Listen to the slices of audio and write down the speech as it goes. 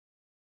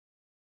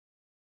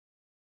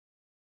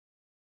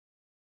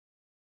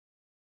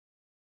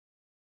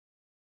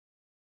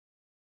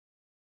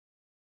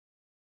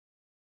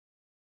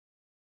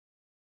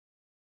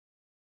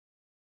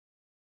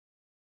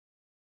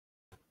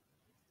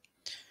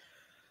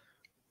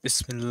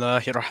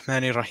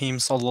Bismillahirrahmanirrahim.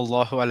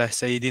 Sallallahu ala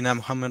Sayyidina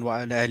Muhammad wa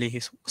ala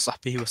alihi wa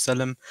sahbihi wa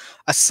sallam.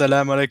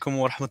 Assalamu alaikum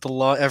wa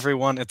rahmatullah,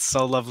 everyone. It's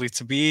so lovely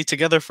to be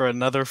together for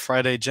another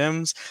Friday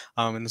Gems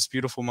in this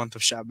beautiful month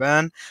of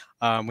Sha'ban.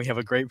 We have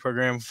a great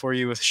program for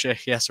you with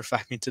Shaykh Yasir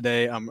Fahmy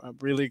today. I'm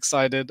really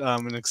excited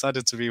and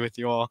excited to be with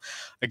you all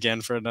again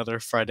for another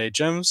Friday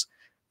Gems.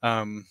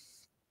 Um,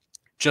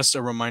 just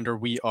a reminder,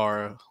 we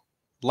are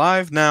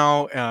live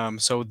now.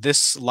 So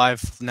this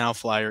live now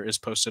flyer is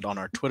posted on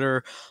our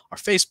Twitter, our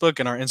Facebook,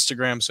 and our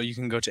Instagram. So you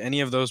can go to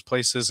any of those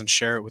places and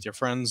share it with your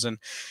friends and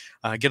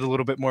get a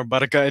little bit more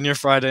barakah in your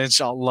Friday,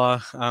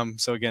 inshallah.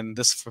 So again,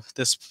 this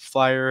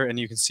flyer, and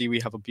you can see we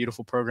have a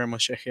beautiful program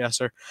with Shaykh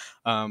Yasser.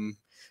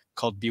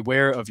 Called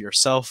Beware of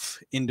Yourself,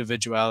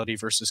 Individuality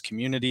versus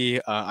Community.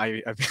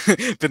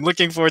 I've been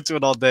looking forward to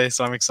it all day,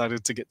 so I'm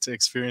excited to get to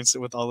experience it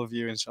with all of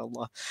you,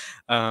 inshallah.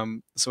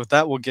 So with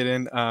that, we'll get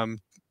in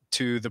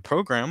to the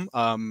program.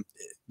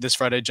 This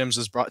Friday Gems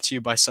is brought to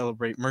you by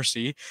Celebrate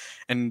Mercy.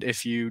 And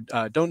if you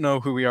don't know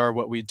who we are,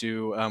 what we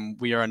do,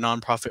 we are a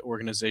nonprofit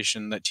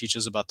organization that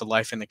teaches about the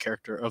life and the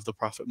character of the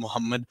Prophet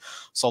Muhammad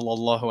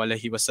sallallahu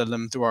alaihi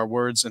wasallam through our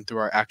words and through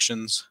our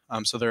actions.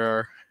 So there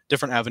are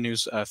different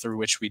avenues through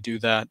which we do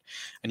that,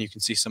 and you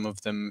can see some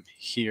of them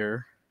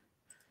here.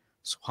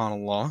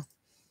 Subhanallah.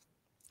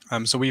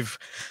 So we've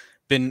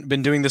been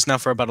doing this now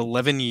for about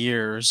 11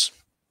 years,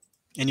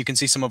 and you can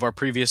see some of our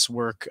previous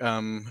work.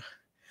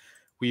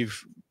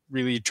 We've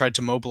really tried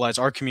to mobilize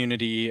our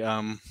community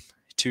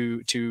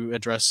to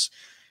address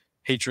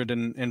hatred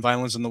and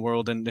violence in the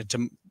world, and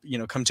to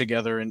come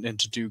together and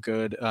to do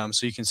good.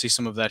 So you can see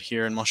some of that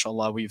here, and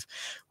mashallah, we've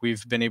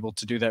been able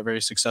to do that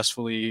very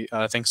successfully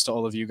thanks to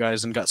all of you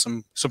guys, and got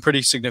some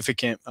pretty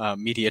significant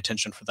media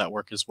attention for that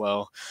work as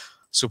well.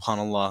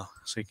 Subhanallah.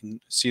 So you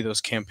can see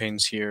those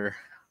campaigns here.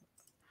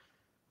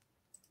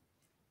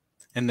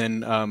 And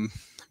then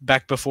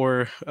back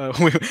before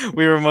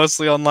we were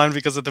mostly online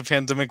because of the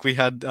pandemic, we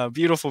had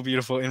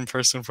beautiful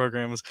in-person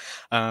programs,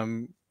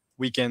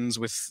 weekends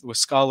with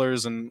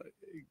scholars, and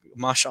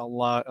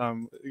mashallah,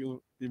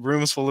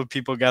 rooms full of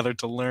people gathered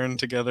to learn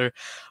together.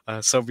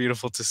 So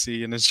beautiful to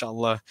see, and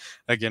inshallah,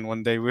 again,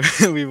 one day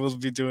we will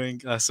be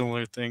doing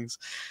similar things.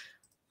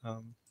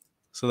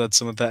 So that's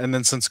some of that. And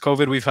then since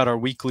COVID, we've had our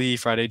weekly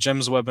Friday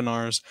Gems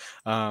webinars.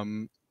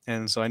 And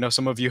so I know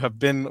some of you have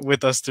been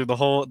with us through the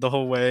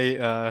whole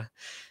way.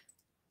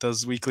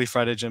 Those weekly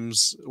Friday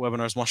Gems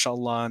webinars,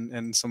 mashallah,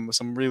 and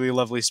some really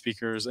lovely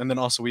speakers. And then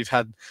also we've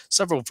had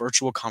several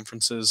virtual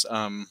conferences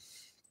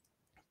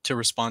to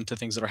respond to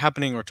things that are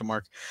happening, or to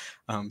mark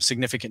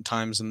significant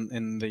times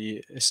in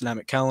the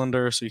Islamic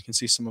calendar. So you can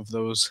see some of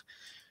those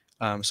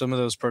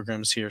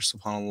programs here,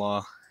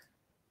 subhanallah.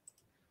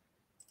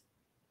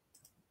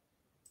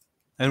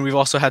 And we've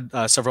also had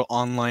several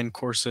online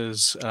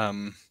courses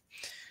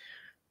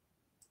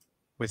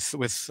with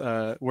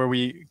where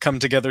we come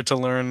together to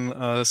learn.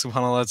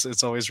 Subhanallah,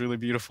 it's always really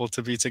beautiful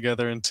to be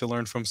together and to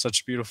learn from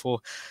such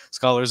beautiful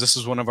scholars. This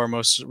is one of our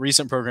most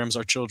recent programs,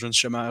 our children's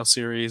Shama'il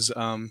series.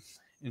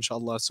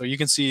 Inshallah. So you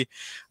can see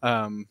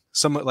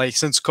some, like,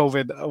 since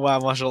COVID, wow,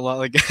 mashallah,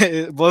 like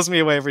it blows me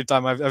away every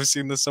time. I've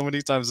seen this so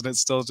many times, and it's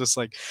still just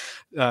like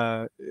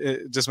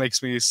it just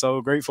makes me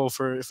so grateful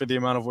for the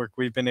amount of work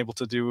we've been able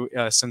to do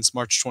since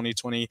March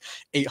 2020.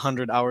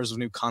 800 hours of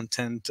new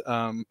content,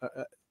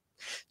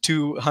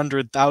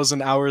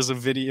 200,000 hours of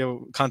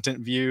video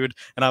content viewed.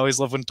 And I always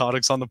love when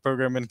Tariq's on the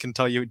program and can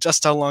tell you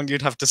just how long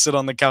you'd have to sit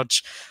on the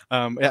couch.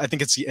 I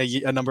think it's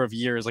a number of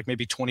years, like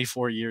maybe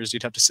 24 years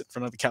you'd have to sit in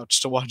front of the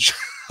couch to watch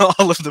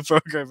all of the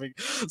programming.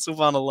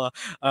 Subhanallah.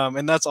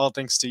 And that's all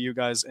thanks to you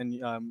guys,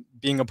 and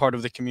being a part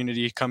of the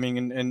community, coming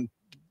and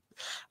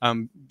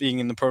being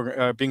in the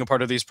program, being a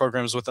part of these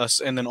programs with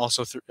us, and then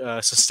also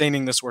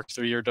sustaining this work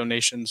through your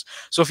donations.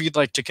 So if you'd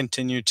like to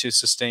continue to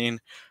sustain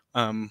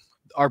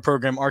our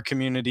program, our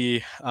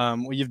community,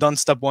 well, you've done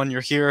step one, you're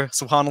here,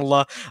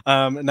 subhanallah.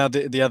 Now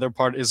the other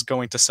part is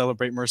going to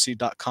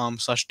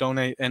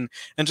celebratemercy.com/donate, and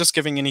just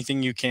giving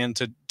anything you can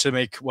to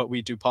make what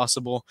we do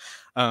possible,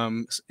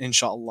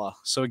 inshallah.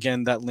 So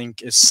again, that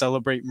link is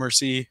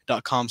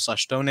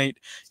celebratemercy.com/donate.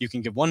 You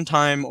can give one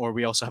time, or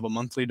we also have a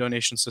monthly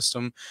donation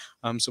system,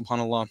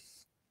 subhanallah.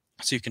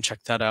 So you can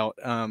check that out.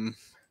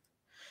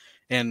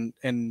 And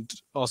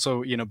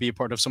also, be a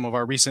part of some of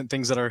our recent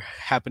things that are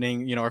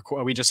happening.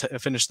 We just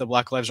finished the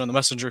Black Lives on the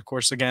Messenger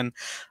course again,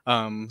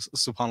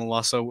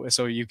 subhanallah.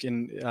 So you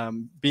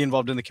can be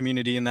involved in the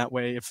community in that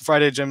way. If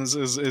Friday Gems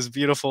is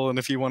beautiful, and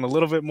if you want a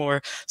little bit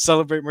more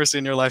Celebrate Mercy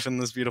in your life in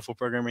this beautiful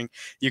programming,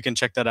 you can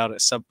check that out at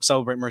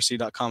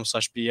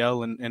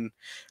celebratemercy.com/bl, and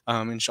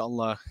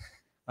inshallah,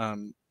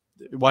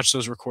 watch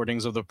those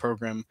recordings of the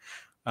program.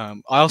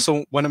 I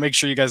also want to make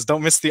sure you guys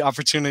don't miss the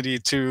opportunity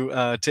to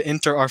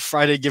enter our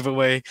Friday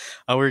giveaway.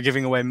 We're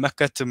giving away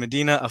Mecca to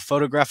Medina, a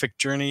photographic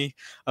journey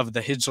of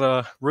the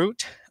Hijrah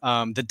route.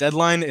 The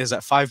deadline is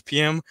at 5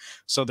 p.m.,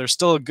 so there's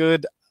still a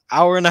good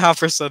hour and a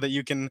half or so that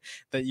you can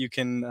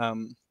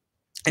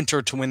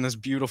enter to win this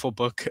beautiful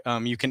book.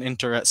 You can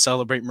enter at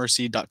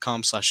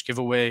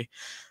celebratemercy.com/giveaway.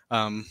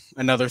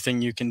 Another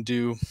thing you can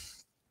do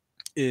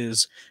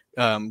is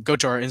go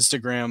to our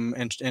Instagram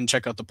and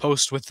check out the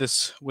post with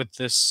this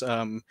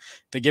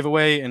the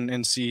giveaway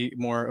and see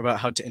more about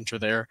how to enter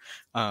there.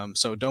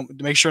 So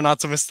don't make sure not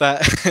to miss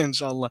that,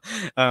 inshallah.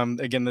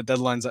 Again, the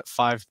deadline's at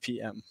 5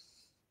 p.m.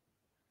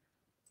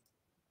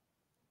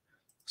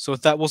 So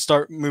with that, we'll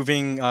start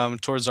moving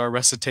towards our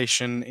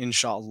recitation,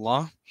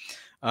 inshallah.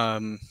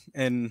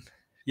 And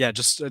yeah,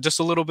 just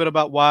a little bit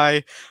about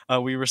why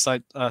we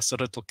recite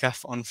Surat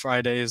al-Kahf on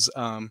Fridays.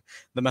 The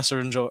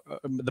messenger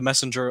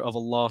of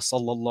Allah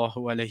sallallahu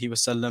alaihi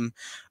wasallam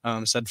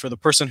said, "For the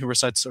person who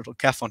recites Surat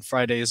al-Kahf on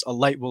Fridays, a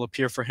light will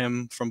appear for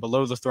him from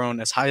below the throne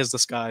as high as the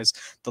skies.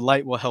 The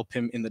light will help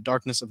him in the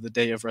darkness of the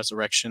day of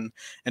resurrection,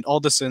 and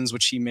all the sins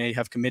which he may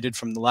have committed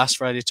from the last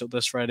Friday till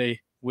this Friday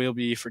will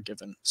be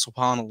forgiven."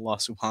 Subhanallah,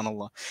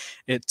 subhanallah.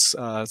 It's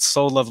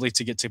so lovely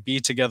to get to be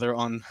together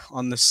on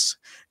this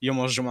Yom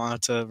al-Jum'ah,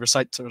 to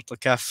recite Surat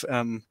al-Kahf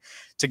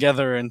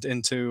together,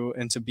 and to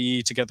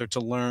be together, to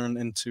learn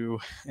and to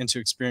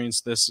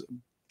experience this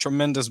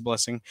tremendous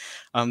blessing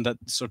that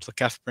Surat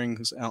al-Kahf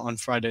brings on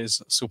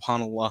Fridays.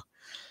 Subhanallah,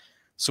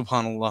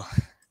 subhanallah.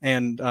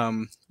 And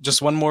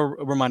just one more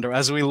reminder,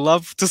 as we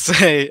love to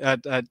say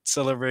at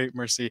Celebrate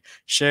Mercy,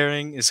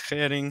 sharing is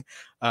caring.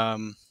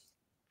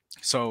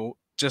 So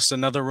just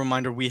another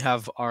reminder, we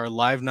have our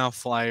Live Now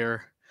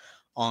flyer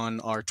on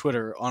our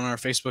Twitter, on our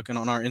Facebook, and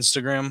on our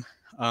Instagram.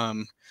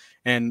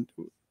 And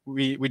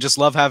we just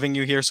love having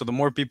you here. So the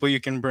more people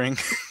you can bring,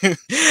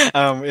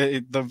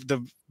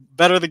 the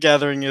better the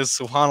gathering is.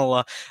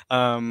 Subhanallah.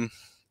 And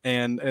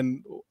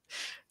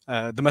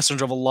the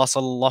Messenger of Allah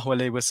sallallahu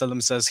alaihi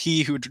wasallam says,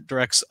 "He who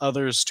directs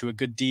others to a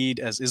good deed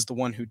as is the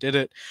one who did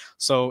it."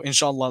 So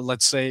inshallah,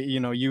 let's say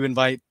you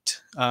invite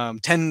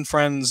 10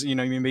 friends. You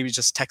maybe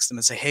just text them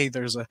and say, "Hey,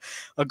 there's a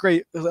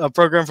great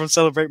program from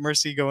Celebrate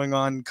Mercy going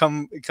on.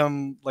 Come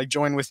like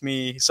join with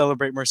me.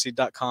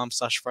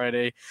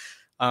 CelebrateMercy.com/Friday."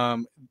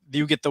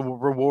 You get the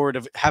reward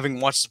of having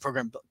watched the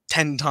program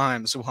 10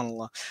 times,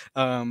 subhanallah.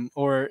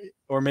 Or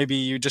maybe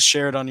you just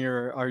share it on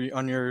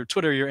your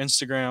Twitter, your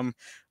Instagram,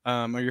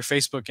 or your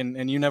Facebook,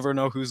 and you never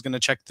know who's going to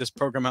check this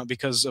program out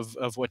because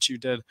of what you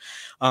did.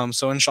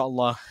 So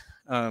inshallah,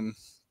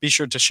 be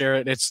sure to share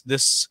it. It's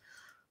this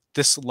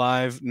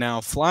Live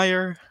Now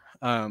flyer.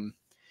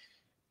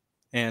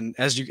 And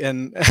as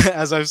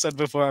I've said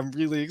before, I'm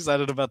really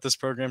excited about this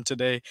program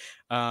today.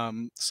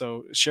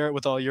 So share it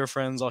with all your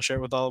friends. I'll share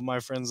it with all of my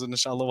friends, and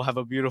inshallah, we'll have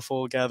a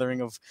beautiful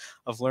gathering of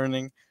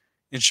learning,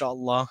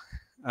 inshallah.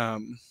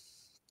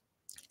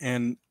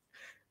 And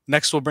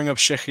next, we'll bring up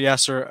Shaykh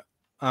Yasir.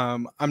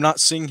 I'm not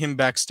seeing him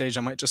backstage.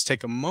 I might just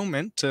take a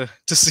moment to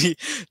see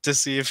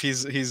if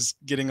he's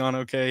getting on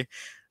okay.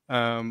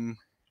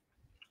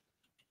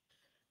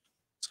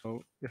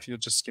 So if you'll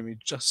just give me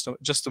just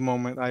a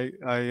moment, I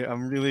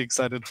am really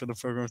excited for the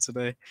program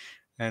today,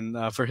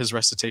 and for his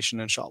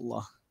recitation,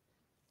 inshallah.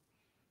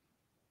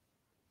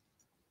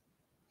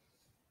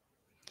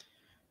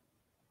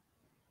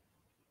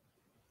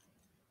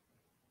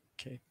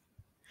 Okay.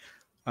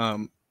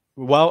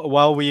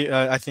 While we,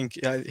 I think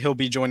he'll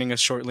be joining us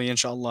shortly,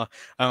 inshallah.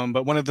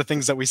 But one of the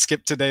things that we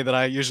skip today that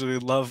I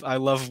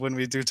love when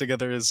we do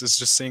together is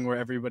just seeing where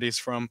everybody's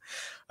from,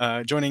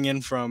 joining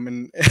in from,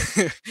 and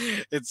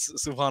it's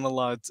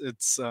subhanallah.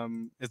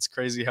 It's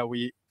crazy how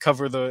we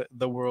cover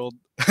the world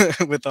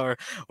with our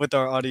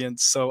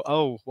audience. So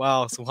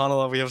wow,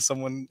 subhanallah, we have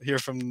someone here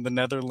from the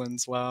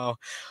Netherlands. Wow,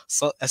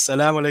 so,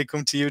 assalamu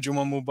alaikum to you,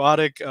 Juma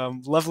Mubarak.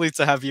 Lovely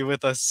to have you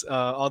with us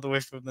all the way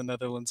from the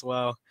Netherlands.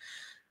 Wow.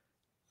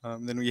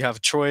 Then we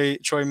have Troy,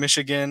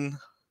 Michigan.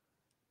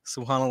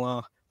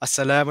 Subhanallah.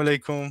 Assalamu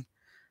alaikum.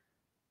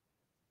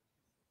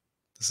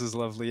 This is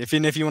lovely. If you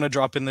want to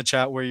drop in the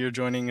chat where you're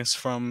joining us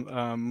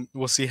from,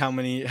 we'll see how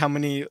many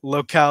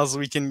locales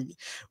we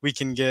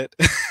can get.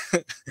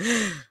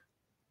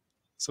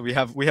 So we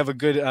have a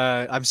good.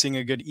 I'm seeing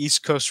a good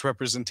East Coast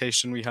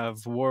representation. We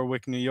have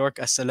Warwick, New York.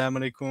 Assalamu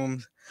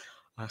alaikum.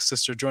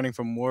 Sister joining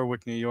from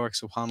Warwick, New York.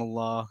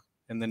 Subhanallah.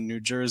 And then New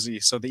Jersey.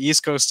 So the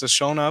East Coast has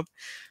shown up.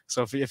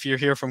 So if you're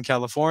here from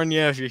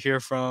California, if you're here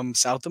from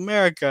South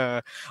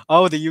America,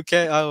 the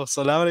UK,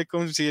 salam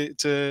alaikum to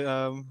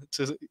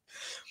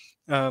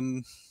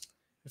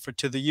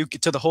the UK,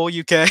 to the whole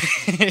UK.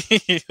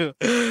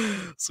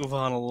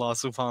 Subhanallah,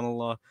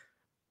 subhanallah.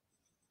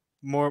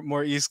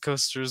 More East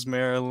Coasters,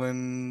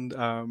 Maryland.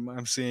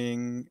 I'm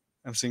seeing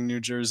New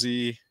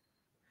Jersey.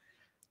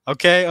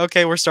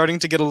 Okay, we're starting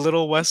to get a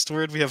little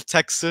westward. We have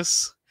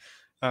Texas.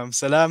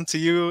 Salam to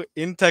you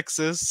in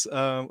Texas.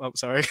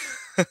 Sorry.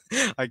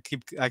 I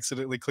keep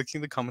accidentally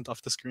clicking the comment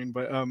off the screen,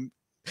 but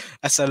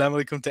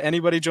assalamu alaikum to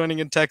anybody joining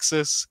in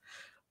Texas.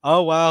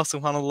 Oh wow,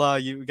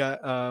 subhanallah, you got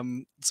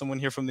someone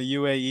here from the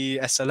UAE.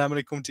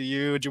 Assalamu alaikum to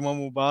you, Juma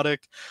Mubarak.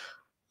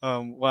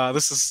 Wow,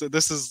 this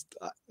is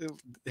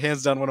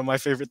hands down one of my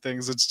favorite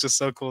things. It's just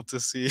so cool to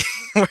see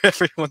where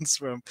everyone's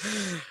from.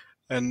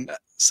 And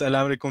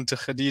assalamu alaikum to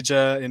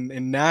Khadija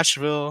in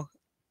Nashville.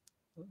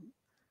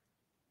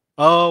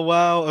 Oh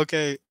wow,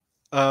 okay.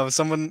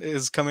 Someone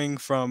is coming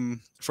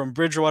from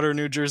Bridgewater,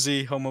 New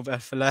Jersey, home of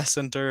FLS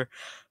Center,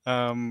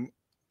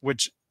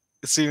 which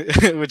see,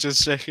 which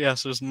is Shaykh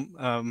Yasir's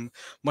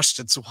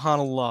masjid.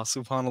 Subhanallah,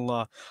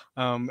 Subhanallah.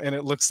 And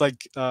it looks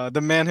like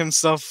the man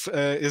himself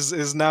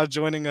is now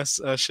joining us.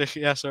 Shaykh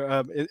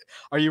Yasir,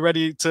 are you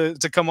ready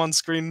to come on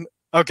screen?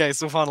 Okay,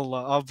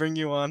 Subhanallah. I'll bring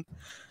you on.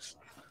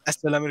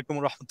 Assalamu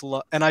alaikum wa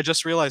rahmatullah. And I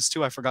just realized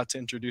too, I forgot to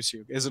introduce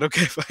you. Is it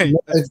okay if I? No,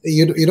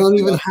 you don't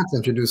even have to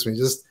introduce me.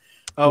 Just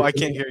Oh, I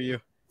can't hear you.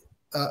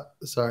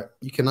 sorry,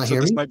 you cannot So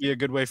hear this me. might be a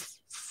good way.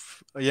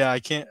 Yeah, I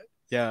can't.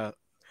 Yeah.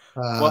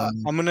 Well,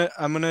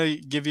 I'm gonna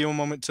give you a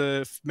moment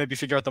to maybe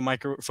figure out the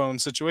microphone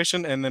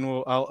situation, and then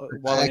while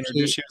I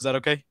introduce you, is that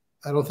okay?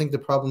 I don't think the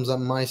problem's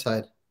on my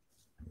side.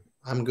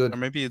 I'm good. Or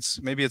maybe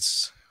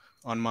it's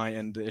on my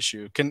end the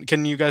issue.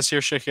 Can you guys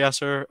hear Sheikh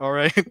Yasser? All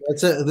right.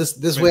 That's it.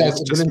 This Maybe way it's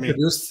just me.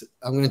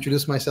 I'm gonna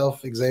introduce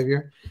myself,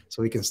 Xavier,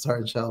 so we can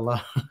start,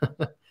 inshallah.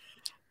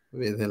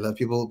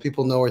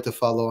 People know where to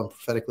follow on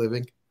prophetic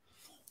living.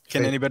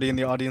 Can anybody in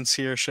the audience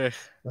hear Sheikh?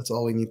 That's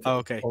all we need. Oh,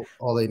 okay.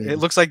 All they need. It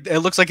looks like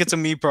it's a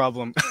me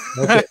problem.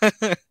 Okay.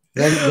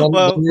 Then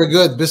you're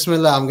good.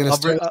 Bismillah. I'm gonna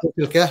start with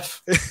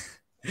al-Kahf.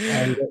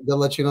 And they'll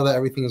let you know that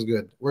everything is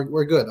good.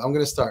 We're good. I'm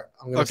gonna start.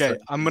 Okay.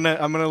 I'm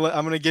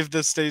gonna give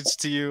the stage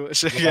to you,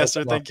 Sheikh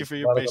Yasser. Thank you for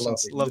your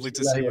patience. Lovely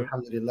to see you.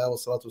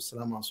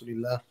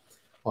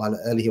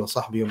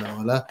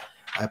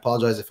 I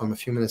apologize if I'm a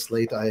few minutes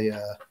late.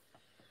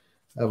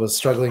 I was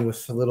struggling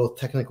with a little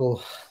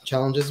technical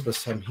challenges,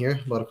 but I'm here.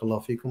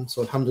 Barakallahu feekum.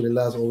 So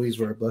alhamdulillah, as always,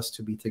 we're blessed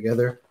to be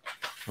together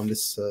on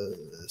this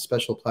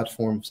special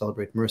platform,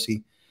 Celebrate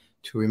Mercy,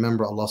 to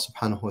remember Allah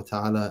subhanahu wa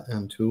ta'ala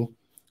and to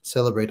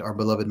celebrate our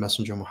beloved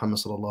Messenger Muhammad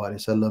sallallahu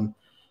alayhi wa sallam.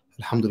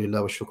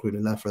 Alhamdulillah wa shukru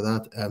lillah for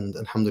that. And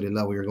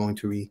alhamdulillah, we are going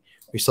to be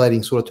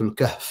reciting Surah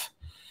al-Kahf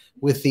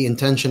with the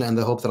intention and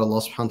the hope that Allah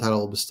subhanahu wa ta'ala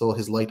will bestow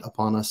His light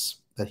upon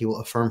us, that He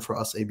will affirm for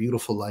us a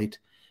beautiful light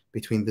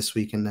between this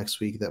week and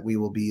next week, that we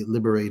will be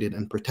liberated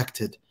and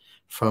protected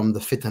from the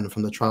fitan,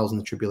 from the trials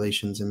and the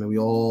tribulations. And may we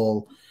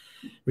all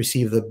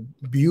receive the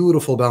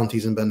beautiful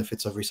bounties and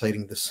benefits of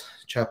reciting this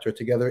chapter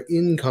together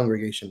in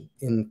congregation,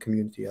 in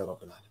community. Ya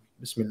Rabbil Alameen.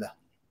 Bismillah.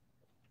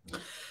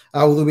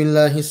 أعوذ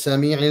بالله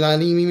السميع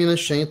العليم من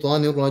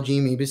الشيطان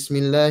الرجيم. بسم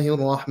الله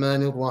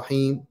الرحمن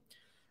الرحيم.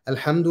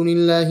 الحمد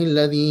لله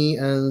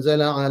الذي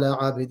أنزل على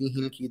عبده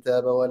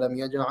الكتاب ولم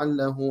يجعل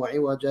له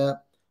عوجا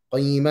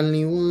قيما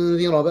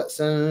لينذر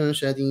بأسا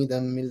شديدا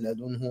من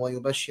لدنه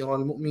ويبشر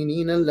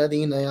المؤمنين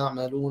الذين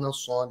يعملون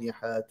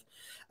الصالحات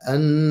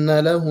أن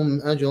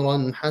لهم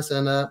أجرا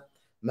حسنا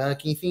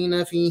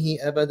ماكثين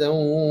فيه أبدا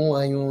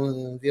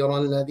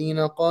وينذر الذين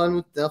قالوا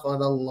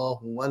اتخذ الله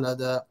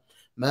ولدا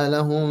ما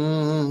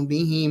لهم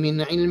به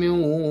من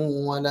علم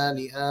ولا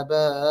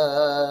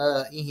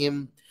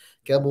لآبائهم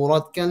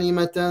كبرت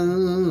كلمة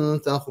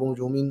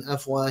تخرج من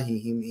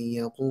أفواههم إن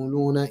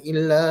يقولون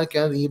إلا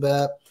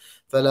كذبا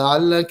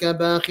فلعلك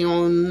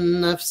باخع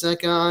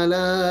نفسك على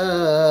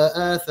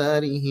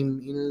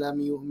آثارهم إن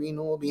لم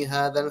يؤمنوا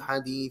بهذا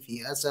الحديث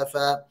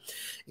أسفا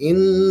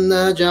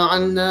إنا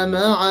جعلنا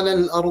ما على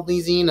الأرض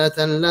زينة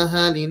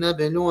لها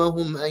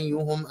لنبلوهم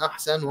أيهم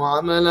أحسن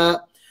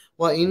عملا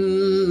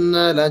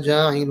وإنا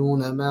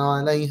لجاعلون ما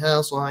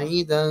عليها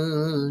صعيدا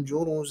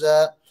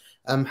جرزا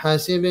أم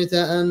حسبت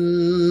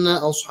أن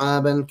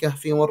أصحاب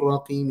الكهف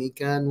والرقيم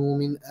كانوا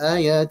من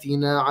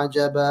آياتنا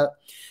عجبا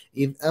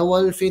إذ أوى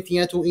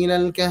الفتية إلى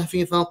الكهف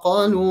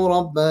فقالوا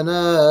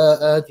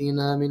ربنا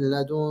آتنا من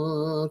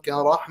لدنك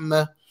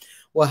رحمة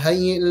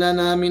وهيئ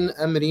لنا من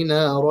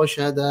أمرنا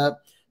رشدا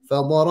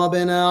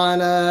فضربنا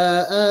على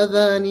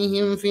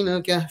آذانهم في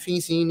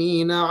الكهف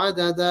سنين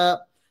عددا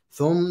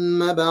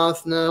ثم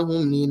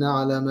بعثناهم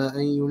لنعلم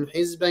أي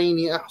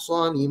الحزبين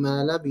أحصى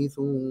لما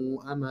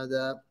لبثوا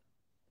أمدا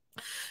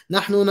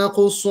نحن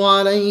نقص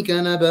عليك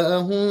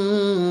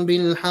نبأهم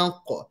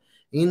بالحق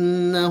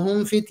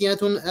إنهم فتية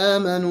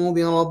آمنوا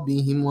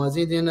بربهم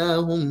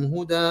وزدناهم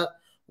هدى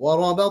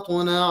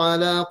وربطنا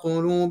على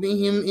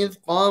قلوبهم إذ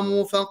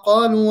قاموا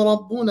فقالوا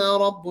ربنا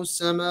رب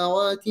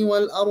السماوات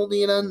والأرض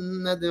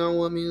لن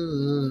ندعو من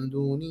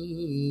دونه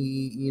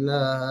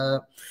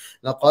إلها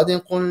لقد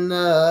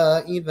قلنا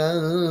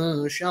إذا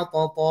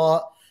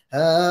شططا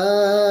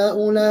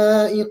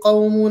هؤلاء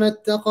قومنا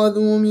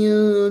اتخذوا من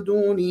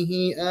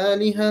دونه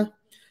آلهة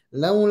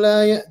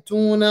لولا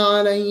يأتون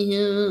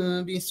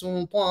عليهم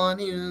بسلطان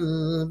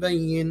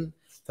بين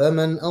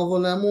فمن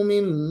أظلم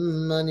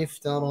ممن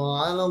افترى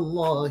على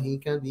الله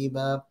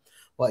كذبا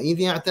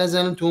وإذ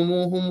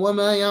اعتزلتموهم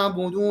وما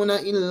يعبدون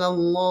إلا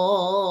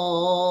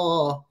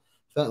الله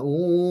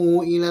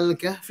فأووا إلى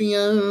الكهف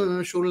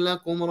ينشر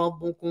لكم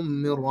ربكم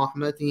من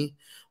رحمته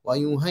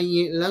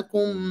ويهيئ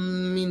لكم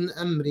من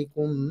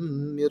أمركم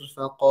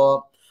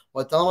مرفقا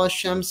وترى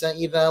الشمس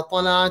إذا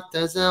طلعت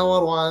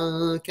تزاور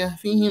عن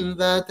كهفهم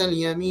ذات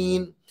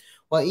اليمين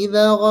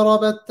وإذا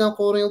غربت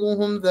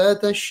تقرضهم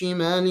ذات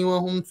الشمال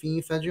وهم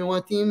في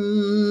فجوة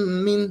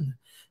منه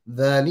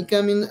ذلك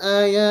من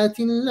آيات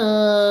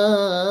الله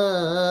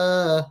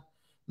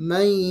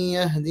من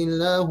يهد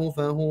الله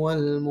فهو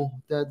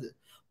المهتد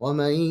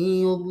ومن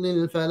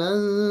يضلل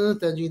فلن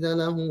تجد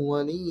له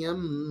وليا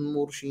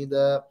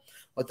مرشدا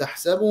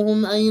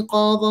وتحسبهم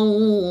أيقاظا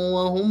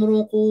وهم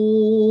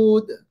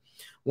رقود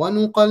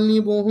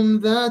ونقلبهم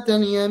ذات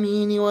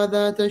اليمين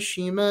وذات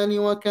الشمال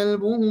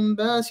وكلبهم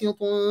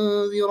باسط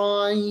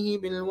ذراعيه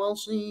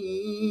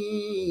بالوصيد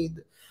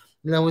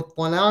لو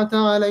اطلعت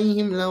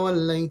عليهم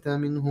لوليت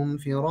منهم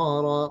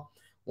فرارا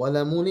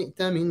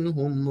ولملئت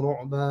منهم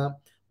رعبا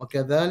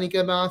وكذلك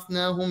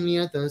بعثناهم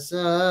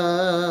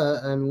ليتساءلوا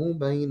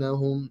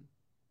بينهم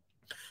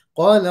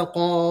قال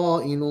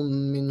قائل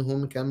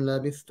منهم كم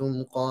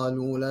لبثتم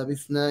قالوا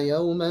لبثنا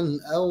يوما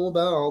أو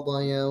بعض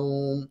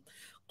يوم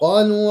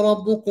قالوا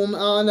ربكم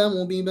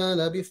أعلم بما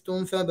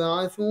لبثتم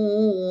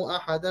فابعثوا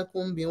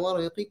أحدكم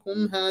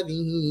بورقكم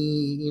هذه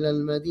إلى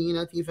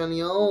المدينة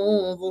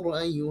فلينظر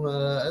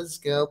أيها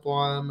أزكى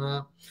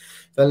طعاما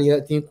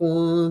فليأتكم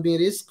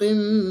برزق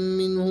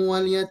منه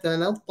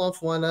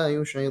وليتلطف ولا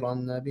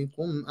يشعرن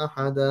بكم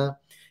أحدا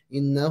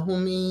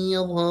إنهم إن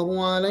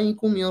يظهروا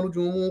عليكم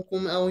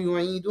يرجموكم أو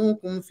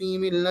يعيدوكم في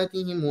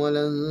ملتهم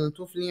ولن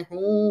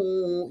تفلحوا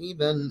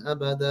إذا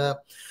أبدا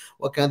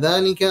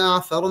وكذلك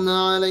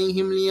أعثرنا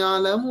عليهم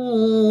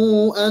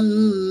ليعلموا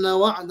أن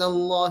وعد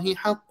الله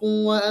حق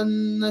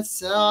وأن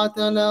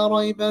الساعة لا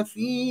ريب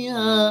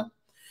فيها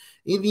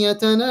إذ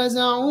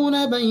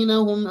يتنازعون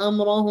بينهم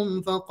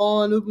أمرهم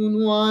فقالوا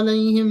ابنوا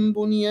عليهم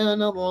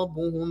بنيانا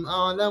ربهم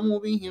أعلم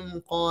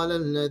بهم قال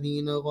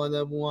الذين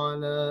غلبوا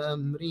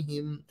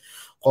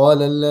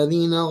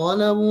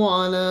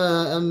على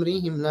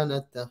أمرهم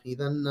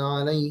لنتخذن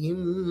عليهم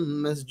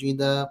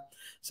مسجدا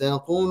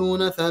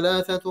سيقولون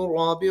ثلاثة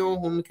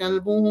رابعهم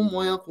كلبهم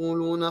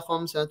ويقولون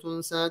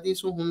خمسة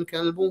سادسهم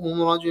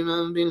كلبهم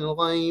رجما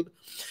بالغيب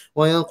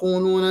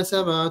ويقولون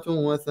سبعة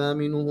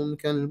وثامنهم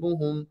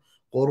كلبهم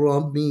قل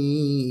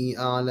ربي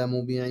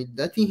أعلم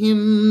بعدتهم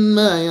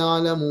ما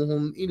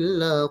يعلمهم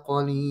إلا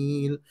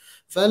قليل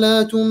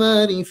فلا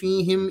تمار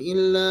فيهم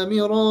إلا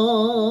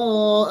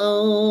مراء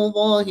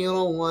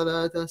ظاهرا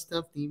ولا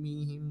تستفت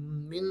بهم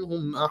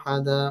منهم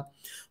أحدا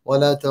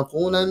ولا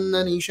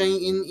تقولن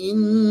لشيء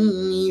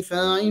إني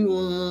فاعل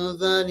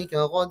ذلك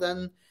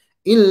غدا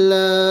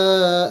إلا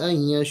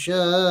أن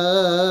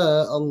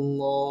يشاء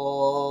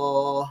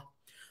الله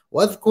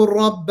واذكر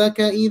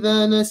ربك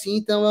إذا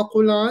نسيت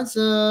وقل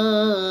عسى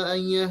أن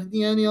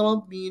يهديني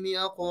ربي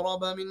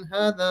لأقرب من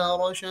هذا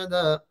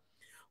رشدا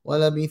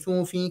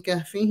ولبثوا في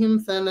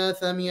كهفهم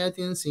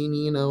 300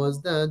 سنين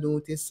وازدادوا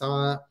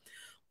 9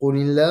 قل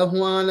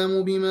الله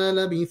أعلم بما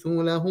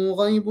لبثوا له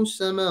غيب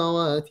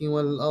السماوات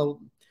والأرض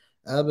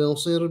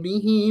أبصر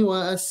به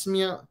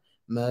وأسمع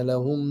ما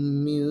لهم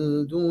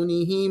من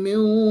دونه من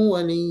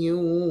ولي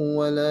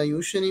ولا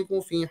يشرك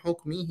في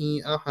حكمه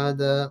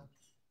أحدا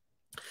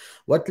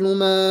واتل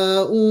ما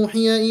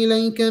أوحي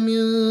إليك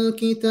من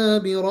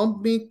كتاب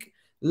ربك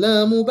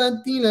لا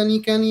مبدل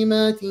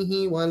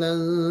لكلماته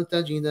ولن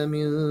تجد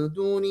من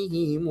دونه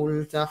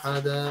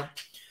ملتحدا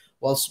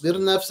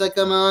واصبر نفسك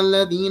مع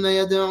الذين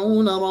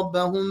يدعون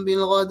ربهم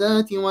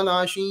بالغداة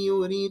والعشي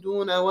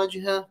يريدون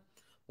وجهه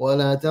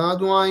ولا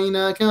تعد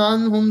عيناك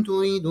عنهم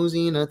تريد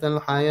زينة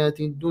الحياة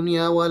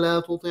الدنيا ولا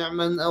تطع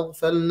من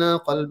أغفلنا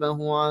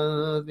قلبه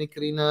عن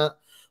ذكرنا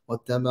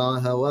واتبع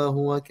هواه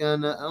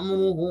وكان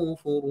أمره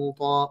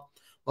فرطا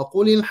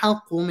وقل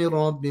الحق من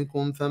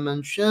ربكم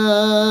فمن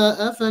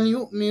شاء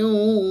فليؤمن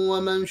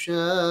ومن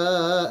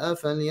شاء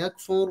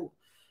فليكفر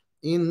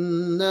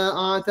إنا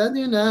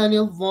أعتدنا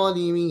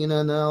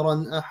للظالمين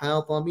نارا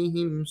أحاط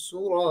بهم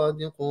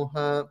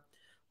سرادقها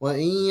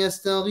وإن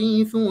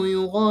يستغيثوا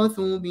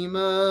يغاثوا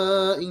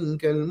بماء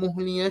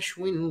كالمهل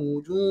يشوي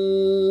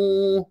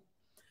الوجوه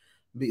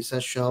بئس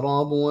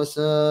الشراب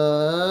وساءت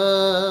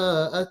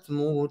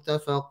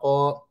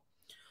مرتفقا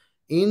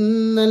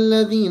إن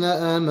الذين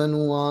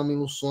آمنوا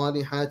وعملوا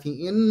الصالحات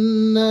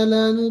إنا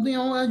لا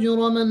نضيع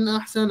أجر من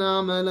أحسن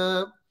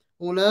عملا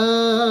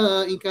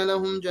أولئك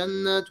لهم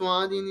جنات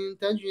عدن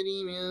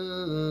تجري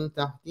من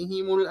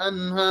تحتهم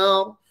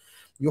الأنهار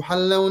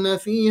يحلون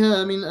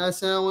فيها من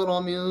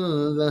أساور من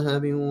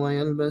ذهب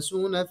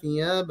ويلبسون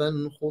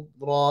ثيابا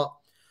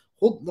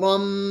خضرا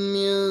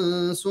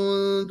من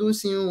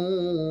سندس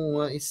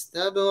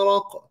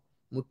واستبرق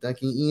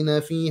متكئين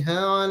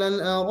فيها على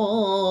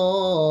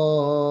الأرائك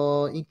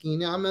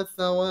نعم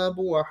الثواب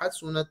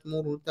وحسنت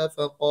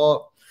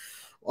مرتفقا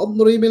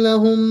واضرب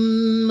لهم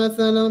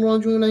مثلا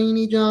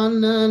رجلين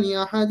جعلنا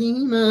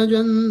لأحدهما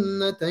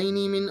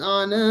جنتين من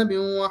أعناب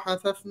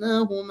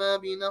وحففناهما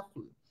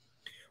بنخل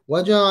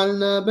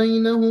وجعلنا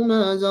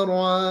بينهما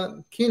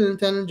زرعا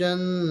كلتا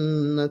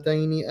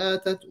الجنتين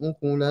آتت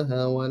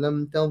أكلها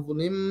ولم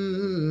تظلم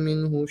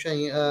منه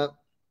شيئا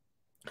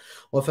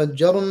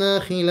وفجرنا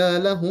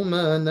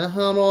خلالهما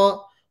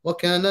نهرا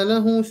وكان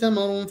له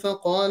ثمر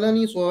فقال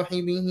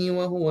لصاحبه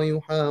وهو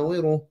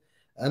يحاوره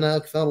أنا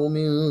أكثر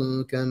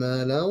منك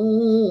مالا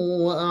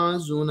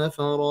وأعز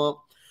نفرا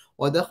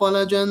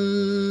ودخل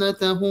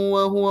جنته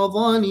وهو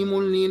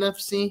ظالم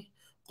لنفسه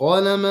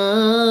قال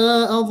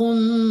ما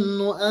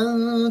أظن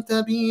أن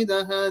تبيد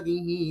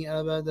هذه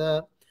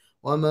أبدا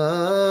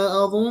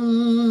وما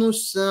أظن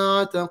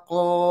الساعة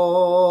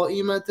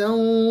قائمة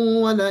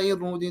ولئن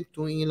رددت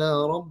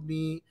إلى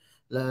ربي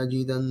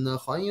لأجدن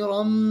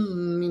خيرا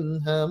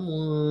منها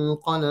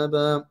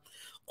منقلبا.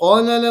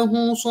 قال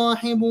له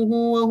صاحبه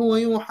وهو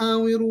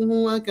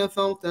يحاوره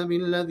أكفرت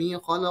بالذي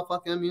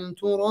خلقك من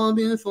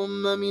تراب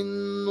ثم من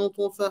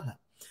نطفة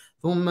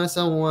ثم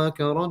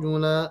سواك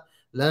رجلا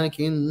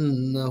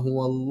لكن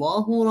هو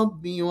الله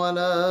ربي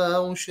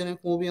ولا أشرك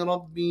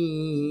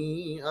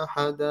بربي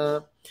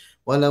أحدا.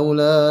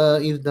 ولولا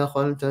إذ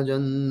دخلت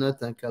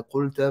جنتك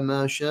قلت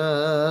ما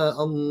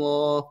شاء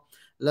الله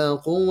لا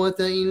قوة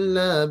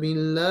إلا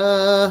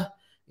بالله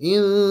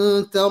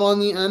إن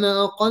ترني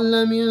أنا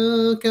أقل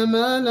منك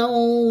مالا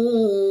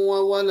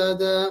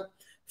وولدا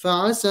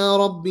فعسى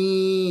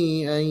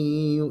ربي أن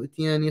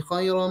يؤتيني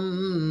خيرا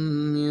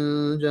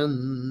من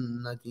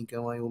جنتك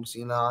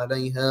ويرسل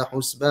عليها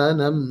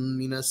حسبانا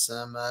من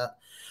السماء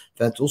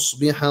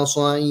فتصبح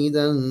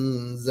صعيدا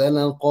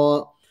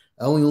زلقا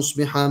أو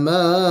يصبح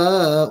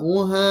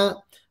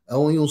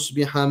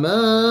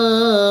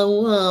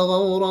ماؤها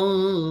غورا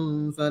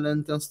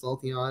فلن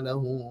تستطيع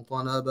له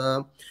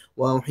طلبا.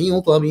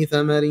 وأحيط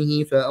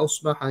بثمره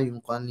فأصبح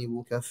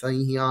يقلب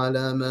كفيه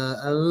على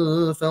ما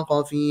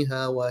أنفق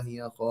فيها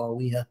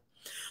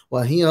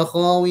وهي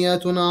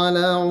خاوية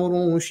على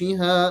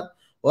عروشها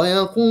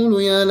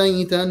ويقول يا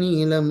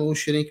ليتني لم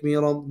أشرك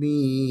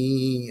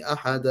بربي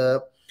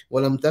أحدا.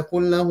 ولم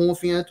تكن له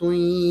فئة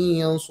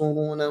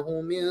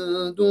ينصرونه من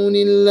دون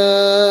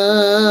الله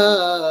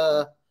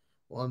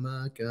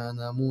وما كان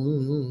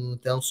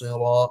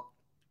منتصرا.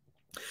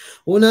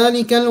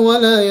 هنالك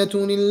الولاية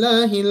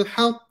لله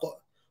الحق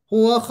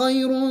هو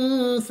خير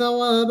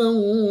ثوابا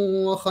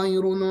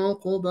وخير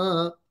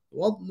عقبا.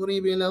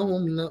 واضرب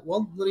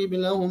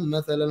لهم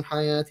مثل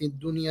الحياة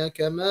الدنيا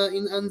كماء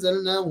إن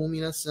أنزلناه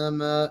من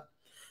السماء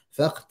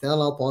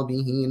فاختلط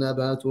به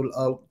نبات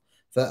الأرض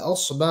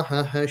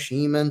فأصبح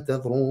هشيما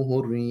تذروه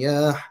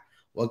الرياح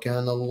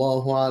وكان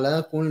الله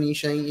على كل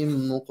شيء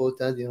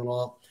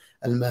مقتدرا.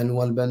 المال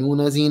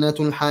والبنون زينة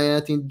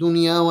الحياة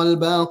الدنيا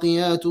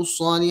والباقيات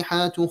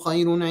الصالحات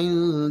خير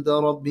عند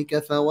ربك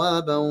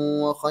ثوابا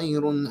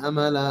وخير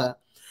أملا.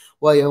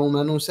 ويوم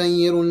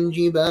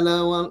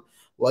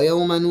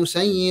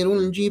نسير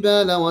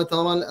الجبال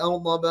وترى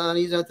الأرض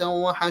بارزة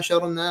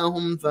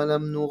وحشرناهم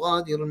فلم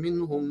نغادر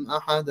منهم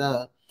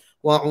أحدا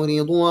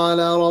وعرضوا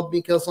على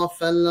ربك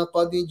صفا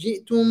لقد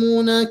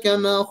جئتمونا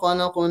كما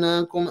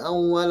خلقناكم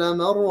أول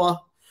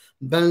مرة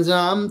بل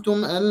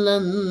زعمتم أن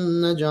لن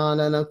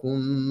نجعل لكم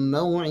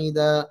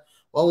موعدا.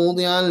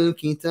 ووضع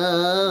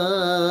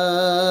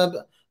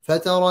الكتاب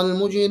فترى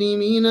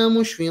المجرمين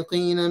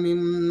مشفقين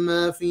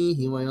مما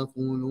فيه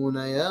ويقولون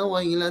يا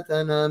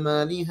ويلتنا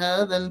ما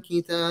لهذا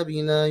الكتاب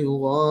لا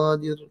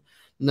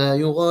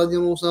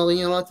يغادر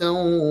صغيرة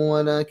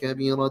ولا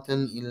كبيرة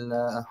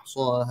إلا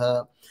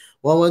أحصاها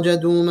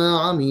ووجدوا ما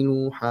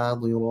عملوا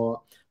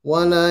حاضرا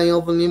ولا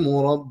يظلم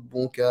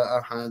ربك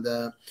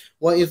أحدا.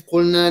 وإذ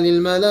قلنا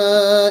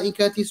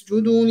للملائكة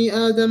اسجدوا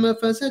لآدم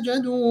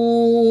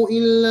فسجدوا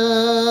إلا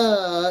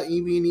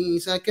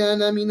إبليس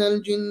كان من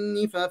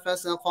الجن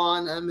ففسق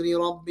عن أمر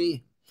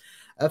ربه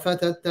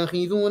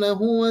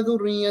أفتتخذونه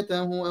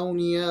وذريته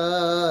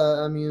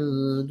أولياء من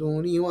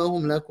دوني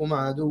وهم لكم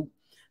عدو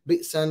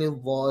بئس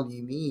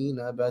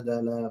للظالمين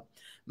بدلا.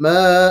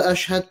 ما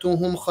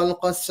أشهدتهم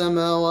خلق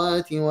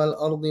السماوات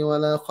والأرض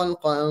ولا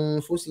خلق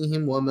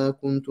أنفسهم وما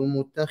كنت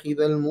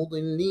متخذ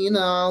المضلين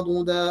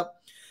عضدا.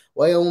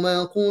 ويوم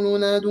يقول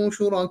نادوا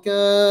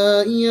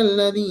شركائي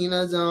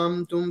الذين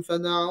زعمتم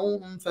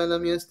فدعوهم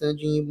فلم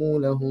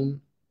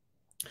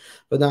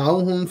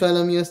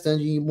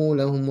يستجيبوا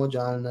لهم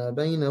وجعلنا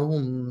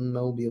بينهم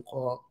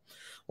موبقا.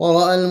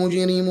 ورأى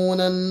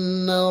المجرمون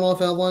النار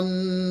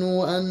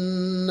فظنوا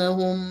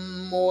أنهم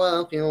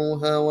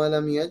مواقعوها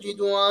ولم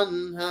يجدوا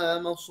عنها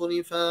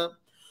مصرفا.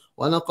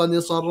 ولقد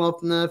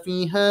صرفنا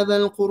في هذا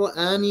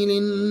القرآن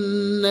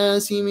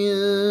للناس من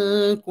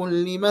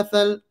كل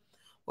مثل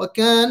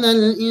وكان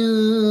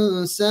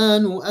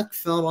الإنسان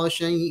أكثر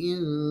شيء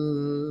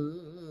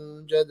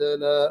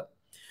جدلا.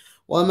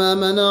 وما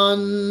منع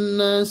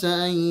الناس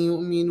أن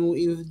يؤمنوا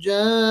إذ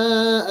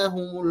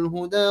جاءهم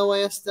الهدى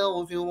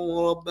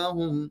ويستغفروا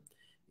ربهم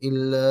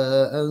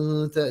إلا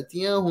أن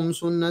تأتيهم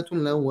سنة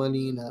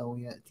الأولين أو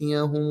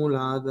يأتيهم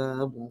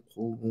العذاب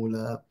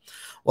قبلا.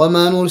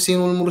 وما نرسل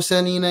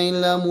المرسلين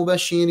إلا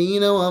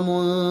مبشرين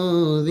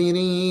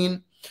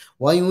ومنذرين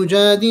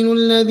ويجادل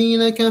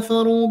الذين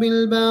كفروا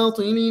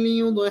بالباطل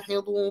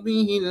ليدحضوا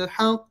به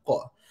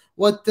الحق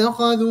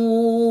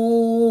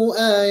واتخذوا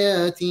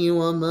آياتي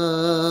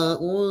وما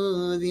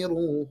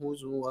أنذروا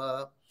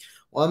هزوا.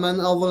 ومن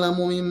أظلم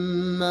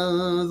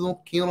ممن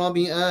ذكر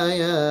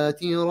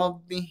بآيات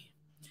ربه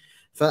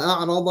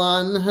فأعرض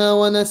عنها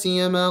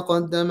ونسي ما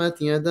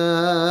قدمت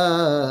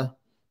يداه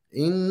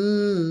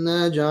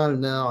إنا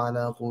جعلنا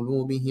على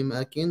قلوبهم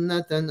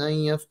أكنة أن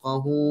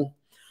يفقهوه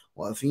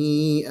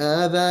وفي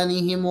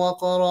آذانهم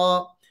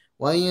وقرا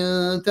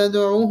وإن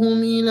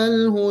تدعوهم إلى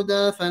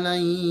الهدى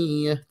فلن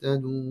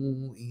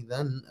يهتدوا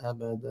إذا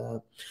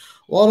أبدا.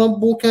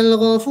 وربك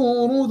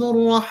الغفور ذو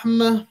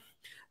الرحمة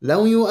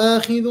لو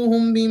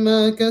يؤاخذهم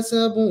بما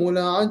كسبوا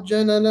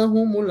لعجل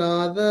لهم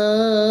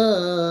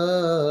العذاب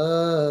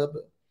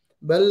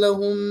بل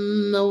لهم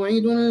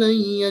موعد لن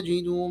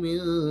يجدوا من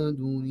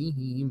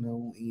دونه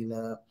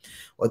موئلا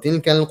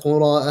وتلك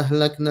القرى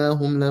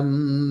أهلكناهم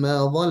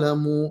لما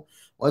ظلموا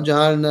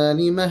وجعلنا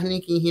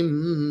لمهلكهم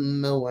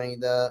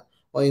موعدا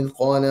وإذ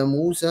قال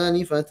موسى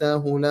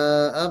لفتاه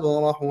لا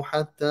أبرح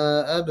حتى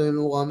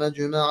أبلغ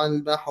مجمع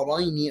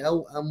البحرين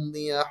أو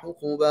أمضي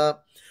حقبا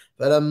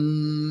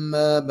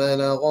فلما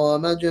بلغا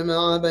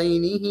مجمع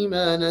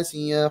بينهما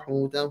نسيا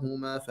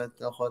حوتهما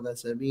فاتخذ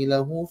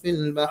سبيله في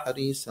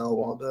البحر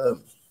سربا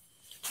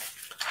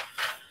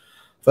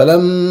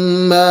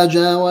فلما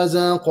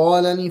جاوزا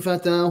قال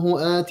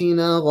لفتاه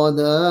آتنا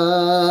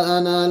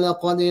غداءنا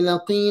لقد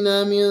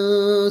لقينا من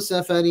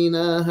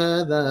سفرنا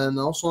هذا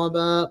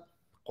نصبا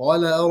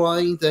قال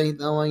أرأيت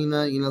إذ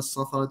أوينا إلى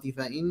الصخرة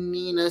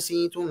فإني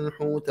نسيت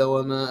الحوت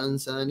وما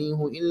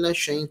أنسانيه إلا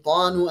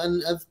الشيطان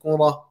أن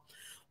أذكره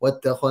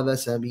واتخذ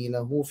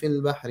سبيله في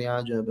البحر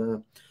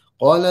عجبا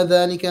قال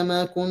ذلك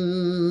ما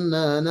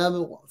كنا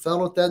نبغ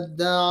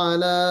فارتدا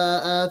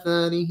على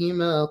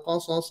آثارهما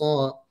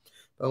قصصا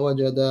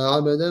فوجدا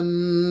عبدا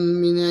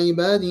من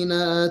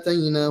عبادنا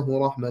آتيناه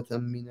رحمة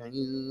من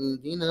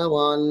عندنا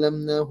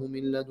وعلمناه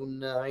من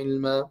لدنا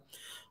علما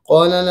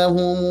قال له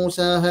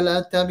موسى هل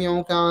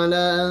أتبعك على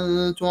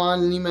أن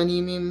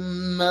تعلمني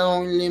مما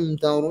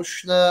علمت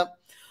رشدا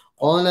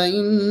قال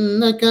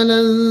إنك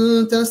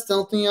لن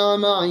تستطيع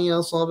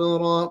معي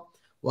صبرا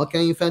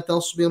وكيف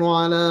تصبر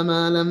على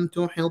ما لم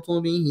تحط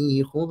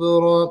به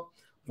خبرا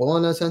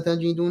قال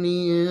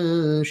ستجدني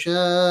إن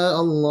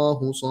شاء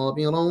الله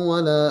صابرا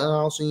ولا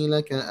أعصي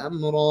لك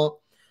أمرا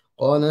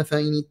قال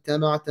فإن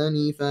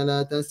اتبعتني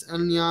فلا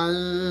تسألني عن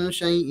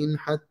شيء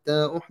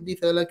حتى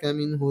أحدث لك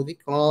منه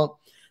ذكرا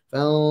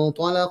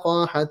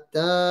فانطلقا حتى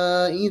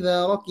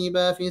إذا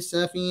ركبا في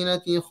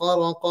السفينة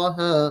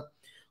خرقها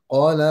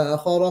قال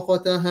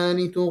أخرقتها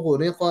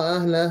لتغرق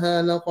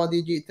أهلها لقد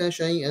جئت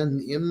شيئا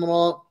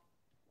إمرا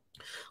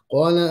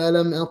قال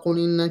ألم أقل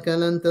إنك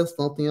لن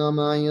تستطيع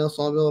معي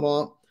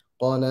صبرا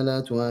قال لا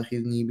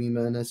تؤاخذني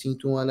بما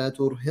نسيت ولا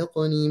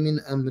ترهقني من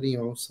أمري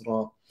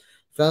عسرا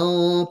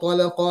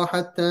فانطلقا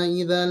حتى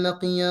إذا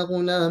لقيا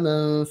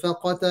غلاما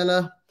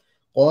فقتله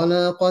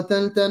قال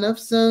قتلت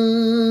نفسا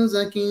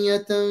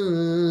زكية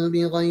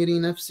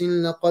بغير نفس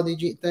لقد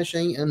جئت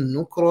شيئا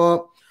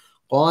نكرا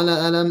قال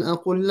ألم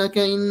أقل لك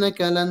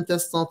إنك لن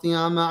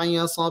تستطيع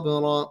معي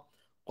صبرا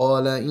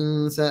قال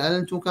إن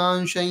سألتك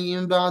عن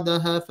شيء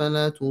بعدها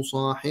فلا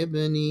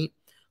تصاحبني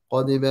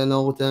قد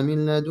بلغت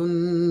من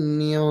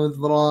لدني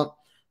عذرا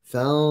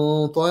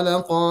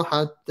فانطلقا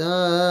حتى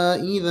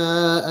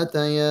إذا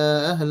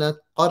أتيا أهل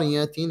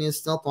قرية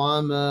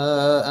استطعما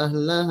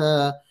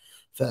أهلها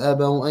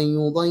فأبوا أن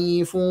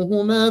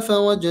يضيفوهما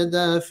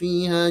فوجدا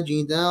فيها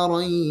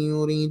جدارا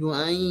يريد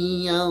أن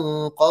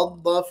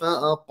ينقض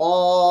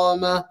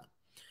فأقامه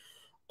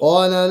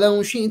قال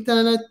لو شئت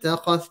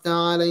لاتخذت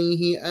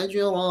عليه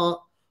أجرا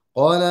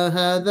قال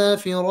هذا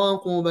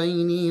فراق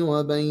بيني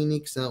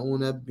وبينك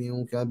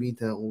سأنبئك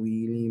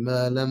بتأويل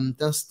ما لم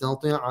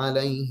تستطع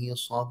عليه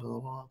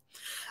صبرا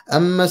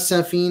أما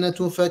السفينة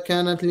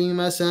فكانت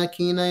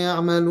لمساكين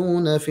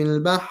يعملون في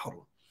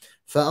البحر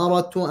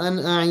فأردت أن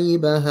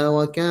أعيبها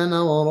وكان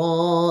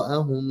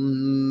وراءهم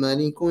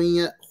ملك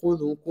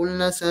يأخذ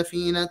كل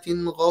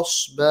سفينة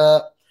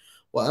غصبا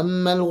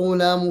وأما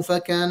الغلام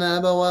فكان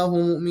أبواه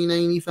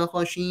مؤمنين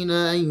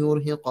فخشينا أن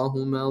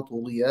يرهقهما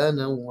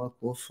طغيانا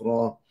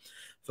وكفرا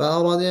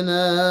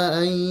فأردنا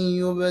أن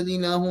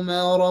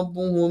يبدلهما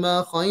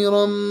ربهما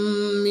خيرا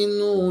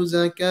منه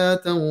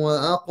زكاة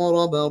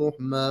وأقرب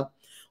رحما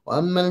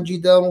وأما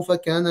الجدار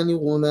فكان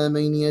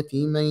لغلامين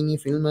يتيمين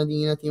في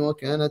المدينة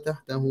وكان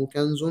تحته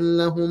كنز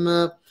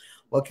لهما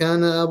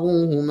وكان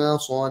أبوهما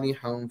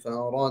صالحا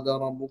فأراد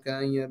ربك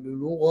أن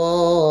يبلغا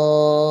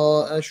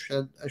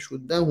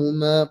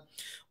أشدهما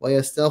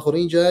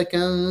ويستخرجا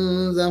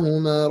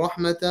كنزهما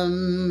رحمة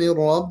من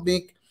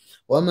ربك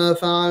وما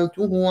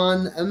فعلته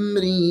عن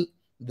أمري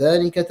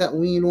ذلك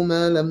تأويل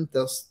ما لم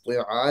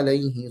تسطع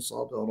عليه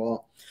صبرا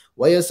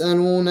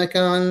ويسألونك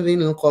عن ذي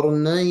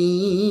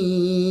القرنين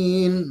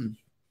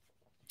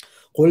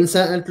قل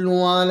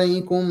سأتلو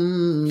عليكم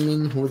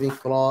منه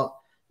ذكرا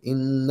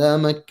إنا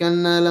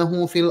مكنا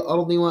له في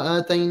الأرض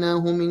وآتيناه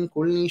من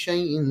كل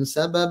شيء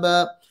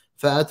سببا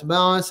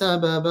فأتبع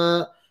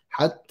سببا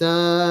حتى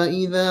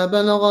إذا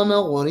بلغ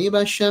مغرب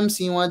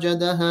الشمس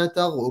وجدها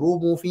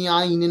تغرب في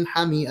عين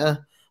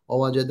حمئة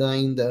ووجد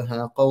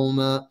عندها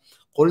قوما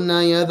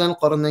قلنا يا ذا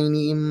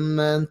القرنين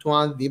إما أن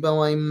تعذب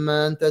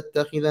وإما أن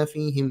تتخذ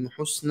فيهم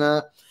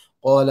حسنا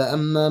قال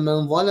أما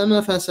من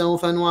ظلم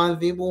فسوف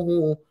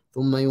نعذبه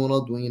ثم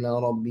يرد إلى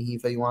ربه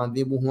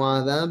فيعذبه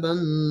عذابا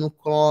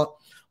نكرا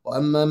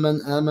وأما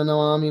من آمن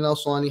وعمل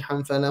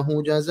صالحا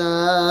فله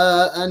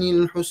جزاء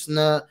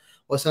الحسنى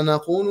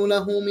وسنقول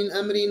له من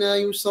أمرنا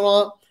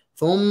يسرا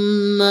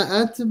ثم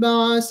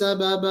أتبع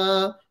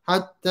سببا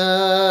حتى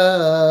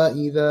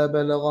إذا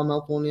بلغ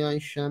مطلع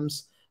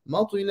الشمس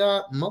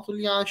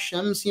مطلع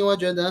الشمس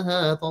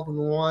وجدها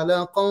تطلع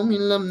على قوم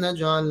لم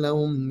نجعل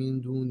لهم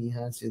من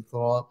دونها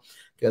سترا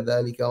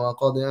كذلك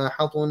وقد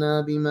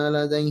أحطنا بما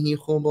لديه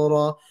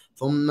خبرا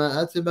ثم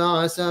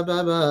أتبع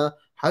سببا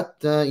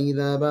حتى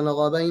إذا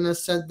بلغ بين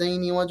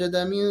السدين وجد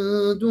من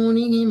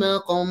دونهما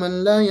قوما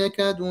لا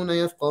يكادون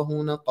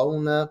يفقهون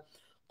قولا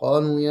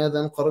قالوا يا ذا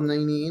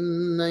القرنين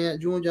إن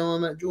يأجوج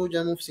ومأجوج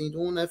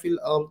مفسدون في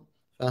الأرض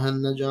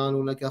فهل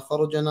نجعل لك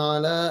خرجا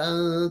على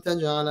أن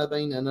تجعل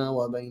بيننا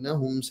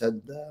وبينهم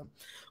سدا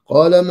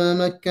قال ما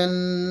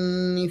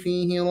مكني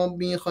فيه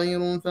ربي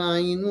خير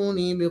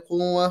فأعينوني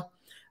بقوة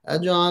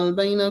أجعل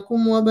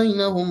بينكم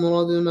وبينهم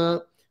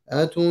ردما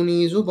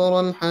آتوني زبر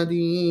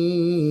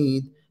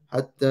الحديد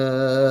حتى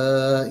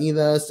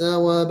إذا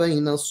ساوى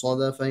بين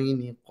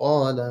الصدفين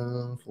قال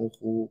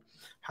انفخوا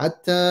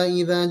حتى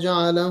إذا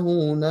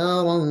جعله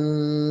نارا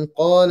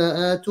قال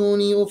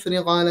آتوني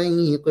أفرغ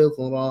عليه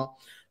قطرا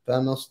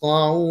فما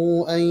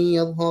استطاعوا أن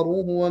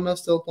يظهروه وما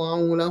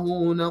استطاعوا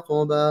له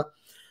نقبا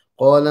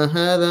قال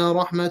هذا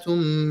رحمة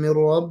من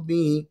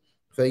ربي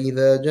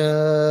فإذا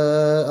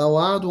جاء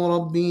وعد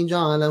ربي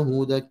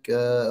جعله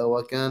دكا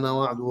وكان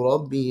وعد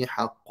ربي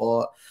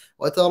حقا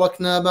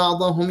وتركنا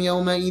بعضهم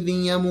يومئذ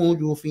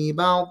يموج في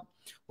بعض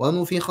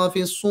ونفخ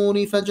في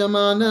الصور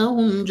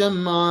فجمعناهم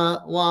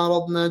جمعا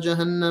وعرضنا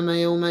جهنم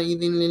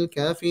يومئذ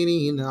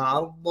للكافرين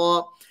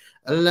عرضا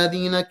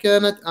الذين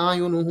كانت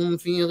أعينهم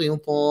في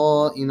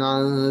غطاء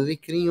عن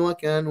ذكري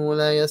وكانوا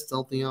لا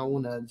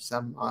يستطيعون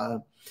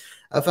سمعا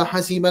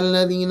أفحسب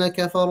الذين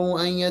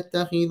كفروا أن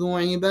يتخذوا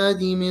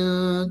عبادي من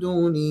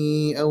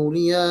دوني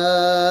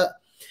أولياء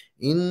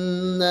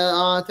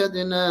إنا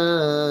أعتدنا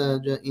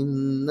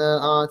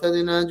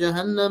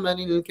جهنم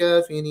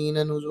للكافرين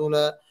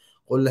نزلا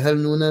قل هل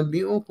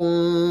ننبئكم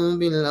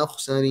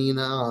بالأخسرين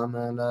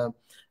أعمالا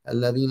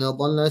الذين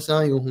ضل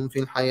سعيهم في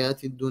الحياة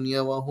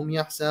الدنيا وهم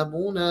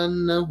يحسبون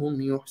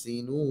أنهم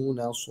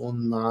يحسنون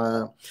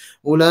صنعا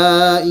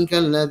أولئك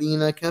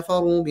الذين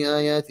كفروا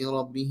بآيات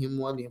ربهم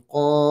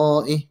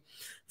ولقائه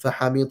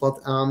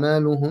فحبطت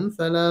أعمالهم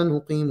فلا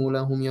نقيم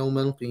لهم يوم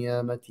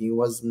القيامة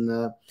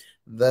وزنا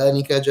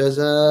ذلك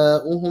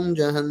جزاؤهم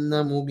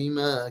جهنم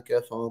بما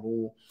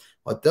كفروا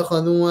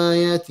واتخذوا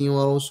آياتي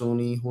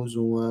ورسلي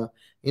هزوا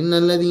إن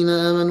الذين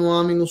آمنوا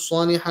وعملوا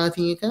الصالحات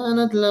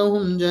كانت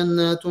لهم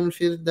جنات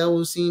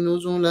الفردوس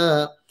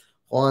نزلا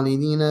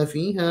خالدين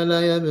فيها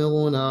لا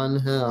يبغون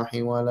عنها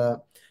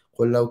حولا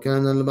قل لو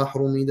كان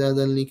البحر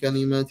مدادا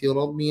لكلمات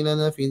ربي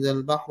لنفد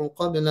البحر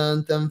قبل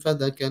أن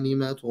تنفد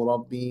كلمات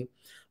ربي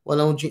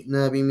ولو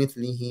جئنا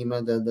بمثله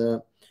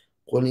مددا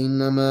قل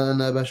إنما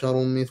أنا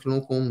بشر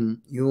مثلكم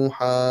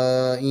يوحى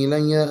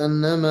إلي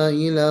أنما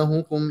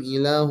إلهكم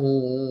إله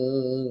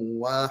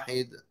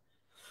واحد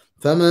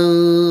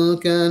فمن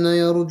كان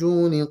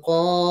يرجو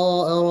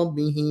لقاء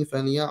ربه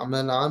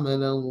فليعمل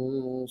عملا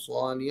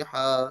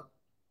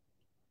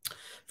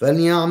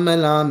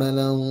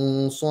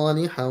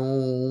صالحا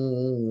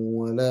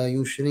ولا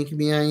يشرك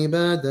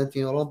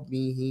بعبادة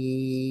ربه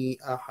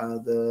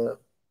أحدا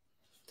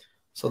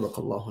صدق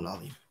الله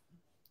العظيم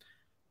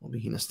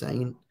وبه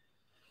نستعين.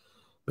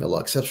 May Allah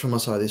accept from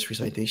us this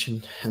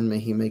recitation, and may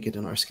He make it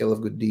in our scale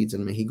of good deeds,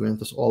 and may He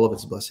grant us all of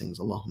its blessings.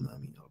 Allahumma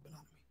ameen.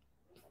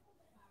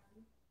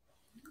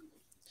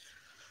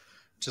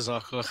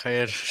 Jazakallah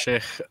khair,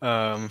 Sheikh,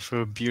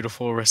 for a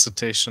beautiful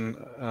recitation.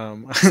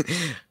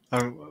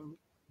 I'm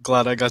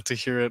glad I got to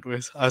hear it.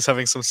 I was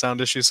having some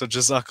sound issues, so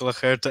Jazakallah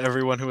khair to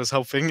everyone who was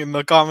helping in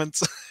the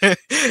comments.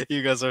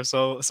 You guys are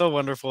so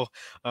wonderful,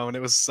 and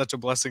it was such a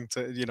blessing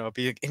to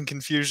be in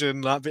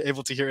confusion, not be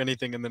able to hear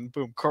anything, and then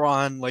boom,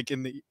 Quran like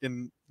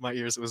in my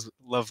ears. It was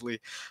lovely.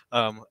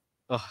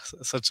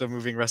 Such a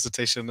moving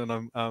recitation,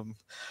 and I'm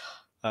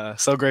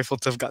so grateful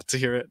to have got to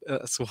hear it.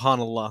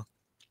 Subhanallah.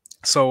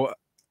 So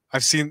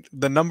I've seen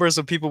the numbers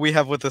of people we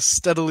have with us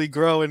steadily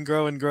grow and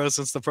grow and grow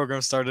since the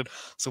program started.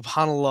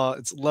 Subhanallah,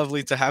 it's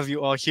lovely to have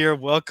you all here.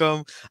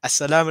 Welcome.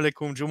 Assalamu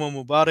alaikum, Juma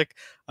Mubarak,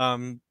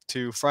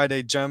 to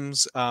Friday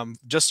Gems.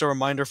 Just a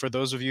reminder for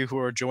those of you who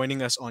are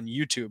joining us on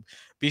YouTube,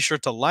 be sure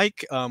to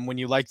like. When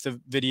you like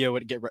the video,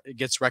 it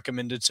gets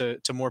recommended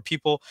to more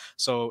people.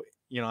 So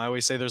I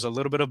always say there's a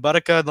little bit of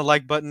barakah in the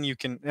like button. You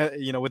can,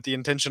 with the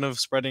intention of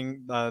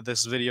spreading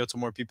this video to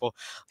more people,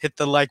 hit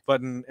the like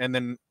button, and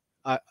then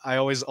I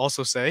always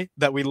also say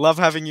that we love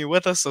having you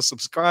with us, so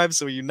subscribe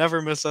so you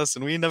never miss us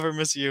and we never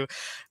miss you.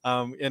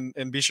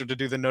 And be sure to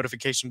do the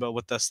notification bell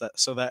with us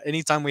so that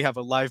anytime we have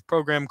a live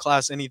program,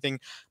 class, anything,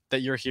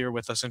 that you're here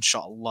with us,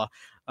 inshallah.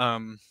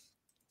 And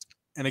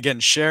again,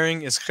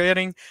 sharing is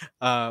khairing.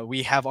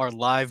 We have our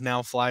live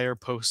now flyer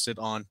posted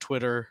on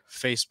Twitter,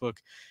 Facebook,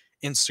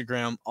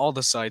 Instagram, all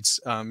the sites.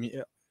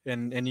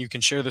 and you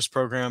can share this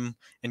program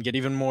and get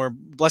even more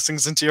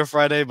blessings into your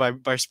Friday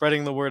by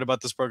spreading the word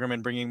about this program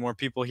and bringing more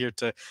people here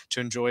to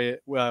enjoy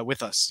it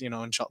with us. You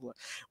know, inshallah,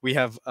 we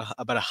have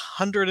about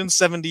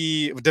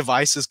 170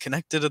 devices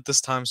connected at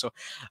this time. So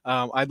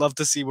I'd love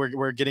to see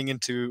we're getting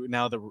into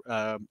now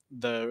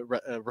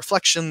the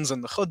reflections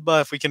and the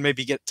khutbah. If we can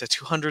maybe get to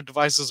 200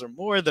 devices or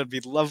more, that'd be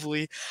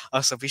lovely.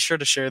 So be sure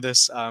to share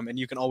this, and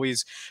you can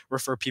always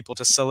refer people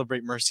to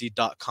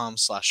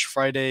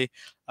celebratemercy.com/Friday.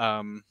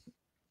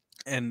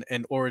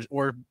 And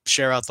or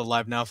share out the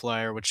live now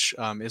flyer, which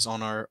is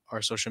on our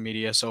social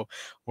media. So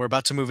we're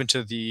about to move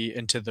into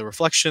the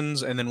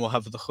reflections, and then we'll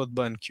have the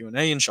khutbah and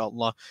Q&A,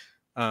 inshallah.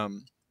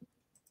 And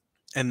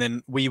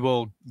then we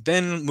will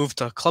then move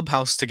to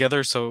Clubhouse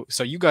together, so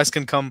you guys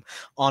can come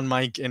on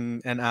mic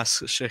and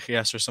ask Shaykh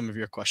Yasir some of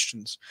your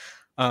questions.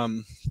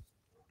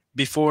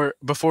 Before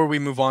we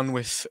move on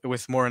with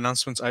more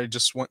announcements, I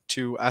just want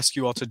to ask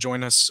you all to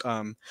join us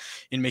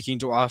in making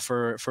dua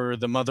for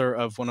the mother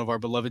of one of our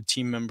beloved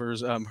team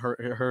members.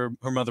 Her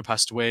mother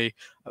passed away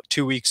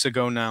 2 weeks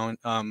ago now,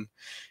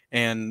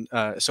 and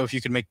so if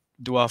you could make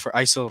dua for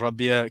Aisel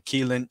Rabia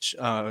Keelinch,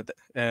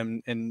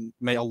 and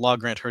may Allah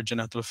grant her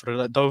Jannatul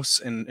Firdaus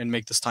and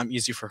make this time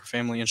easy for her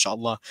family,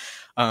 inshallah.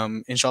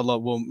 Inshallah,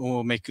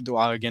 we'll make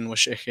dua again with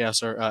Shaykh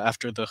Yasir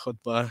after the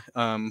khutbah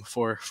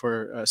for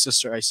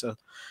Sister Aisel.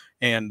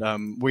 And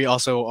we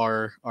also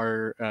are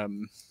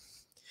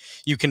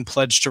you can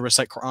pledge to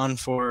recite Quran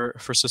for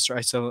Sister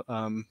Aisel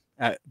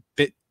at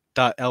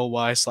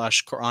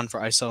bit.ly/Quran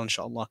for Aisel,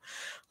 inshallah.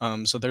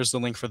 So there's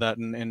the link for that,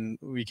 and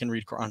we can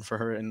read Quran for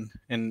her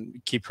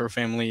and keep her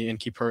family and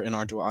keep her in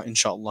our dua,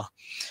 inshallah.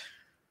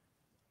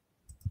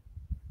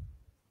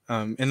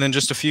 And then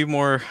just a few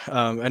more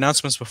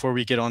announcements before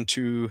we get on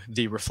to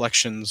the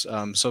reflections.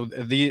 So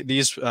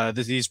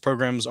these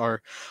programs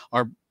are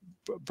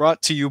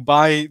brought to you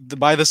by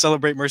the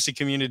Celebrate Mercy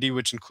community,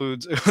 which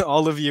includes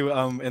all of you,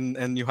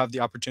 and you have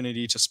the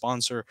opportunity to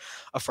sponsor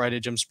a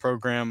Friday Gems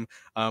program.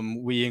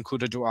 We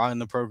include a dua in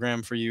the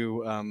program for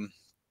you.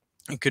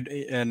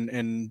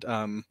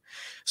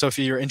 So if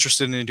you're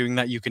interested in doing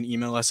that, you can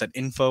email us at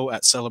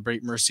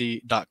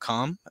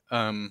info@celebratemercy.com.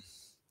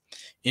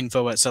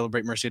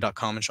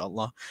 Info@celebratemercy.com,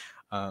 inshallah.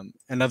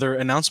 Another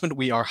announcement,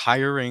 we are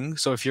hiring.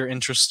 So if you're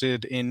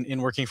interested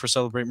in working for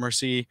Celebrate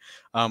Mercy,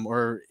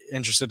 or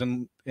interested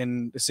in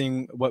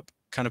seeing what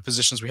kind of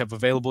positions we have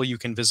available, you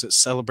can visit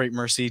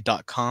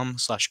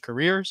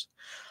celebratemercy.com/careers.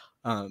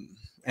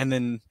 And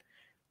then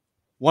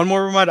one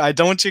more reminder, I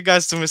don't want you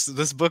guys to miss it.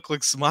 This book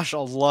looks,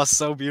 mashallah,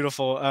 so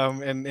beautiful.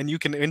 And you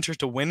can enter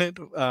to win it.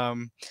 I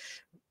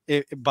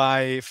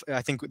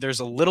think there's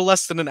a little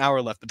less than an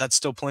hour left, but that's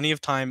still plenty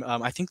of time.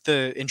 I think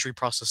the entry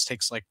process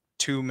takes like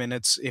 2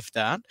 minutes, if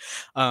that.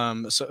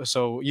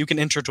 So you can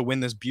enter to win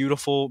this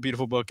beautiful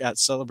book at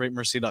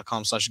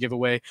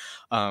celebratemercy.com/giveaway.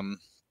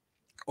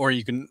 Or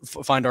you can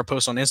find our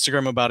post on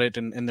Instagram about it,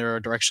 and there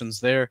are directions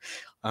there.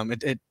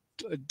 It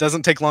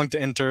doesn't take long to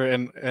enter,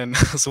 and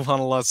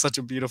subhanallah, it's such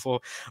a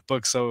beautiful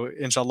book. So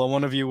inshallah,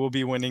 one of you will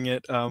be winning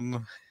it.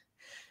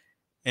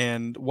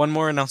 And one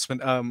more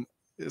announcement.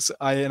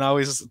 I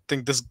always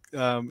think this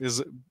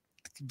is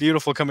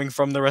beautiful, coming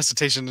from the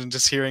recitation and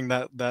just hearing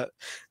that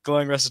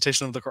glowing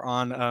recitation of the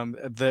Quran.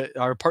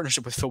 Our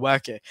partnership with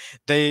Fawake,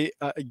 they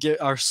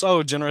are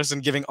so generous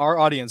in giving our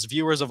audience,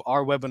 viewers of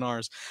our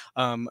webinars,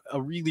 a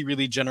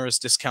really generous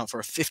discount for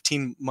a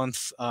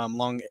 15-month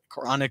long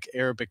Quranic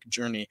Arabic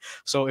journey.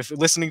 So if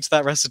listening to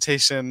that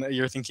recitation,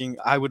 you're thinking,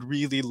 I would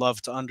really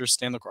love to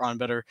understand the Quran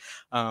better,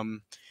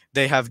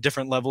 they have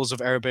different levels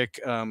of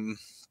Arabic.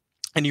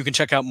 And you can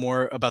check out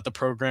more about the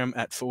program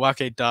at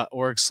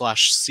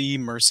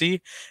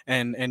fawake.org/cmercy,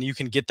 and you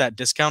can get that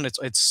discount.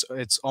 It's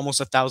almost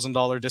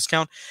 $1,000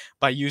 discount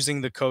by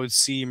using the code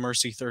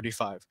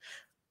CMercy35.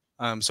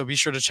 So be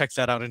sure to check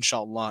that out,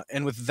 inshallah.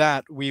 And with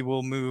that, we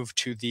will move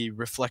to the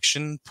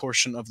reflection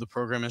portion of the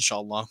program,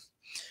 inshallah,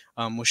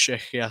 with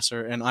Shaykh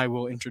Yasir, and I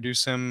will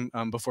introduce him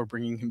before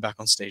bringing him back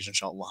on stage,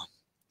 inshallah.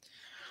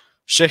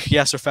 Shaykh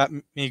Yasir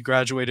Fahmy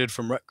graduated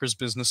from Rutgers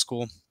Business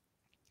School.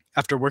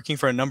 After working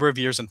for a number of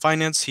years in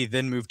finance, he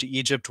then moved to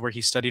Egypt, where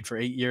he studied for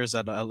 8 years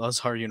at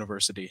Al-Azhar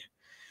University.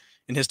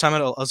 In his time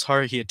at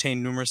Al-Azhar, he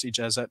attained numerous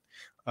ijazat,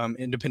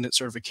 independent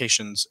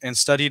certifications, and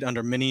studied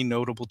under many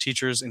notable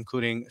teachers,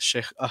 including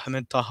Sheikh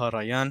Ahmed Taha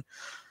Rayan.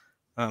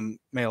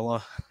 May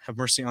Allah have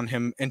mercy on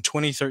him. In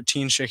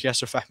 2013, Shaykh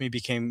Yasir Fahmy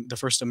became the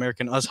first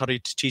American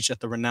Azhari to teach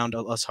at the renowned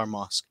Al-Azhar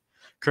Mosque.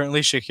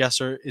 Currently, Shaykh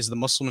Yasir is the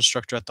Muslim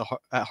instructor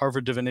at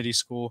Harvard Divinity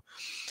School,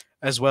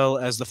 as well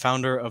as the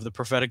founder of the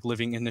Prophetic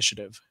Living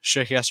Initiative.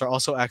 Shaykh Yasir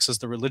also acts as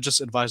the religious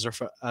advisor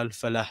for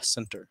Al-Falah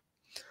Center.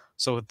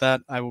 So with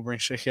that, I will bring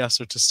Shaykh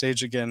Yasir to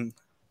stage again.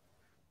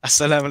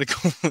 Assalamu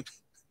alaikum.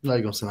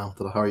 Alaikum salam.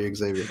 How are you,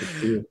 Xavier? Good to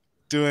see you.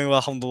 Doing well,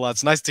 alhamdulillah.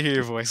 It's nice to hear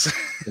your voice.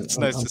 It's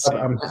nice to see you.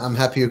 I'm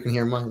happy you can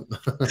hear mine. All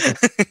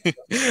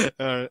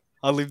right,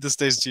 I'll leave the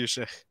stage to you,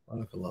 Shaykh.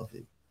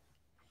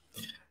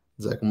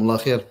 جزاكم الله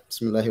خير.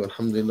 بسم الله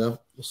والحمد لله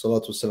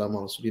والصلاة والسلام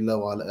على رسول الله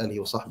وعلى آله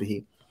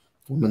وصحبه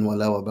ومن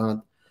والاه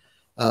وبعد.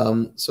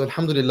 So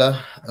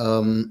Alhamdulillah,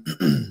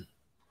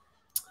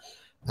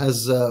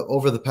 as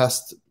over the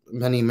past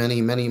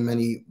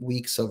many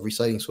weeks of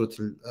reciting Surah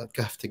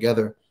al-Kahf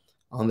together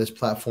on this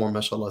platform,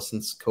 mashallah,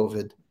 since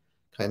COVID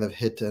kind of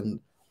hit, and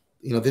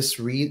this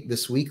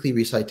weekly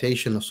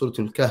recitation of Surah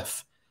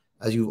al-Kahf,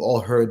 as you've all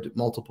heard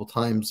multiple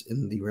times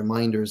in the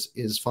reminders,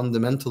 is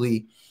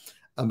fundamentally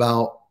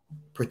about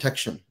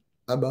protection,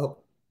 about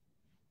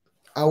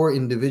our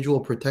individual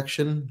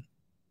protection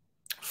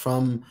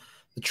from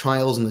the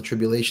trials and the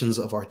tribulations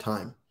of our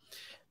time.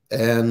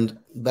 And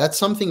that's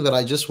something that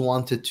I just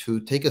wanted to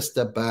take a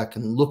step back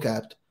and look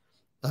at,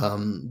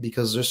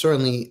 because there's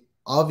certainly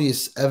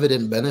obvious,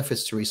 evident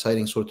benefits to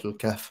reciting Surah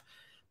al-Kahf.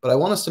 But I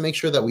want us to make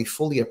sure that we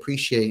fully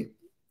appreciate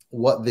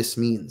what this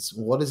means.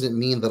 What does it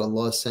mean that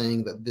Allah is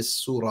saying that this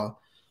surah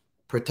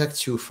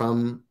protects you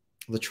from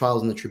the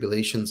trials and the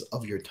tribulations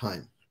of your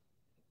time?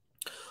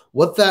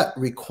 What that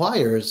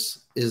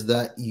requires is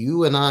that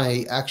you and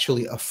I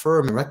actually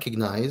affirm and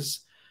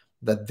recognize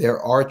that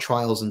there are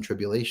trials and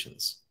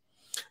tribulations,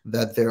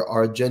 that there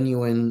are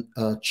genuine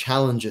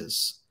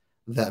challenges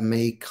that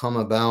may come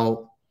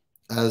about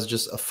as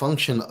just a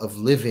function of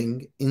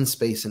living in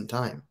space and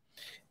time.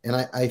 And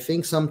I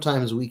think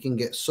sometimes we can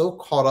get so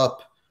caught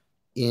up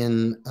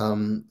in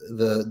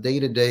the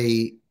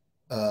day-to-day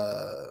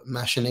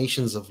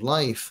machinations of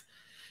life,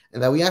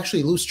 and that we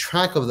actually lose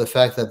track of the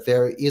fact that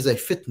there is a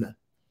fitna,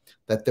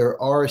 that there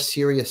are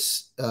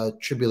serious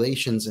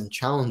tribulations and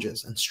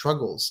challenges and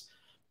struggles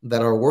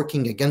that are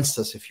working against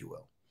us, if you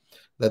will.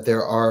 That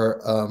there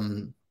are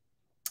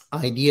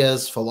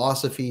ideas,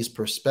 philosophies,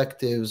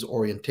 perspectives,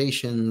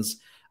 orientations,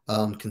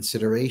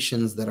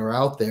 considerations that are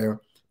out there,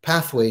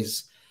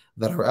 pathways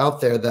that are out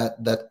there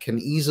that can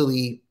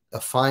easily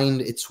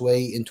find its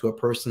way into a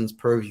person's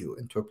purview,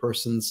 into a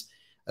person's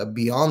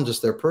beyond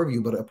just their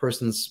purview, but a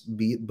person's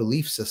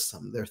belief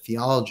system, their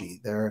theology,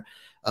 their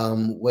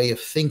way of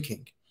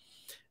thinking.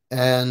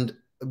 And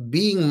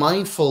being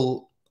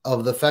mindful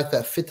of the fact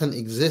that fitan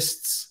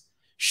exists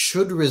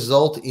should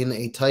result in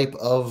a type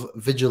of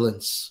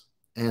vigilance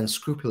and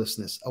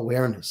scrupulousness,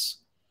 awareness.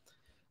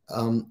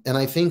 And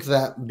I think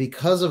that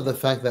because of the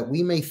fact that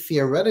we may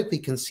theoretically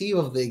conceive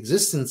of the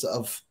existence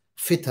of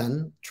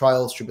fitan,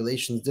 trials,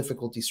 tribulations,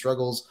 difficulties,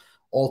 struggles,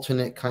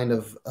 alternate kind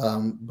of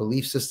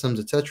belief systems,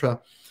 etc.,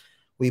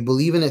 we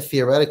believe in it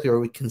theoretically, or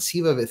we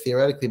conceive of it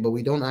theoretically, but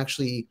we don't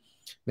actually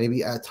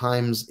maybe at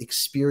times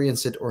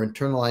experience it or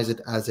internalize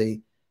it as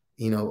a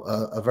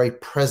very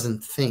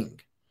present thing.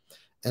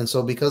 And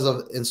so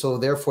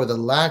therefore the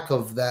lack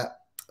of that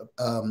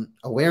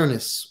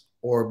awareness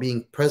or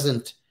being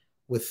present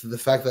with the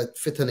fact that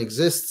fitan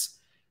exists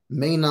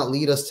may not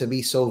lead us to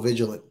be so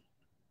vigilant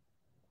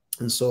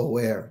and so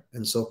aware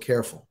and so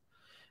careful.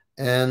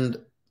 And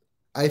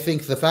I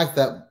think the fact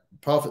that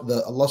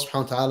Allah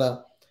subhanahu wa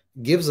ta'ala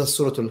gives us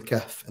Surah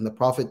al-Kahf, and the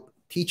Prophet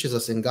teaches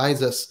us and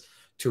guides us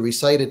to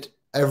recite it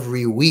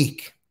every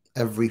week,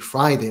 every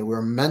Friday.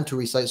 We're meant to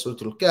recite Surah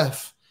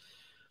al-Kahf,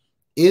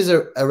 is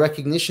a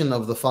recognition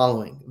of the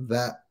following,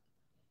 that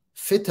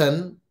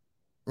fitan,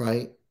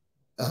 right,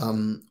 as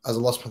Allah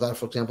subhanahu wa ta'ala,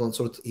 for example, in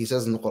Surah, He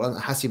says in the Quran,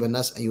 حَسِبَ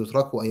النَّاسَ أَن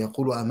يُتْرَكُوا أَن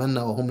يَقُولُوا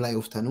آمَنَّا وَهُمْ لَا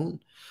يُفْتَنُونَ.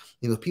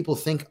 People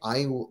think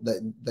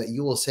that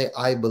you will say,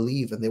 I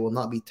believe, and they will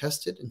not be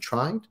tested and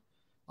tried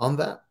on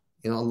that.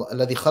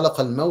 الَّذِي خَلَقَ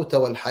الْمَوْتَ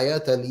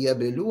وَالْحَيَاةَ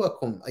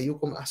لِيَبْلُوَكُمْ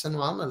أَيُّكُمْ أَحْسَنُ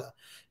عَمَلًا.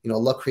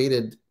 Allah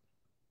created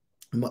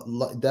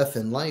death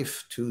and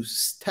life to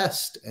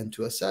test and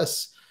to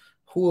assess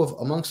who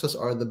amongst us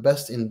are the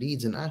best in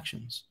deeds and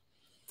actions.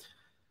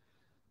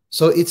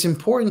 So it's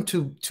important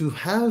to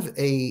have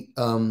a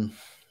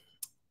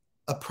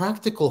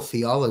practical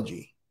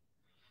theology,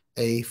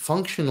 a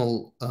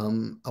functional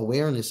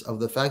awareness of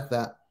the fact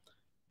that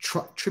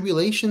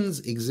tribulations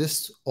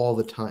exist all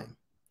the time.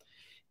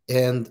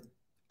 And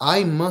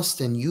I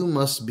must and you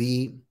must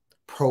be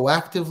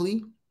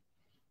proactively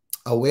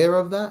aware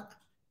of that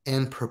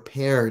and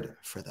prepared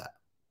for that.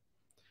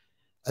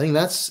 I think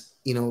that's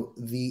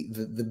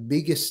the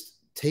biggest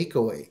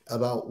takeaway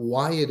about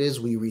why it is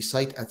we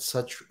recite at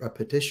such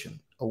repetition,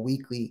 a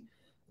weekly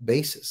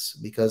basis,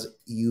 because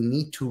you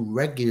need to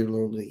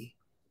regularly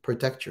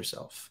protect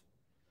yourself.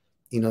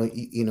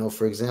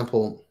 For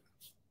example,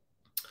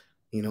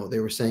 they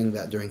were saying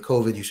that during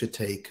COVID you should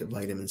take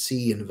vitamin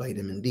C and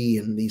vitamin D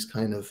and these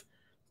kind of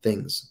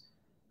things.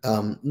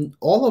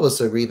 All of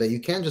us agree that you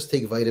can't just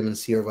take vitamin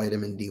C or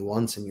vitamin D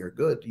once and you're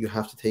good. You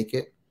have to take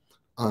it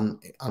on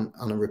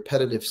a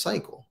repetitive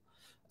cycle.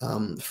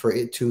 For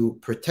it to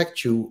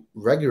protect you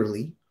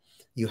regularly,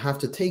 you have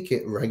to take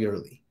it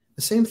regularly.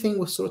 The same thing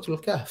with Surah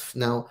al-Kahf.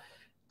 Now,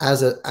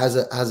 as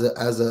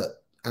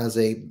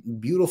a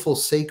beautiful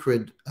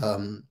sacred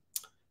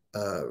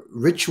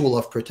ritual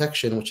of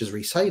protection, which is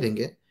reciting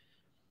it,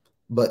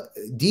 but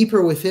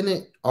deeper within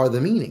it are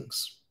the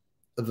meanings.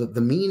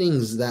 The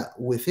meanings that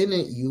within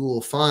it you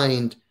will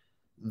find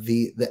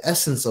the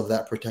essence of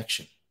that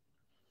protection.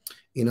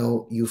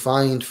 You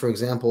find, for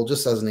example,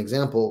 just as an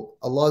example,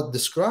 Allah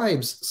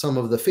describes some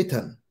of the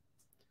fitan,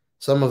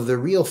 some of the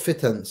real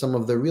fitan, some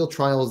of the real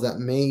trials that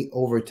may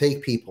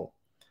overtake people.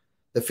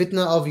 the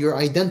fitna of your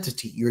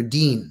identity, your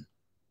deen,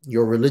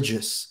 your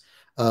religious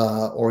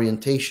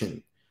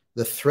orientation,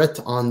 the threat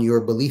on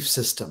your belief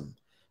system,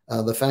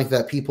 the fact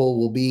that people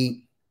will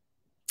be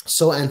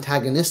so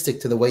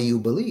antagonistic to the way you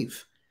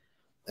believe.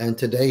 And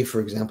today,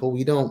 for example,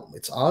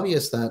 it's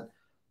obvious that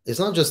it's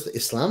not just the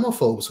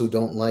Islamophobes who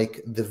don't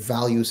like the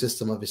value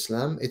system of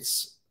Islam.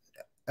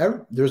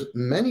 There's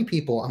many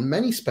people on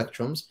many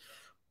spectrums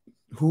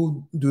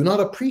who do not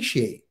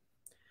appreciate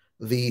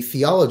the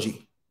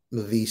theology,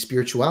 the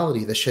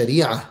spirituality, the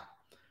Sharia,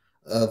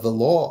 the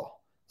law,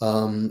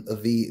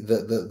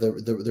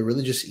 the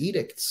religious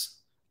edicts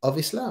of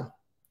Islam,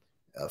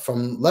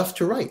 from left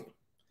to right.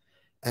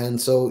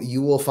 And so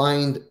you will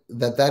find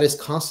that is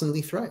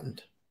constantly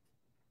threatened.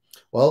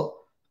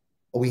 Well,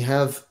 we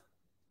have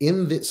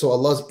so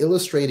Allah's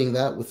illustrating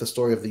that with the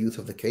story of the youth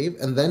of the cave,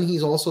 and then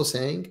He's also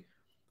saying,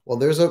 well,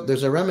 there's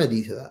a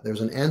remedy to that.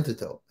 There's an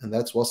antidote, and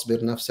that's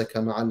وَاصْبِرْ نَفْسَكَ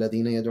مَعَ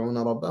الَّذِينَ يَدْعُونَ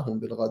رَبَّهُم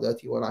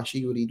بِالْغَدَاةِ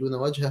وَالْعَشِيِّ يُرِيدُونَ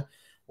وَجْهَهُ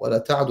وَلَا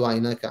تَعْدُ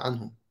عَيْنَاكَ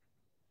عَنْهُمْ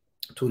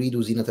تُرِيدُ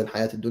زِينَةَ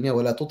الْحَيَاةِ الدُّنْيَا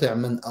وَلَا تُطِعْ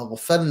مَنْ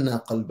أَغْفَلْنَا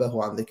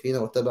قَلْبَهُ عَنْ ذِكْرِنَا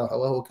وَاتَّبَعَ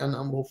هَوَاهُ وَكَانَ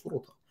أَمْرُهُ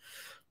فُرُطًا.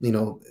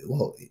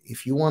 Well,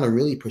 if you want to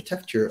really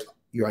protect your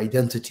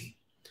identity,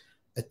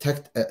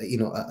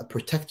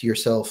 protect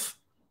yourself,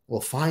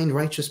 well, find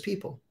righteous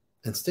people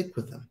and stick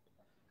with them,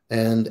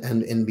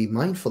 and be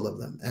mindful of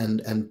them,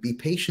 and be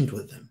patient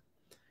with them,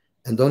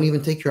 and don't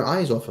even take your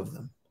eyes off of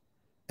them,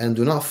 and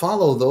do not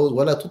follow those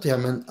وَلَا تُطِعْ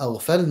مَنْ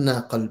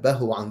أَغْفَلْنَا قَلْبَهُ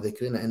عَنْ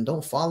ذِكْرِنَا, and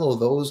don't follow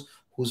those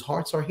whose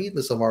hearts are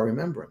heedless of our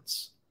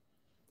remembrance.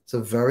 It's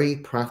a very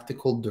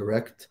practical,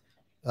 direct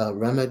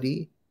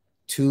remedy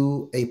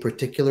to a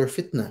particular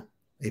fitna,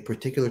 a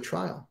particular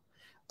trial.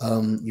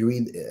 You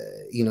read,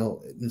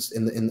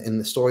 in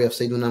the story of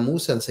Sayyiduna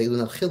Musa and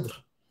Sayyiduna al-Khidr,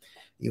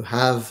 you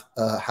have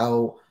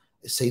how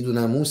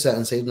Sayyiduna Musa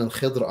and Sayyiduna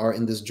al-Khidr are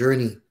in this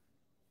journey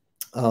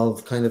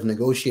of kind of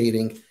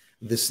negotiating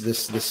this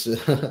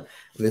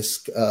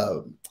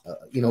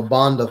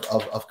bond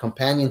of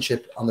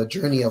companionship on the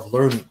journey of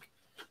learning.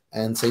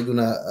 And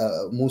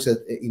Sayyiduna Musa,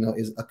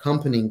 is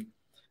accompanying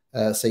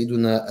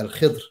Sayyiduna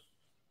al-Khidr,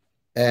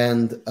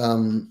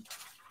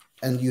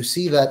 and you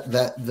see that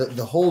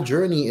the whole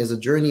journey is a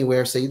journey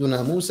where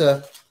Sayyiduna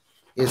Musa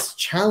is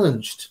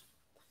challenged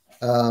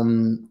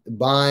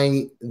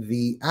by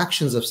the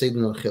actions of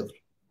Sayyiduna al-Khidr,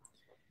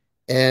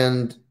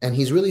 and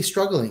he's really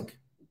struggling.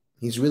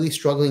 He's really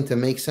struggling to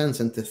make sense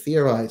and to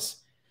theorize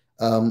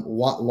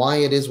why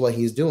it is what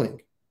he's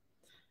doing,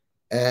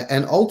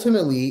 and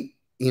ultimately,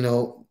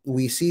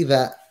 we see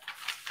that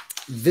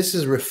this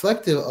is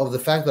reflective of the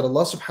fact that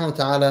Allah subhanahu wa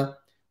ta'ala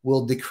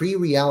will decree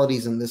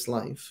realities in this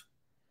life,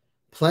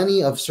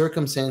 plenty of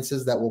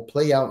circumstances that will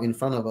play out in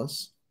front of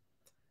us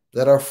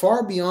that are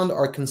far beyond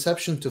our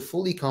conception to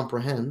fully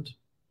comprehend,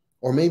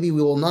 or maybe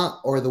we will not,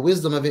 or the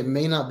wisdom of it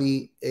may not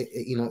be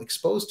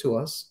exposed to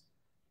us,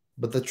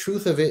 but the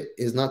truth of it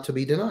is not to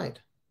be denied,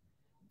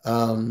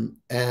 and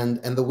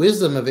the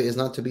wisdom of it is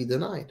not to be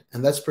denied.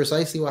 And that's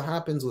precisely what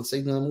happens with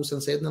Sayyidina Musa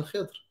and Sayyidina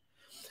al-Khidr,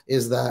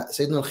 is that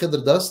Sayyidina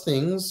al-Khidr does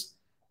things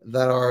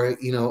that are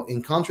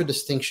in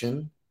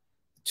contradistinction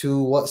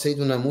to what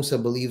Sayyidina Musa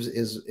believes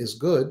is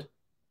good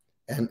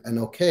and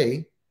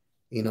okay,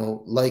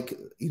 like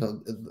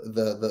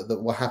the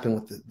what happened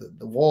with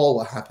the wall,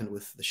 what happened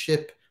with the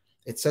ship,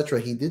 etc.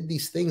 He did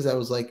these things that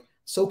was like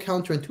so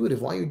counterintuitive.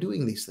 Why are you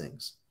doing these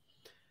things?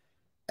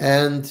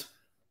 And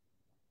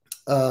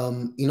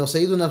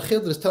Sayyidina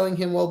al-Khidr is telling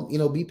him,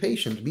 well, be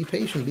patient, be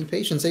patient, be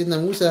patient.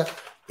 Sayyidina Musa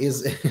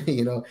is,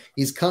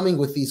 he's coming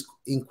with these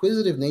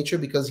inquisitive nature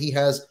because he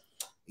has,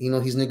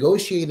 he's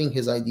negotiating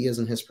his ideas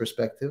and his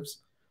perspectives.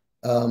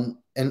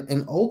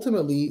 And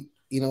ultimately,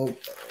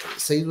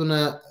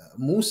 Sayyidina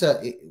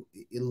Musa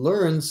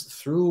learns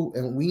through,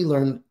 and we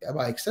learn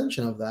by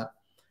extension of that,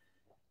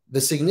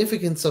 the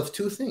significance of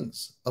two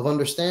things, of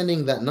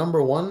understanding that,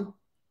 number one,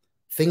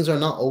 things are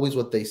not always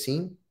what they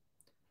seem.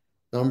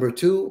 Number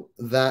two,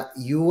 that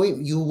you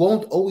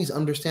won't always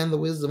understand the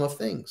wisdom of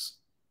things,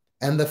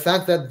 and the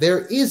fact that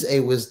there is a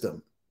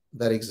wisdom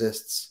that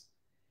exists.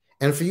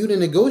 And for you to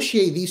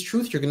negotiate these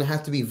truths, you're going to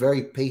have to be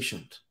very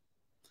patient.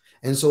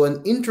 And so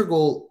an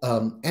integral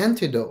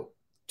antidote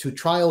to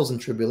trials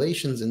and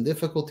tribulations and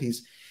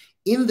difficulties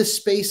in the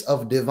space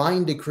of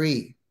divine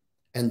decree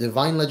and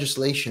divine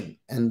legislation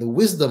and the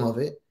wisdom of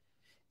it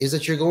is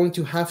that you're going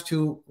to have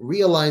to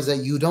realize that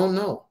you don't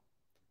know.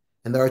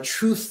 And there are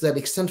truths that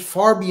extend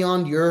far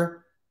beyond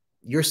your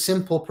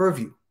simple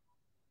purview.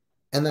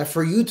 And that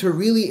for you to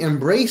really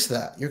embrace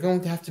that, you're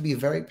going to have to be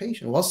very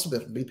patient.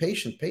 Be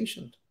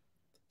patient.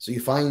 So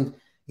you find,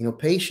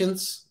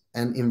 patience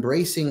and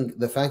embracing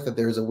the fact that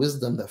there is a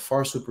wisdom that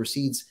far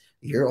supersedes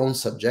your own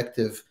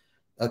subjective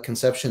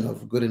conception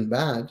of good and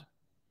bad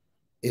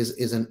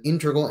is an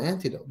integral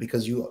antidote,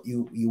 because you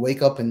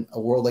wake up in a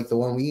world like the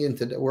one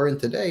we're in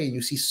today, and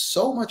you see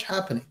so much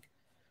happening.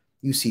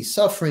 You see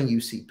suffering, you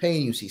see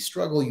pain, you see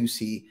struggle, you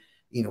see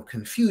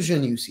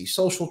confusion, you see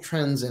social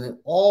trends, and it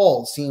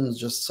all seems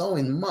just so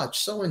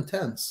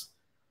intense.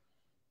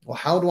 Well,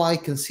 how do I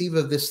conceive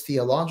of this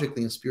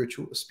theologically and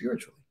spiritually?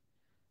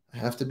 I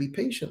have to be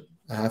patient.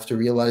 I have to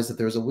realize that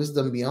there's a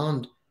wisdom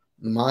beyond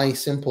my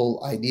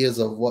simple ideas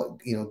of what,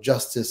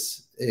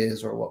 justice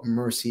is, or what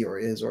mercy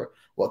is, or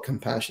what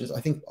compassion is.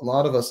 I think a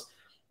lot of us,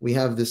 we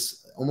have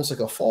this almost like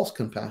a false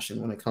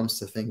compassion when it comes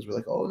to things. We're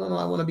like, oh, no,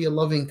 I want to be a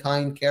loving,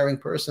 kind, caring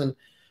person.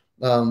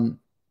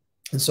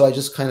 And so I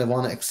just kind of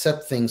want to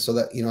accept things so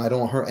that, I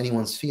don't hurt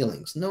anyone's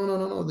feelings.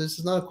 No. This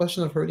is not a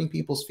question of hurting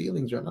people's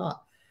feelings or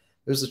not.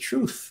 There's a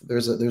truth.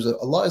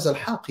 Allah is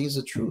al-Haq. He's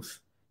the truth.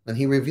 And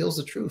he reveals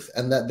the truth.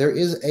 And that there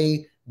is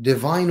a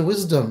divine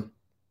wisdom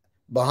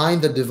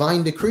behind the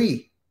divine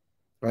decree,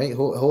 right?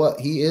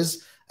 He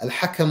is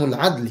al-Hakam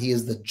al-Adl. He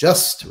is the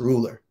just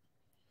ruler.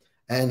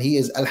 And he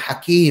is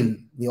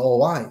al-Hakim, the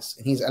all-wise.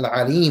 And he's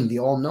al-Alim, the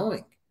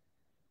all-knowing.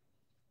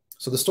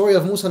 So the story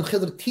of Musa and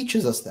Khidr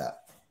teaches us that.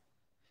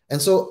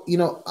 And so,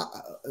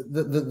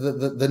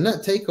 the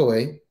net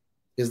takeaway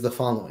is the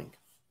following,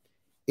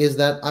 is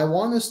that I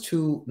want us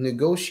to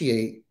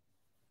negotiate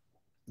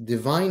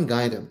divine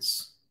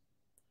guidance.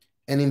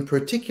 And in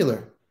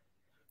particular,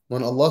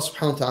 when Allah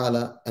subhanahu wa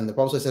ta'ala and the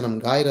Prophet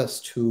ﷺ guide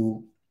us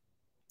to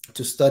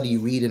study,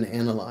 read, and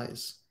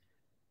analyze,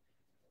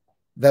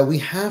 that we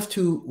have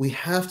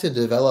to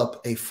develop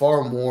a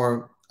far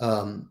more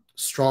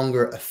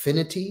stronger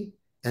affinity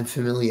and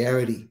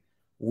familiarity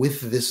with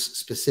this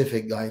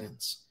specific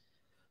guidance.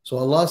 So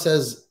Allah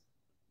says,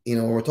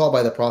 we're taught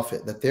by the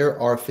Prophet that there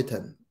are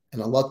fitan,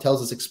 and Allah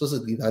tells us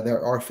explicitly that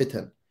there are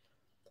fitan,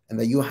 and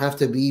that you have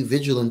to be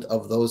vigilant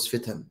of those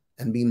fitan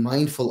and be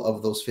mindful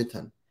of those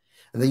fitan,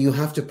 and then you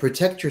have to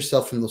protect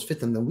yourself from those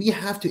fitan. Then we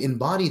have to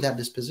embody that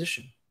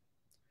disposition.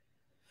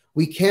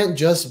 We can't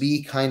just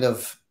be kind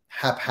of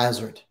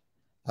haphazard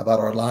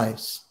about our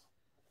lives.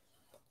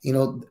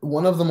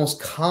 One of the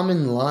most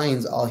common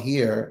lines I'll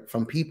hear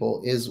from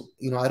people is,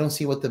 I don't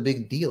see what the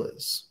big deal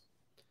is.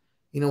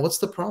 What's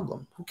the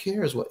problem? Who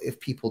cares if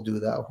people do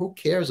that? Or who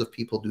cares if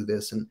people do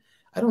this? And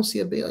I don't see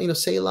a big,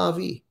 say la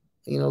vie,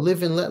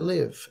 live and let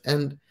live.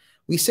 And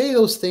we say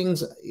those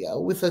things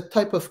with a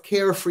type of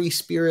carefree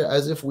spirit,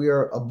 as if we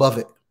are above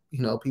it.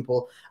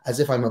 People, as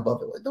if I'm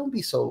above it. Like, don't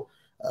be so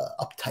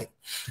uptight.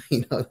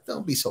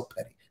 Don't be so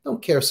petty.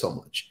 Don't care so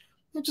much.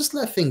 Just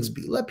let things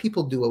be. Let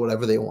people do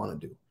whatever they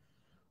want to do.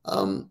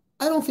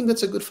 I don't think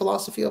that's a good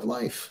philosophy of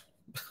life.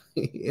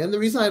 And the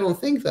reason I don't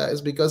think that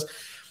is because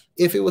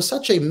if it was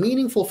such a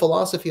meaningful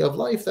philosophy of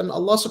life, then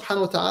Allah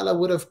subhanahu wa ta'ala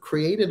would have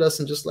created us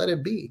and just let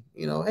it be.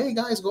 Hey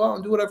guys, go out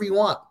and do whatever you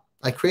want.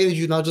 I created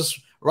you, now just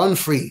run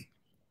free.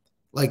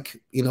 Like,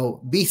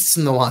 beasts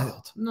in the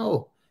wild.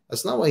 No,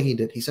 that's not what he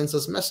did. He sends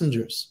us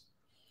messengers.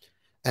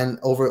 And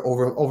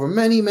over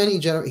many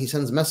generations, he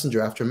sends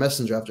messenger after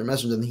messenger after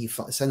messenger, and he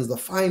sends the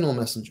final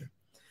messenger.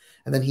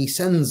 And then he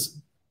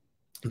sends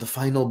the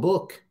final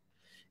book.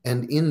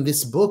 And in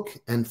this book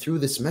and through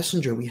this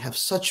messenger, we have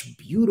such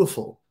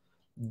beautiful,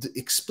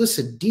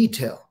 explicit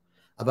detail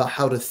about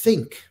how to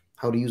think,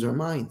 how to use our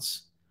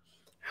minds,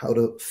 how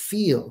to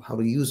feel, how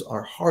to use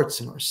our hearts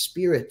and our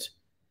spirit,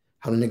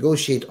 how to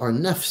negotiate our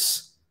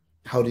nafs,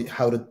 how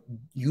to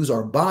use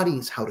our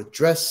bodies, how to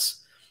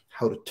dress,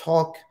 how to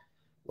talk,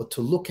 what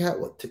to look at,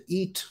 what to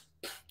eat,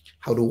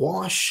 how to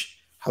wash,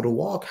 how to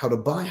walk, how to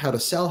buy, how to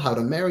sell, how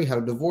to marry, how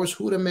to divorce,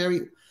 who to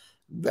marry.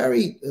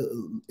 Very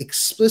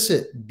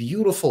explicit,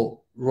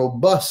 beautiful,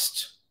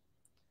 robust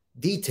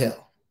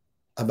detail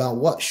about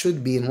what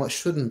should be and what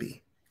shouldn't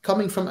be,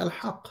 coming from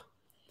al-Haq.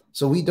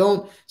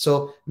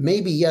 So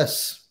maybe,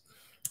 yes,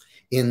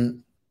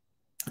 in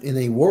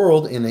a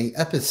world, in a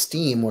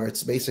episteme where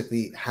it's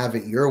basically have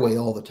it your way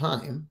all the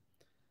time,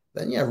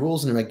 then yeah,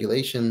 rules and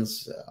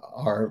regulations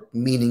are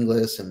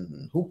meaningless,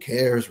 and who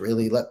cares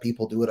really? Let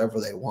people do whatever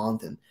they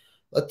want, and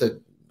let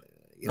the,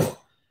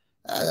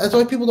 that's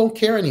why people don't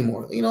care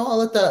anymore. I'll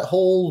let that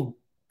whole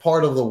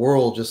part of the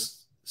world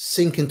just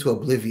sink into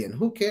oblivion.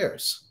 Who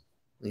cares?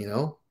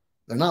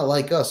 They're not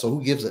like us, so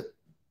who gives it?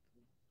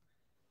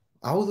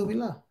 A'udhu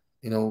billah.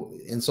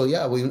 And so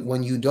yeah,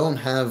 when you don't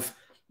have,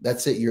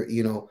 that's it,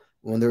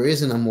 when there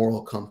isn't a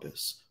moral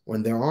compass,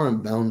 when there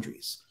aren't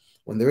boundaries,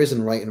 when there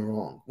isn't right and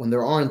wrong, when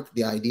there aren't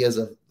the ideas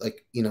of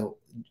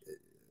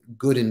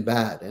good and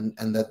bad,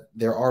 and that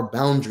there are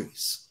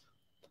boundaries,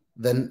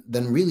 then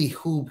really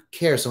who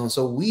cares?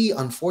 So we,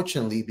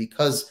 unfortunately,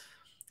 because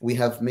we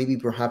have maybe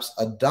perhaps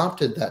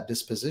adopted that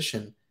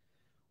disposition,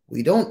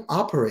 we don't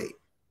operate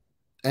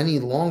any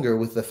longer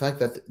with the fact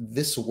that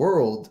this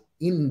world,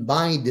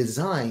 by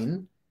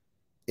design,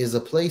 is a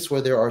place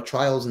where there are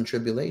trials and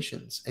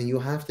tribulations, and you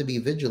have to be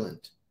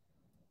vigilant.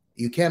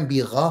 You can't be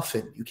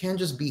ghafil. You can't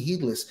just be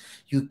heedless.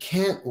 You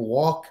can't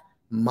walk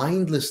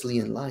mindlessly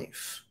in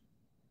life.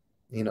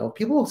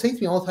 People will say to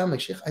me all the time,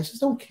 like, Sheikh, I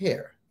just don't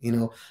care.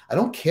 I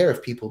don't care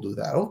if people do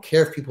that. I don't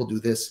care if people do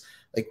this.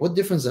 Like, what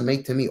difference does it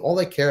make to me? All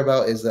I care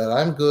about is that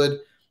I'm good.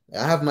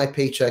 I have my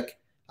paycheck.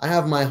 I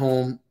have my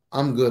home.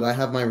 I'm good. I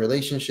have my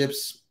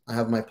relationships. I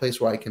have my place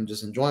where I can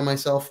just enjoy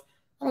myself.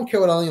 I don't care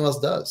what anyone else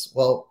does.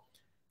 Well,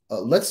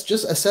 let's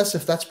just assess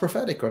if that's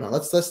prophetic or not.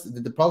 Let's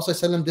the Prophet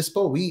ﷺ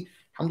dispo. We,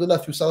 alhamdulillah,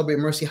 through Celebrate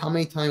Mercy, how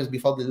many times,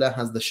 bifadlillah,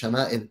 has the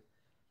Shama'il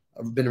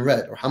been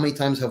read? Or how many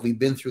times have we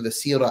been through the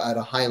seerah at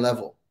a high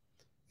level?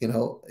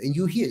 And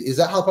you hear, is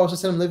that how Prophet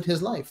ﷺ lived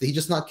his life? Did he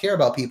just not care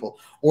about people?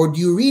 Or do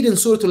you read in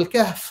Surah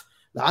al-Kahf,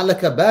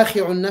 لَعَلَّكَ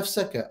بَاخِعٌ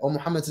نَفْسَكَ? Oh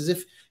Muhammad, as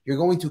if you're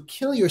going to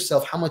kill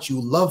yourself, how much you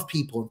love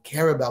people and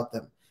care about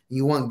them. And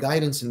you want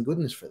guidance and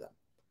goodness for them.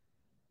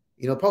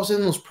 Prophet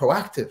ﷺ was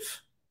proactive.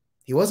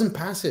 He wasn't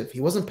passive. He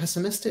wasn't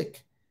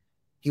pessimistic.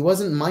 He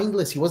wasn't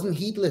mindless. He wasn't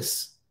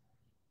heedless.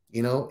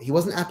 He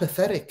wasn't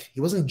apathetic. He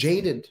wasn't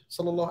jaded.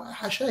 Sallallahu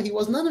hasha. He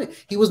was none of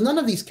it. He was none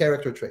of these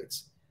character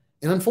traits.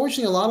 And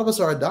unfortunately, a lot of us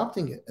are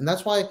adopting it. And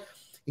that's why,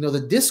 the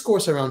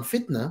discourse around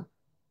fitna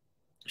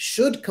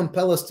should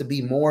compel us to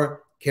be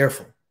more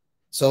careful.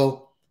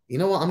 So, you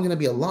know what? I'm going to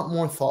be a lot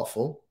more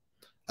thoughtful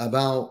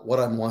about what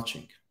I'm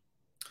watching,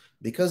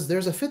 because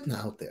there's a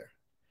fitna out there.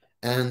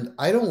 And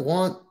I don't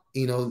want,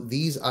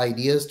 these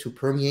ideas to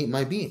permeate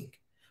my being.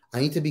 I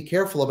need to be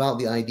careful about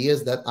the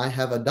ideas that I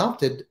have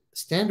adopted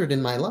standard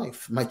in my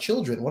life. My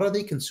children, what are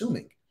they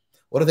consuming?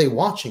 What are they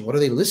watching? What are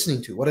they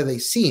listening to? What are they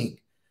seeing?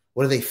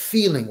 What are they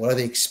feeling? What are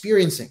they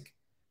experiencing?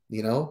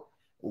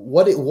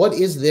 What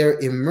is their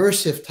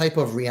immersive type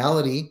of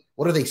reality?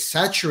 What are they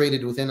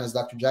saturated within, as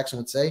Dr. Jackson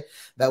would say,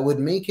 that would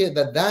make it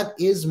that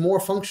is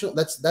more functional?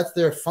 That's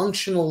their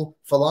functional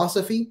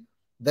philosophy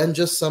than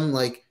just some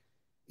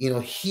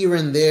here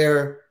and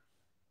there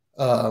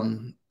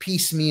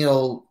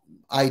piecemeal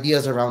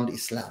ideas around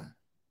Islam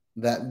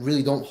that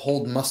really don't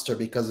hold muster,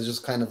 because it's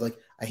just kind of like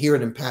I hear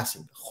it in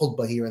passing,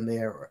 khutbah here and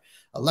there, or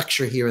a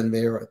lecture here and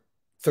there, or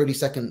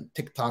 30-second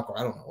TikTok, or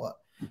I don't know what,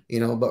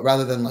 but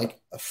rather than like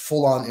a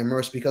full-on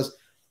immerse, because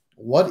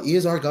what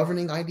is our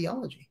governing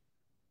ideology?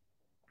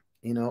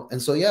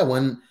 And so yeah,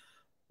 when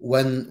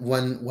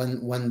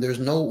there's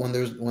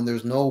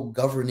no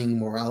governing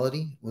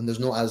morality, when there's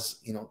no, as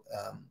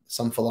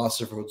some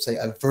philosopher would say,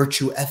 a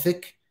virtue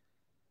ethic,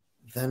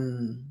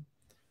 then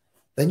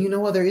you know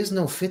what, there is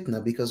no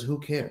fitna, because who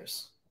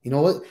cares?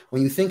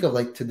 When you think of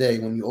like today,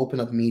 when you open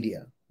up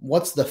media,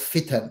 what's the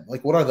fitan?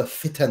 Like, what are the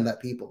fitan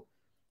that people?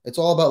 It's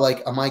all about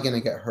like, am I going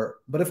to get hurt?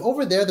 But if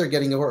over there they're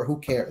getting hurt, who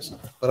cares?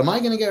 But am I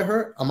going to get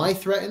hurt? Am I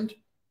threatened?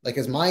 Like,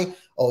 my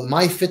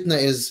fitna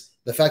is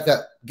the fact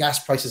that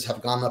gas prices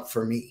have gone up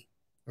for me,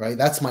 right?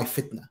 That's my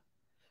fitna.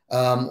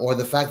 Or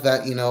the fact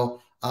that,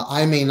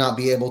 I may not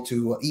be able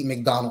to eat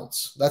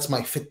McDonald's. That's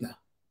my fitna.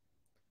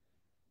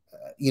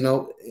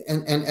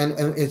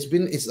 And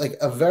it's like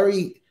a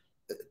very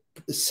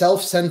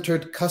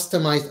self-centered,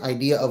 customized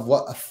idea of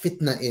what a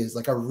fitna is,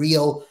 like a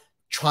real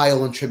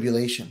trial and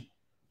tribulation.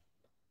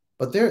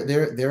 But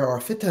there are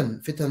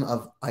fitan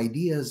of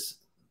ideas,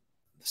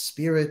 the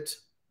spirit,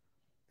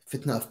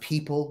 fitna of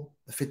people,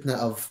 the fitna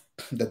of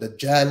the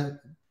Dajjal,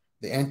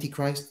 the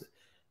Antichrist,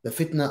 the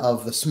fitna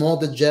of the small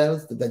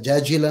Dajjal, the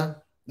Dajjajila,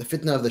 the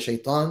fitna of the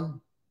Shaitan,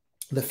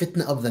 the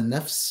fitna of the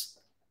nafs,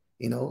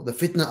 the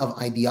fitna of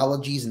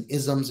ideologies and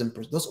isms, and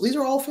these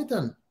are all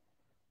fitan.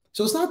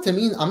 So it's not to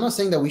mean, I'm not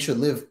saying that we should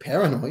live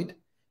paranoid.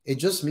 It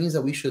just means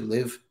that we should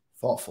live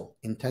thoughtful,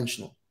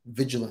 intentional,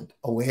 vigilant,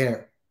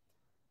 aware.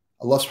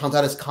 Allah subhanahu wa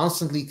ta'ala is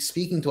constantly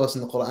speaking to us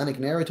in the Quranic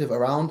narrative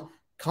around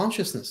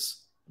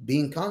consciousness,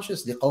 being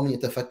conscious. لِقَوْمِ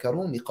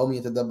يَتَفَكَّرُونَ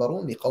لِقَوْمِ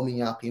يَتَدَبَّرُونَ لِقَوْمِ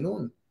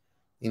يَعْقِلُونَ.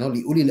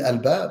 لِأُولِي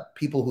الْأَلْبَابِ,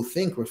 people who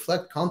think,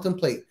 reflect,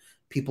 contemplate,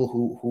 people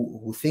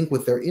who think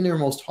with their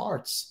innermost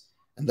hearts.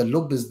 And the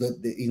lub is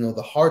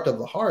the heart of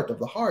the heart of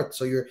the heart.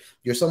 So you're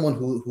someone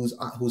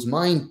whose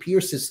mind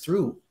pierces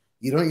through.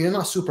 You're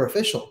not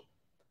superficial.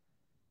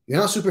 You're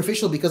not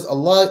superficial because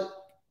Allah,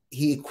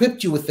 He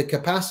equipped you with the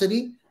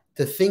capacity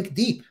to think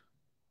deep.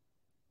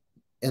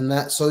 And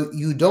that, so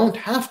you don't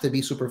have to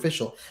be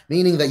superficial,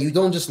 meaning that you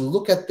don't just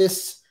look at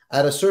this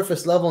at a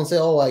surface level and say,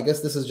 oh, I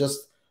guess this is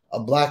just a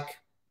black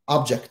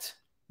object.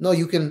 No,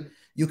 you can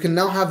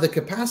now have the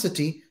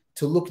capacity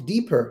to look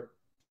deeper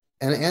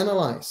and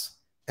analyze,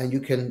 and you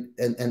can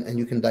and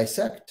you can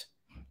dissect,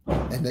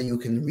 and then you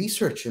can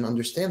research and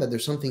understand that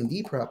there's something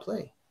deeper at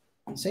play.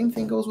 Same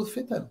thing goes with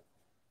fitan.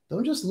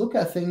 Don't just look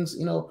at things,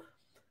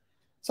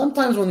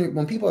 Sometimes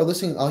when people are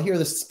listening, I'll hear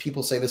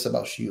people say this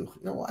about shuyukh.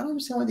 I don't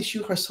understand why the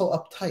shuyukh are so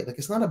uptight. Like,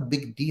 it's not a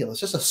big deal.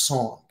 It's just a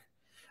song.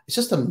 It's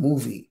just a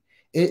movie.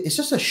 It's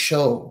just a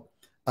show.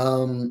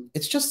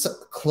 It's just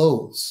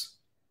clothes.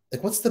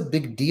 Like, what's the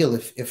big deal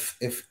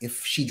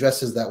if she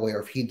dresses that way,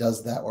 or if he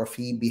does that, or if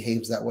he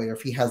behaves that way, or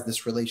if he has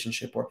this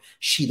relationship, or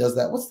she does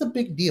that? What's the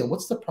big deal?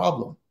 What's the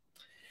problem?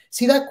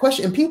 See that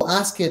question, and people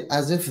ask it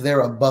as if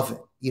they're above it.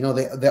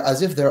 They're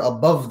as if they're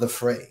above the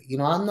fray.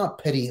 I'm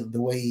not petty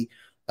the way.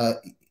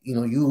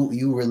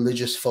 You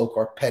religious folk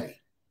are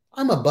petty.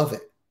 I'm above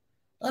it.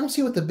 I don't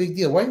see what the big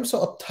deal. Why are you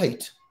so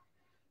uptight?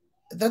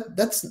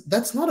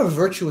 That's not a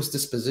virtuous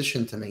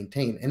disposition to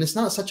maintain, and it's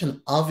not such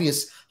an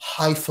obvious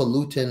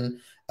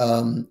highfalutin,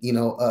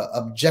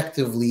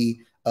 objectively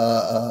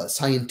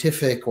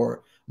scientific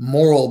or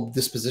moral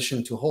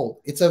disposition to hold.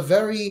 It's a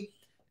very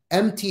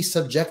empty,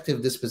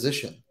 subjective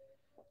disposition.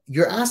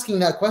 You're asking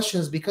that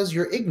question is because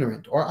you're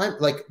ignorant, or I'm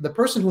like the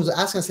person who's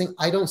asking, saying,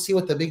 I don't see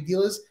what the big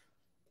deal is.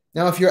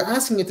 Now, if you're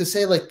asking it to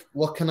say, like,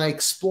 well, can I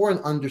explore and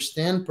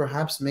understand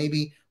perhaps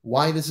maybe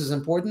why this is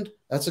important?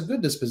 That's a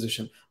good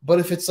disposition. But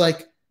if it's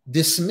like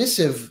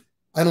dismissive,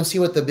 I don't see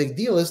what the big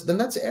deal is, then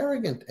that's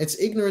arrogant. It's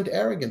ignorant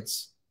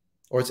arrogance,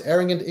 or it's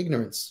arrogant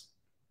ignorance.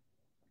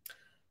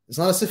 It's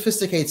not a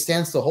sophisticated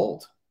stance to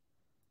hold,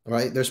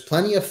 right? There's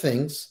plenty of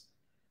things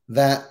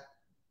that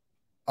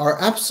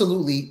are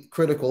absolutely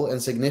critical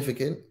and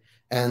significant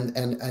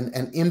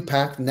and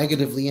impact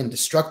negatively and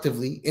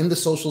destructively in the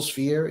social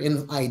sphere,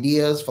 in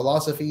ideas,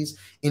 philosophies,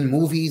 in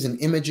movies and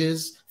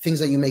images, things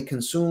that you may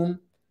consume.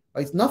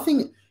 Right?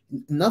 Nothing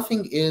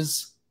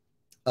is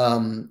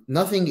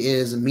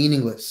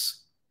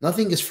meaningless.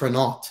 Nothing is for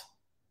naught.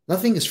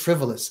 Nothing is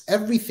frivolous.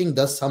 Everything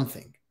does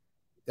something.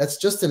 That's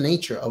just the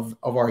nature of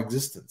our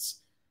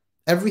existence.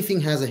 Everything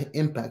has an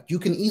impact. You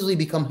can easily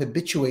become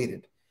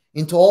habituated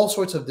into all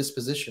sorts of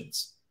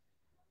dispositions.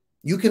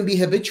 You can be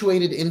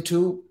habituated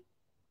into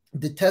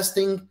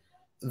detesting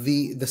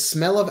the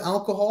smell of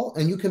alcohol,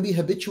 and you can be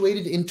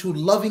habituated into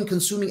loving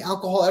consuming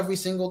alcohol every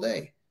single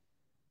day.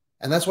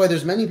 And that's why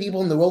there's many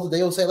people in the world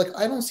today who say, like,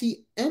 I don't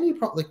see any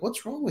problem. Like,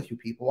 what's wrong with you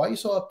people? Why are you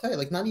so uptight?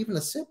 Like, not even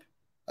a sip?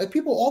 Like,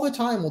 people all the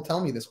time will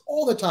tell me this,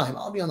 all the time.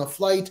 I'll be on a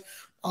flight,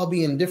 I'll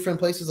be in different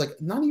places, like,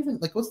 not even,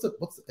 like,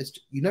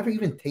 you never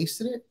even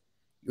tasted it?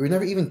 You were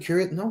never even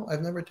curious? No,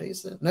 I've never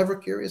tasted it. Never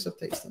curious of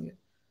tasting it.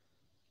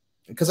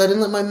 Because I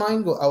didn't let my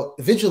mind go out.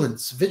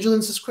 Vigilance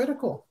is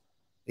critical.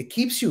 It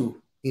keeps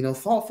you,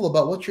 thoughtful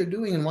about what you're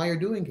doing and why you're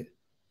doing it.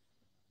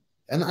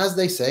 And as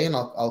they say, and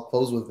I'll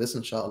close with this,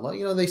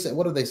 inshallah. They say,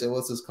 what do they say?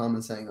 What's this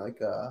common saying?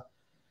 Like,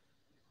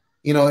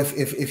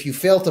 if you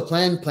fail to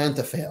plan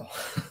to fail.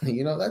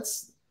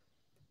 That's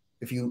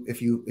if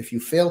you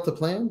fail to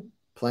plan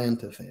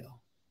to fail.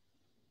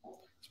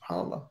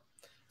 SubhanAllah.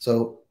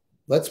 So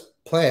let's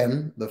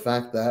plan the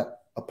fact that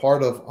a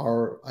part of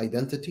our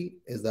identity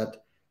is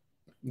that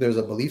there's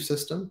a belief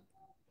system,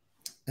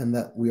 and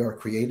that we are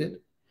created,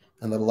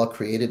 and that Allah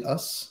created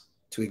us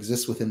to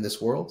exist within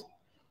this world,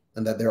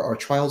 and that there are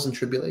trials and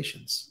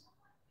tribulations,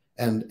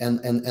 and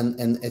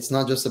it's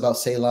not just about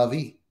c'est la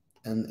vie,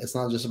 and it's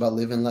not just about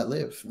live and let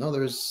live. No,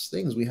 there's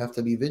things we have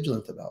to be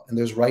vigilant about, and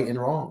there's right and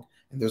wrong,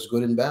 and there's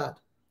good and bad,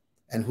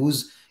 and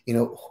who's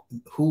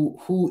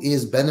who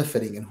is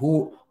benefiting, and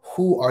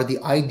who are the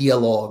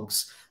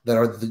ideologues that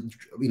are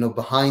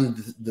behind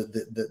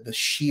the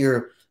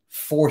sheer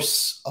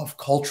force of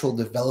cultural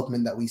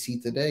development that we see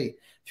today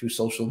through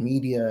social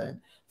media and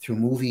through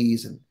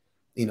movies, and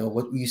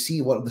what you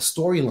see, what the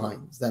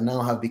storylines that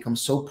now have become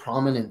so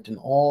prominent in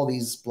all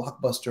these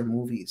blockbuster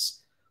movies.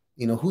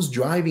 Who's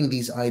driving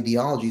these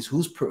ideologies?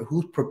 Who's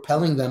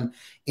propelling them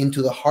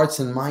into the hearts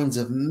and minds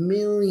of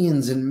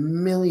millions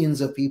and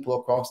millions of people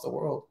across the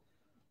world?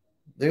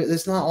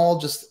 It's not all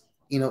just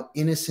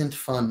innocent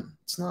fun.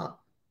 It's not.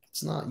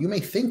 You may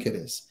think it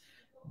is,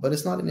 but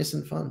it's not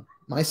innocent fun.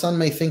 My son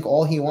may think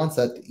all he wants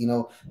that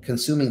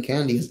consuming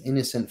candy is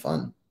innocent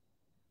fun.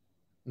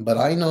 But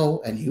I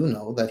know, and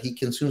that he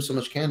consumes so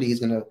much candy, he's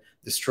going to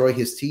destroy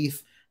his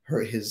teeth,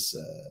 hurt his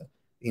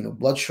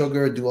blood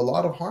sugar, do a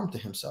lot of harm to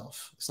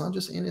himself. It's not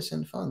just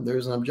innocent fun.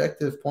 There's an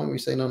objective point where you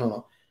say,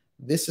 no.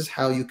 This is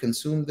how you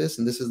consume this,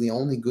 and this is the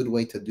only good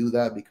way to do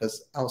that,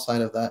 because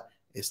outside of that,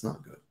 it's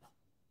not good.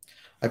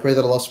 I pray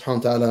that Allah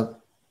subhanahu wa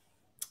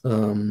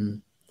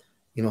ta'ala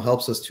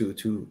helps us to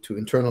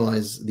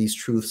internalize these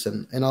truths,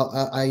 and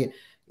I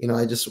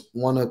just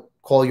want to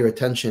call your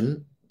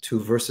attention to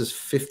verses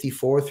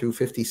 54 through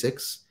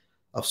 56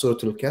 of Surah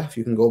al-Kahf.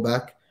 You can go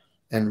back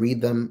and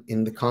read them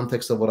in the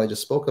context of what I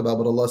just spoke about.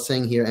 But Allah is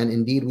saying here, and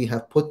indeed we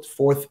have put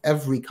forth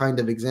every kind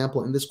of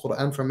example in this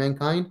Quran for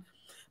mankind,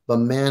 but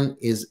man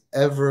is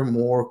ever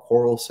more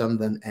quarrelsome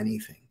than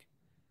anything.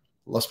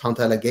 Allah subhanahu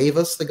wa ta'ala gave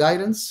us the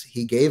guidance,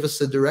 He gave us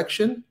the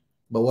direction,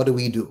 but what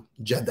do?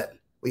 Jadal.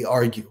 We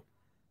argue.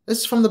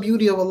 This is from the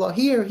beauty of Allah.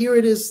 Here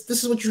it is.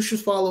 This is what you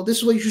should follow. This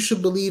is what you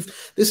should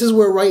believe. This is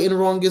where right and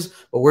wrong is.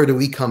 But where do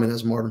we come in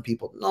as modern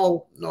people?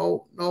 No.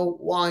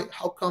 Why?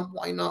 How come?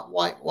 Why not?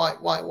 Why?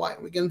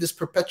 We're getting this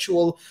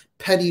perpetual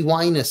petty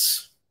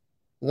whiness.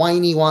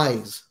 Whiny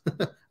whys.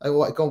 I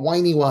call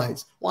whiny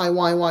whys.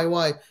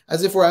 Why?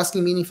 As if we're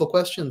asking meaningful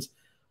questions.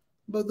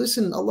 But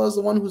listen, Allah is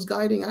the one who's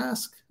guiding.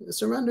 Ask.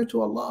 Surrender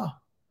to Allah.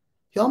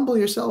 Humble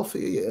yourself.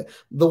 The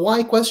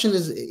why question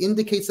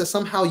indicates that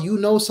somehow you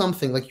know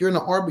something, like you're an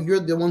arbiter, you're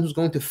the one who's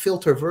going to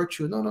filter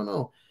virtue.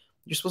 No.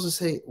 You're supposed to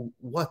say,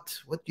 what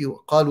do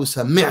you? قَالُوا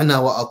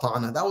سَمِعْنَا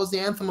وَأَطَعْنَا. That was the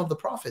anthem of the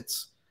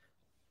prophets.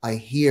 I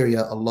hear,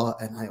 Ya Allah,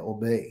 and I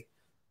obey.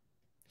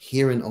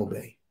 Hear and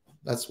obey.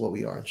 That's what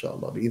we are,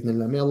 inshallah.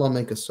 Bi-idhnillah. May Allah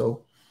make us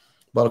so.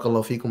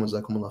 Barakallahu feekum wa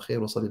jazakumullah khair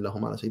wa sallallahu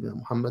ala sayyidina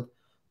Muhammad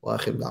wa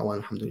akhir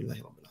da'wan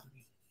alhamdulillahi rabbil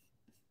alamin.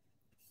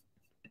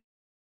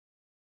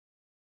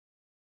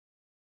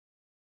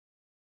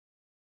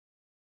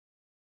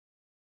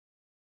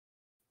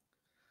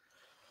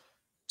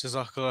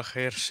 Jazakallah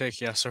khair, Shaykh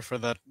Yasir, for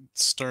that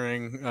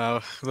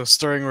those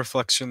stirring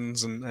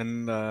reflections,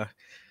 and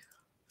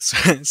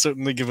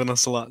certainly given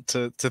us a lot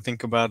to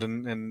think about,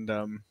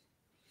 and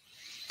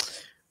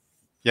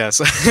yes,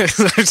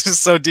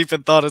 just so deep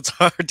in thought, it's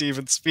hard to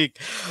even speak.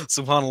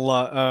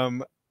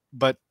 Subhanallah.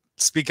 But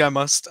speak I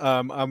must.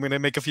 I'm going to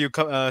make a few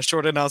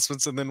short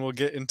announcements and then we'll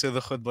get into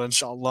the khutbah,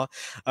 inshallah.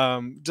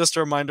 Just a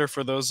reminder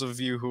for those of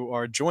you who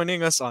are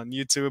joining us on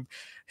YouTube,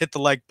 hit the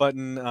like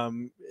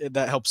button.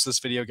 That helps this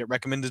video get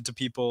recommended to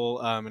people,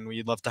 and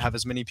we'd love to have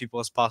as many people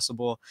as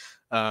possible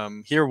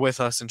here with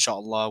us,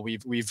 inshallah.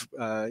 We've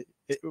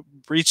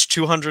reached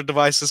 200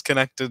 devices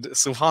connected,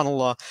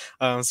 subhanallah.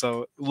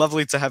 So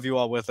lovely to have you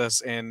all with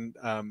us, and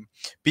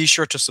be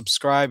sure to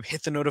subscribe,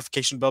 hit the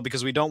notification bell,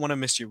 because we don't want to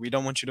miss you. We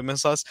don't want you to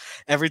miss us.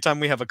 Every time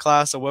we have a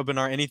class, a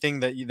webinar,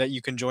 anything that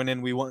you can join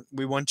in, we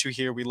want you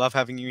here. We love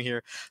having you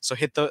here. So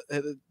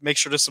make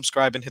sure to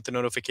subscribe and hit the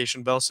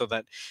notification bell so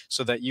that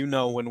you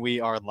know when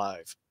we are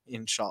live,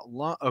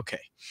 inshallah.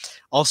 Okay.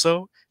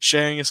 Also,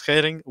 sharing is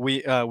caring.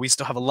 We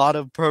still have a lot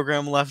of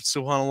program left,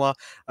 subhanallah.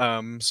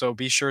 So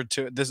be sure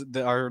to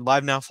our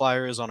live now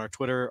flyer is on our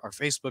Twitter, our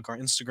Facebook, our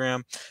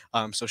Instagram.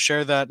 So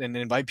share that and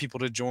invite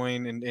people to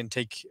join and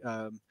take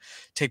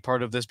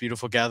part of this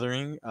beautiful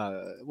gathering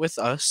with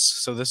us.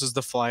 So this is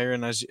the flyer,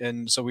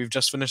 and so we've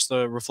just finished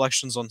the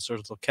reflections on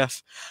Surah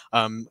al-Kahf.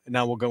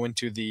 Now we'll go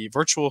into the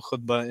virtual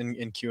khutbah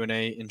and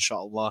Q&A,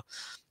 inshallah.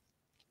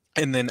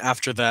 And then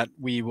after that,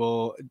 we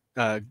will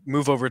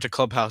move over to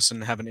Clubhouse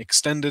and have an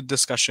extended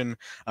discussion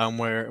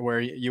where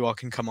you all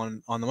can come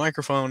on the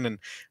microphone. And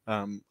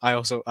I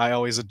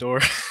always adore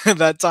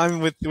that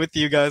time with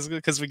you guys,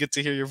 because we get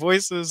to hear your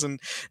voices, and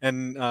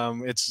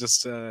it's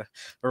just a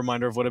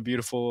reminder of what a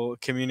beautiful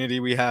community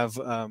we have.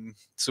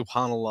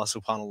 Subhanallah,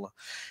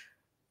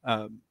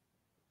 subhanallah.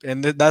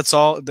 And that's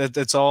all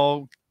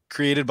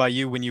created by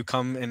you when you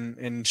come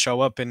and show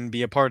up and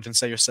be a part and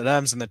say your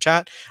salams in the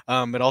chat,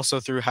 but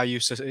also through how you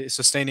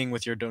sustaining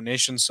with your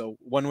donations. So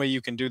one way you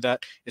can do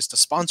that is to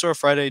sponsor a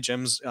Friday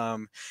Gems,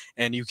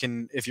 and you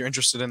can, if you're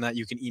interested in that,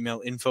 you can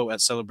email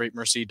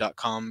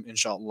info@celebratemercy.com,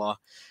 inshallah.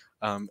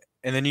 And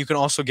then you can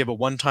also give a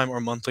one-time or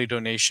monthly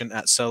donation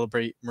at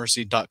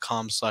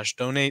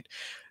celebratemercy.com/donate.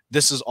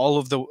 This is all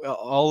of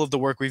the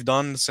work we've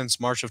done since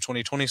March of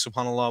 2020,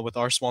 subhanallah, with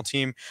our small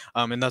team,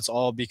 and that's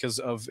all because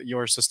of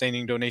your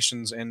sustaining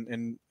donations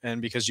and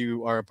because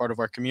you are a part of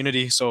our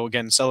community. So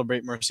again,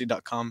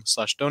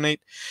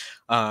 celebratemercy.com/donate.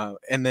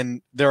 And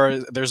then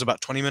there's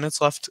about 20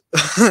 minutes left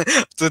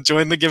to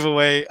join the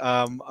giveaway.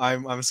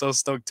 I'm so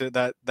stoked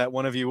that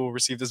one of you will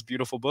receive this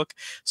beautiful book.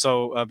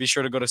 So be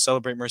sure to go to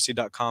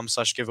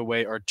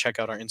celebratemercy.com/giveaway or check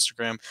out our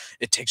Instagram.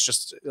 It takes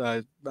just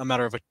a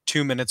matter of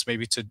 2 minutes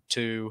maybe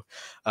to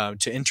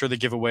enter the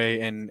giveaway,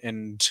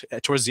 and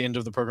towards the end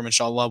of the program,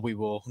 inshallah, we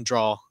will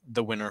draw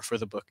the winner for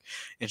the book,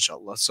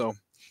 inshallah. So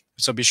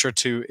be sure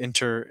to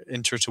enter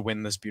to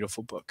win this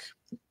beautiful book.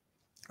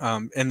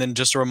 And then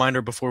just a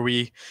reminder before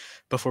we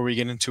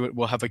get into it,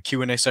 we'll have a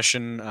Q&A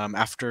session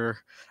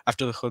after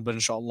the khutbah,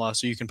 inshallah.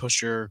 So you can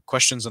post your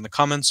questions in the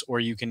comments, or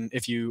you can,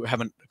 if you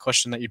have a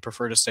question that you'd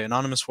prefer to stay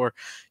anonymous for,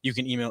 you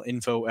can email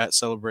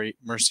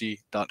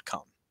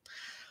info@celebratemercy.com.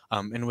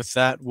 And with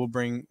that, we'll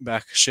bring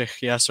back Shaykh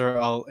Yasir.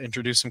 I'll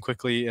introduce him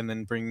quickly and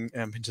then bring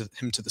him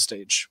to the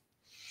stage.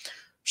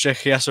 Shaykh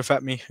Yasir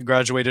Fahmy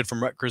graduated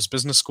from Rutgers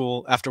Business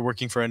School. After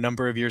working for a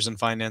number of years in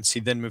finance, he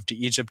then moved to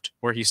Egypt,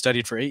 where he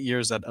studied for 8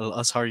 years at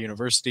Al-Azhar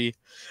University.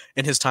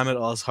 In his time at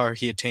Al-Azhar,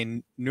 he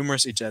attained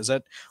numerous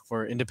ijazat,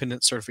 or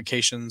independent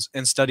certifications,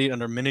 and studied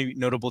under many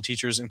notable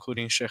teachers,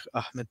 including Sheikh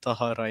Ahmed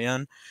Taha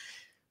Rayan.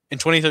 In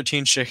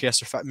 2013, Shaykh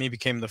Yasir Fahmy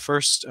became the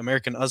first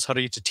American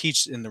Azhari to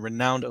teach in the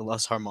renowned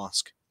Al-Azhar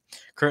Mosque.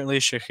 Currently,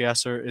 Shaykh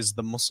Yasir is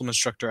the Muslim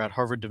instructor at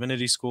Harvard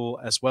Divinity School,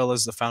 as well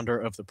as the founder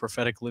of the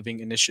Prophetic Living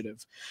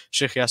Initiative.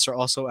 Shaykh Yasir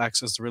also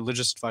acts as the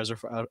religious advisor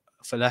for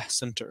Al-Falah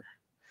Center.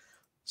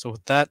 So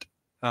with that,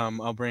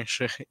 I'll bring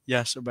Shaykh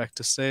Yasir back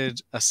to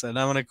stage.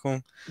 Assalamu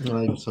alaikum.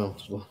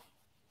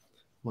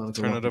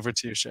 Turn it over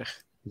to you, Shaykh.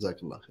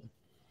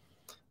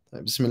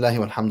 Bismillah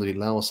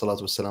walhamdulillah wa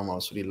salatu wassalamu ala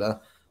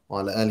rasulillah wa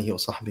ala alihi wa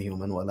sahbihi wa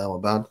man wala wa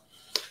ba'd.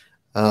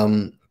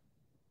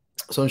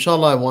 So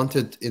inshallah, I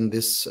wanted in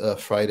this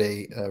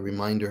Friday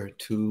reminder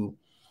to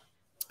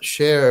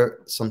share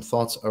some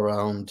thoughts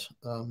around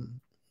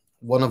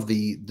one of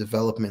the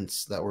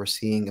developments that we're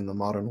seeing in the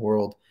modern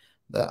world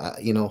that,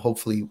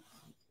 hopefully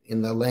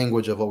in the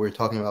language of what we're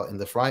talking about in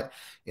the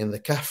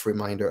Kahf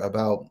reminder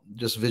about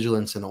just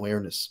vigilance and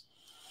awareness.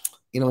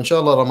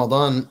 Inshallah,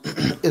 Ramadan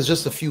is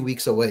just a few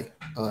weeks away.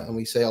 And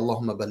we say,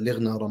 Allahumma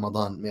ballighna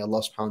Ramadan. May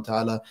Allah subhanahu wa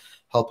ta'ala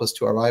help us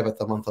to arrive at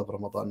the month of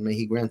Ramadan. May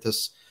He grant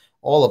us,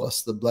 all of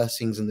us, the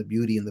blessings and the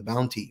beauty and the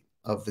bounty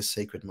of this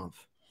sacred month.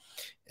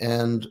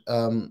 And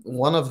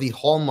one of the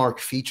hallmark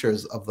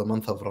features of the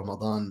month of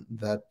Ramadan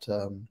that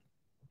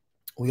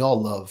we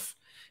all love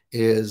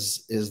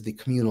is the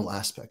communal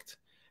aspect.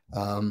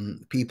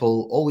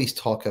 People always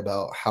talk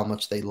about how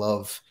much they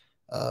love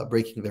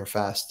breaking their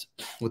fast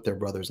with their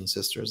brothers and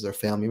sisters, their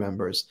family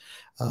members,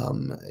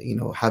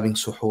 having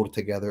suhoor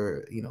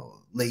together,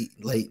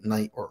 late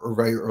night or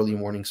very early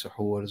morning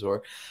suhoors,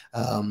 or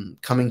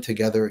coming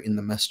together in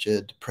the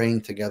masjid, praying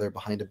together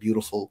behind a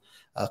beautiful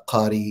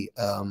qari,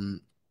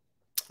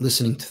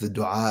 listening to the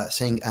dua,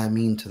 saying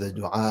ameen to the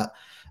dua,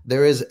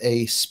 there is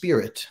a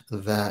spirit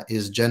that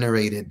is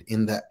generated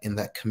in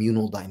that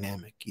communal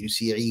dynamic. You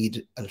see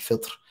Eid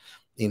al-Fitr,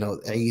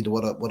 Eid,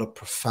 what a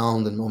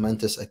profound and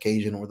momentous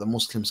occasion where the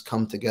Muslims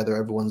come together,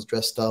 everyone's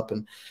dressed up,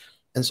 and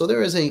so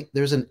there's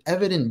an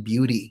evident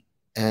beauty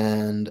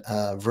and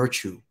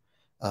virtue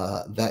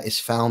that is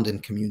found in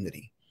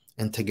community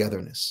and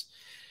togetherness.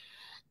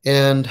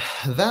 And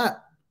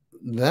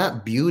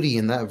that beauty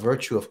and that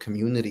virtue of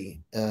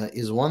community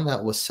is one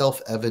that was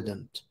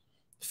self-evident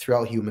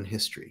throughout human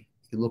history.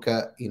 You look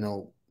at,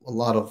 a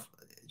lot of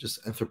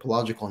just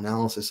anthropological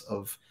analysis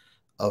of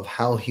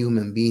how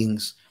human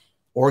beings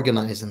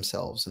organize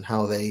themselves and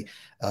how they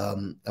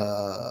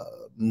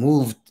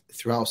moved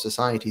throughout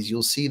societies.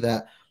 You'll see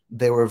that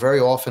they were very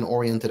often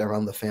oriented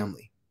around the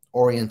family,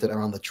 oriented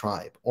around the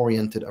tribe,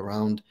 oriented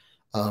around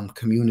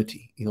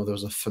community. There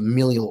was a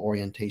familial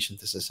orientation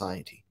to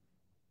society.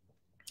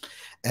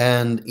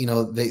 And,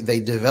 they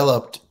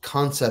developed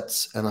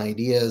concepts and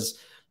ideas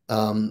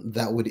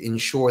that would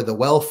ensure the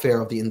welfare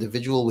of the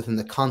individual within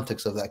the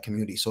context of that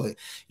community. So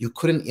you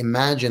couldn't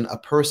imagine a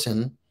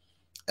person,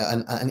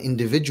 an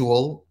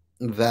individual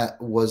that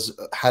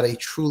had a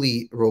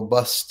truly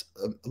robust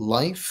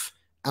life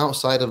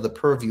outside of the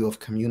purview of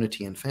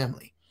community and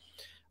family.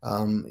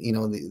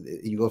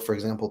 You go, for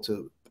example,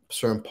 to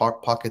certain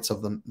pockets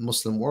of the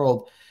Muslim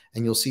world,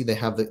 and you'll see they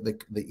have the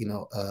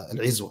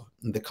al-izwa,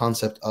 the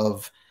concept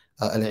of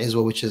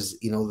al-izwa, which is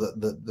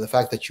the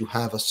fact that you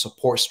have a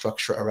support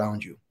structure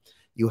around you.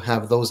 You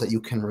have those that you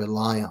can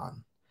rely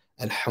on.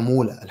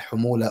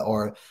 Al-humula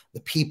are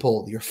the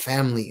people, your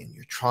family and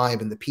your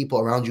tribe, and the people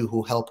around you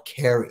who help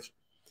carry.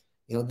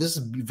 This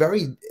is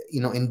very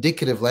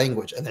indicative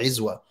language.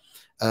 Al-izwa,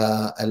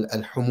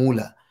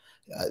 al-humula.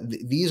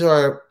 These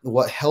are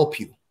what help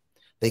you.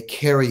 They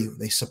carry you.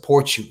 They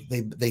support you.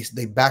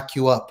 They back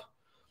you up.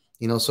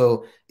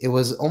 So it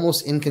was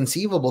almost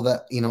inconceivable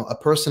that, a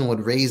person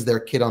would raise their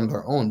kid on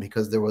their own,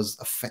 because there was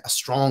a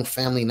strong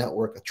family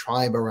network, a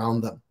tribe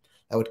around them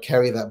that would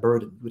carry that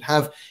burden. You would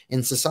have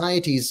in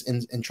societies,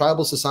 in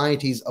tribal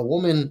societies, a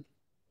woman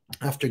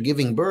after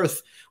giving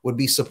birth would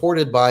be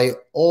supported by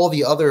all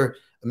the other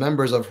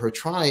members of her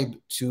tribe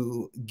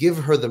to give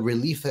her the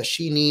relief that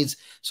she needs,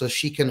 so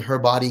her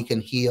body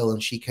can heal,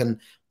 and she can,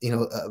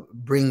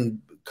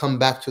 come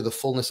back to the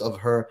fullness of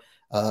her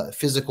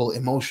physical,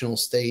 emotional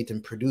state,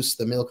 and produce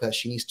the milk that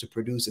she needs to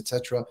produce,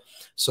 etc.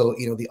 So,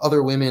 the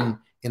other women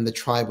in the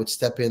tribe would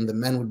step in, the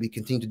men would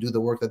continue to do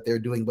the work that they're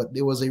doing, but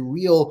there was a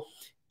real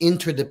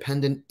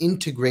interdependent,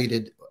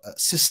 integrated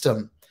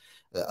system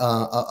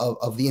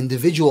of the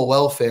individual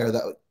welfare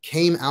that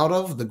came out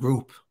of the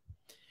group.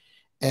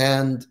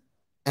 And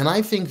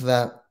I think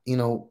that,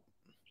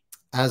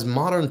 as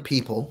modern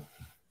people,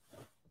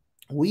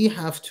 we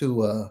have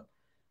to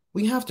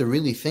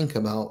really think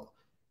about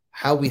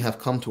how we have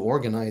come to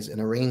organize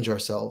and arrange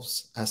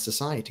ourselves as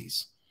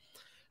societies,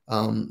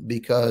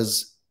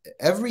 because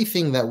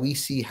everything that we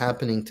see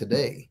happening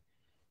today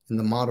in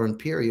the modern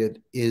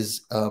period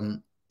is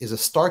a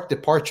stark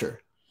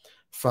departure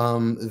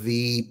from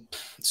the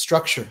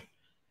structure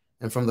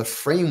and from the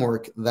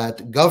framework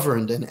that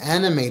governed and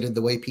animated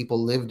the way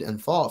people lived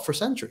and thought for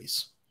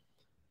centuries.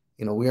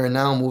 We are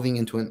now moving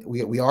into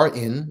we are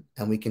in,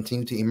 and we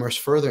continue to immerse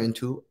further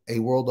into, a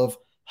world of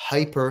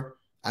hyper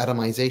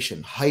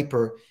atomization,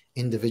 hyper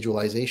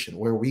individualization,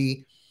 where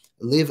we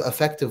live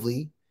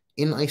effectively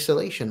in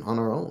isolation on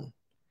our own,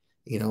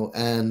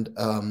 and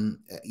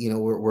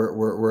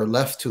we're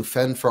left to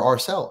fend for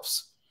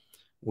ourselves.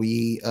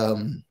 We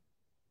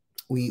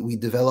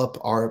develop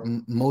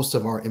most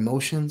of our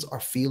emotions,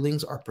 our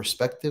feelings, our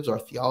perspectives, our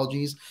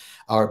theologies,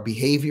 our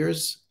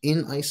behaviors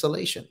in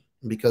isolation,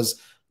 because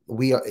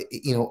we are,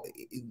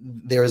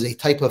 there is a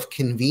type of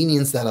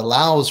convenience that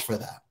allows for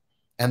that.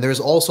 And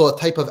there's also a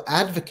type of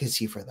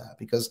advocacy for that,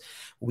 because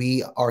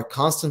we are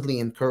constantly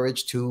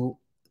encouraged to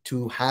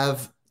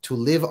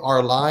live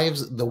our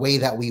lives the way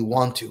that we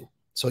want to.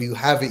 So you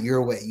have it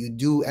your way. You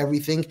do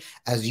everything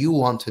as you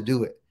want to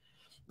do it.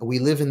 We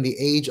live in the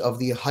age of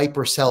the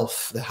hyper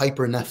self, the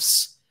hyper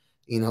nafs,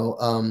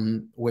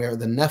 where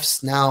the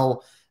nafs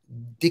now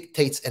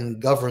dictates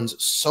and governs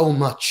so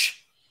much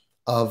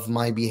of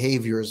my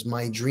behaviors,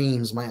 my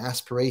dreams, my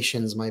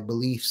aspirations, my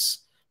beliefs,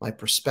 my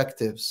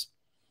perspectives.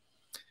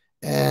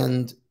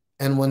 And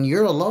when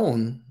you're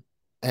alone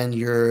and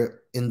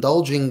you're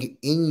indulging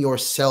in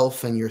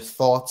yourself and your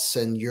thoughts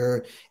and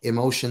your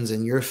emotions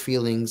and your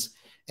feelings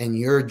and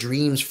your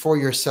dreams for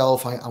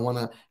yourself, I want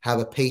to have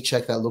a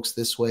paycheck that looks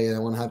this way, and I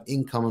want to have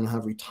income, I want to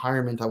have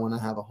retirement, I want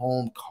to have a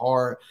home,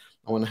 car,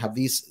 I want to have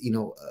these,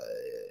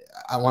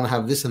 I want to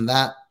have this and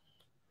that.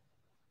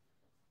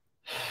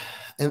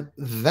 And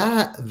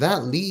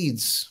that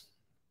leads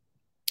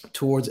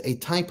towards a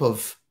type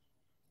of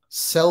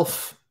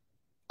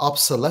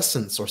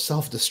self-obsolescence or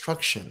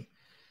self-destruction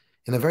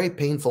in a very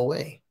painful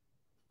way,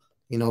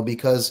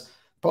 because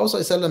Prophet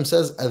ﷺ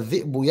says,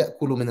 الذئب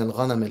يأكل من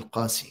الغنم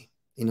القاسي.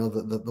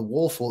 The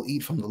wolf will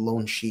eat from the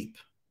lone sheep.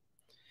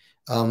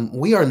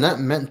 We are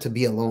not meant to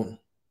be alone.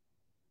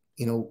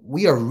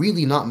 We are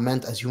really not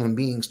meant as human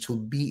beings to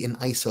be in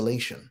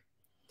isolation.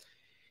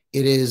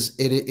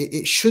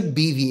 it should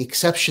be the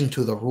exception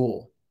to the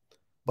rule.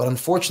 But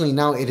unfortunately,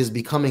 now it is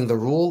becoming the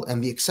rule,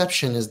 and the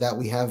exception is that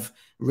we have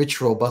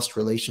rich, robust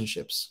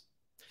relationships.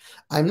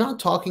 I'm not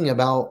talking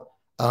about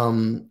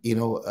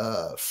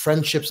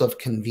friendships of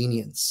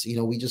convenience.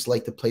 We just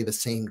like to play the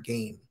same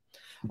game,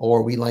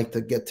 or we like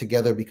to get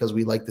together because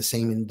we like the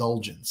same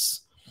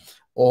indulgence,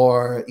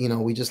 or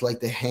we just like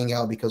to hang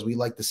out because we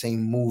like the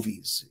same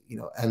movies,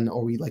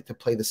 or we like to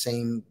play the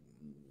same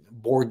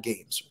board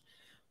games.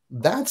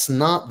 That's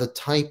not the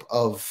type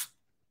of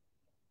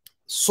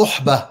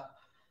suhbah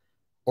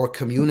or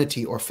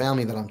community or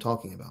family that I'm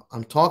talking about.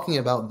 I'm talking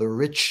about the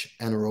rich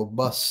and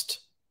robust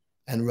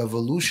and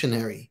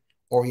revolutionary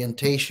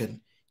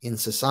orientation in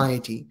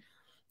society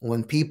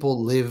when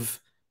people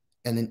live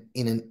in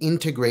an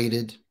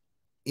integrated,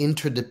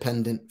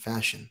 interdependent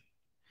fashion,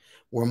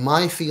 where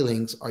my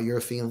feelings are your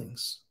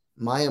feelings,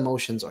 my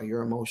emotions are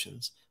your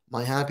emotions,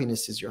 my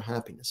happiness is your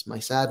happiness, my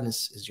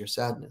sadness is your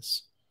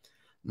sadness,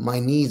 my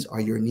needs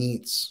are your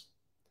needs,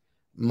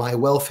 my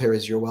welfare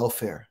is your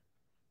welfare,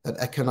 that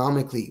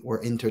economically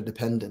we're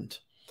interdependent,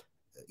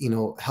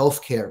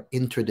 healthcare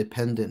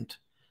interdependent,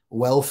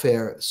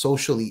 welfare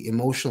socially,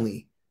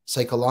 emotionally,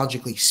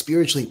 psychologically,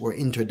 spiritually, we're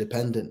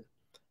interdependent,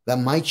 that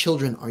my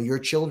children are your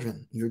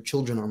children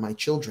are my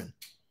children,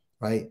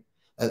 right?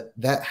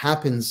 That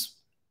happens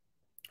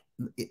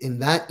in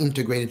that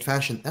integrated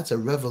fashion. That's a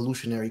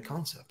revolutionary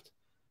concept.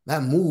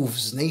 That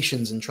moves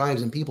nations and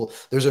tribes and people.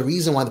 There's a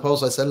reason why the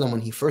Prophet ﷺ,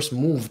 when he first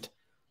moved,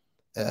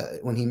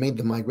 when he made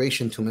the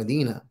migration to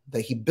Medina,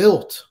 that he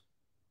built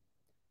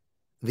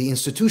the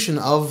institution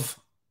of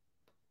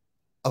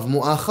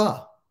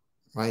mu'akha,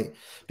 right?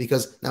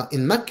 Because now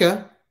in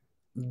Mecca,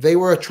 they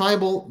were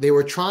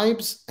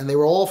tribes, and they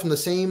were all from the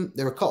same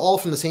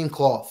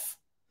cloth.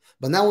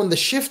 But now when the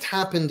shift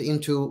happened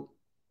into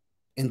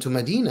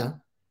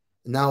Medina,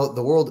 now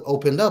the world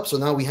opened up. So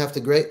now we have to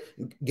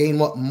gain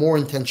more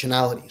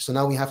intentionality. So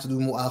now we have to do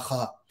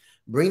mu'akha.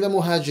 Bring the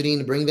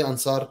muhajirin, bring the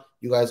ansar.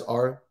 You guys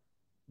are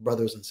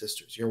brothers and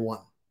sisters. You're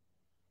one.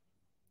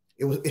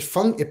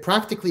 It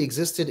practically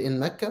existed in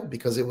Mecca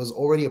because it was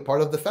already a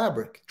part of the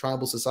fabric.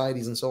 Tribal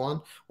societies and so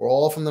on were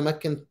all from the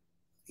Meccan,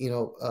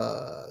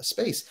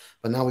 space.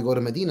 But now we go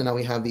to Medina. Now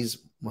we have these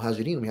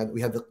muhajirin.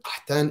 We have the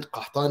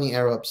Qahtani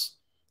Arabs,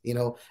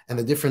 and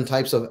the different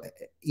types of,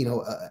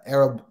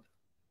 Arab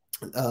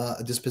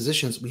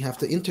dispositions. We have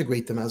to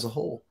integrate them as a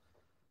whole.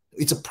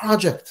 It's a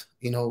project,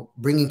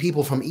 bringing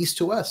people from east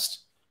to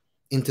west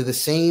into the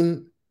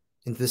same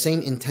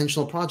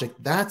intentional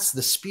project. That's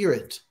the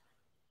spirit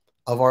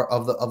of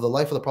the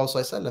life of the Prophet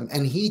ﷺ.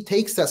 And he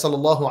takes that,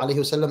 sallallahu alaihi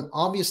wasallam,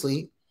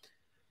 obviously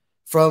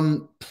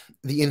from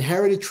the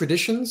inherited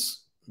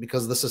traditions,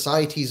 because the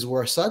societies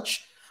were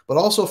such, but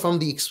also from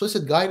the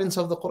explicit guidance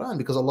of the Quran,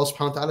 because Allah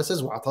subhanahu wa ta'ala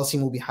says,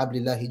 وَاعْتَصِمُوا بِحَبْلِ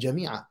اللَّهِ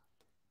جَمِيعًا.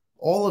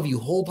 All of you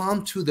hold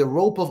on to the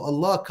rope of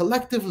Allah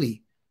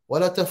collectively.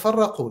 وَلَا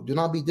تَفَرَّقُوا. Do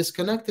not be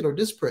disconnected or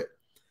disparate.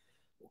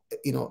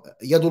 يَدُ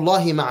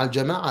اللَّهِ مَعَ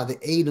الْجَمَاعَةِ. The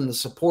aid and the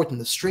support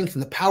and the strength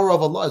and the power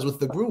of Allah is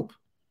with the group.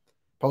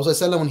 Prophet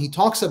ﷺ, when he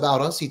talks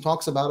about us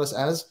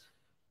as,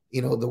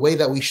 the way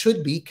that we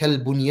should be,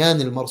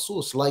 كَالْبُنْيَانِ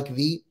الْمَرْصُوص, like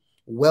the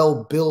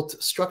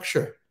well-built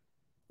structure,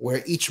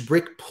 where each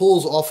brick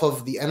pulls off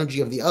of the energy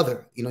of the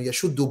other.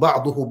 يَشُدُّ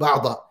بَعْضُهُ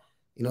بَعْضًا.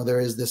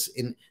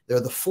 There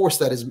the force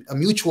that is a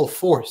mutual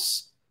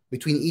force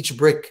between each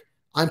brick.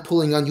 I'm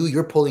pulling on you,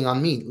 you're pulling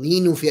on me.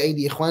 لِينُوا فِي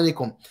أَيْدِي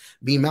إِخْوَانِكُمْ.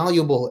 Be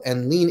malleable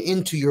and lean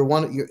into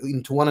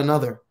into one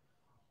another.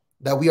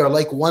 That we are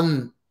like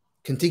one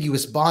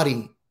contiguous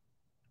body,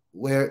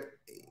 where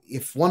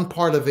if one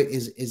part of it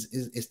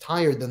is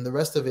tired, then the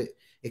rest of it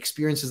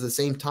experiences the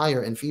same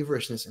tire and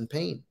feverishness and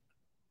pain.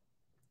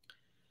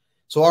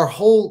 So our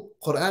whole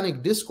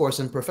Quranic discourse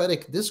and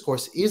prophetic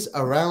discourse is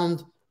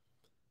around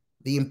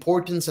the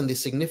importance and the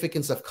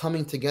significance of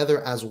coming together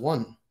as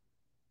one,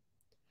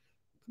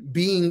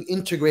 being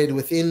integrated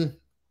within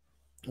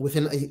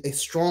a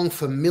strong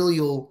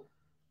familial,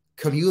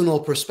 communal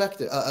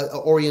perspective,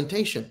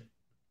 orientation.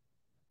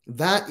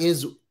 That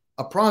is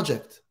a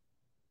project,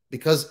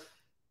 because,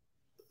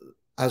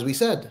 as we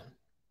said,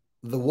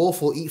 the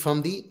wolf will eat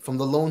from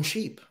the lone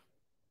sheep.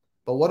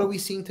 But what are we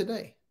seeing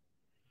today?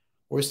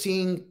 We're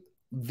seeing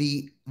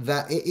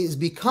that it is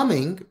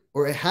becoming,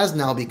 or it has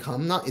now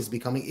become, not is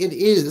becoming, it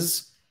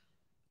is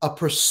a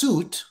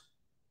pursuit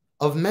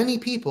of many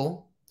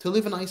people to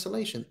live in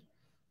isolation.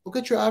 Look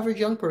at your average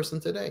young person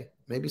today.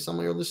 Maybe some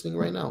of you are listening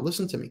right now.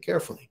 Listen to me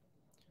carefully.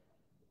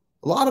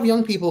 A lot of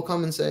young people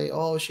come and say,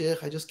 "Oh,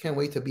 Sheikh, I just can't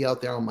wait to be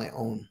out there on my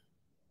own.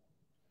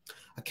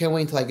 I can't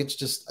wait until I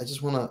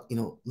just want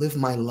to, live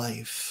my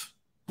life.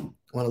 I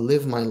want to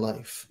live my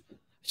life. I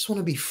just want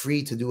to be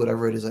free to do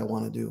whatever it is I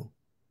want to do.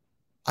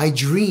 I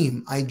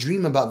dream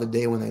about the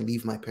day when I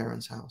leave my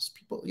parents' house."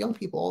 Young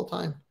people all the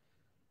time.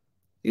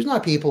 These are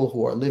not people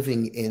who are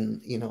living in,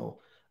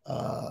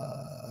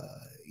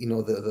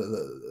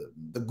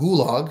 the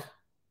gulag.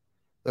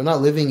 They're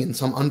not living in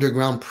some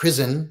underground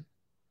prison.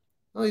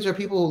 No, these are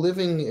people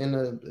living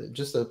in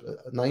just a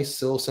nice,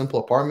 simple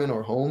apartment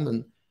or home,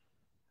 and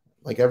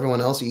like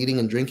everyone else, eating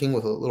and drinking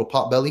with a little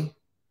pot belly.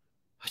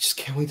 I just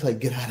can't wait till I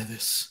get out of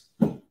this,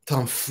 till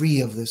I'm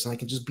free of this and I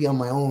can just be on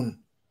my own.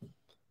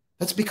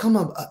 That's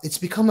become it's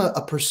become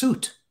a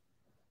pursuit.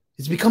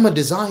 It's become a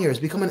desire. It's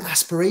become an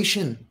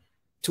aspiration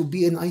to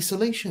be in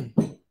isolation.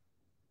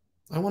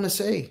 I want to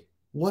say,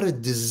 what a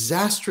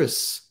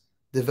disastrous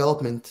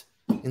development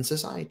in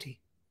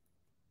society.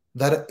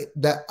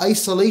 That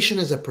isolation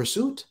is a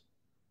pursuit.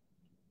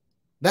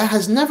 That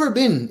has never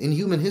been in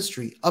human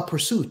history a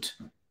pursuit.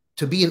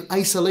 To be in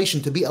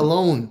isolation, to be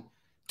alone,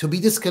 to be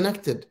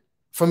disconnected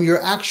from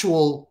your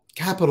actual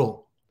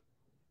capital,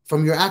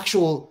 from your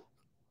actual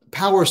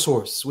power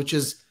source, which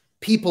is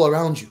people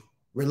around you,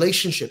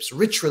 relationships,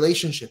 rich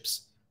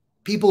relationships,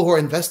 people who are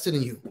invested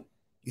in you.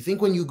 You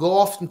think when you go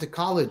off into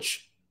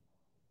college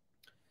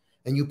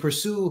and you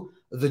pursue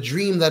the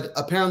dream that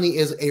apparently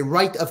is a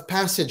rite of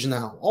passage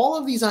now, all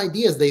of these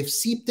ideas, they've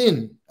seeped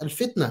in.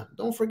 Al-fitna,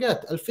 don't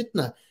forget,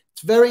 al-fitna.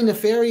 It's very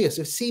nefarious.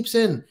 It seeps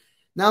in.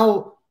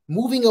 Now,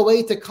 moving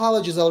away to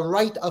college is a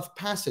rite of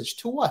passage.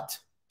 To what?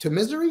 To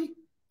misery?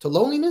 To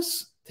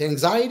loneliness? To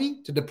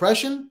anxiety? To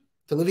depression?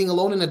 To living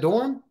alone in a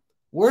dorm?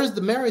 Where's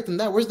the merit in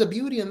that? Where's the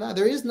beauty in that?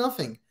 There is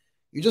nothing.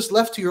 You're just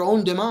left to your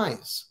own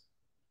demise.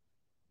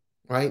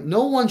 Right?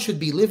 No one should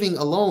be living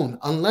alone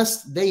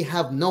unless they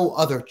have no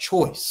other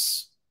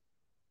choice.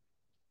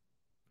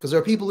 Because there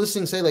are people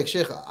listening say like,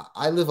 Shaykh,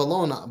 I live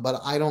alone, but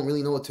I don't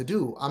really know what to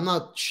do. I'm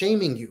not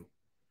shaming you.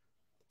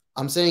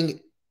 I'm saying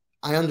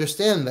I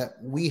understand that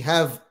we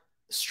have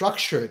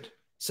structured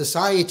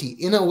society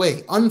in a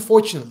way,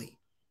 unfortunately,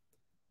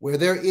 where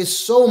there is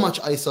so much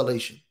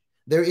isolation.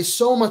 There is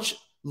so much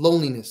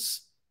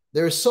loneliness.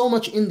 There is so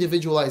much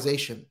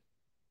individualization.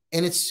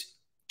 And it's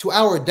to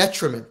our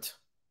detriment.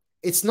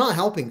 It's not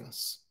helping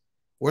us.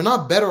 We're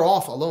not better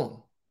off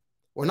alone.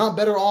 We're not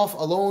better off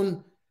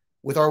alone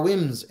with our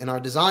whims and our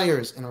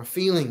desires and our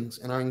feelings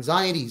and our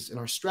anxieties and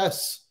our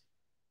stress.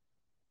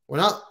 We're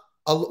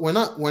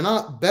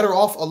not better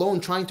off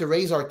alone trying to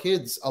raise our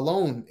kids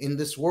alone in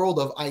this world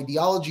of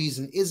ideologies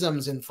and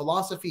isms and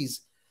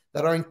philosophies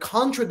that are in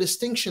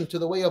contradistinction to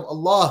the way of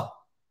Allah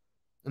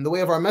and the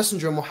way of our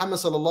messenger Muhammad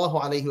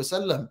sallallahu alaihi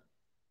wasallam.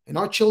 And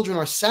our children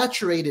are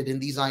saturated in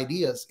these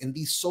ideas, in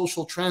these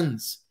social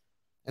trends,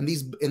 and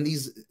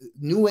these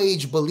new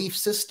age belief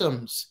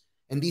systems,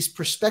 and these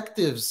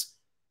perspectives,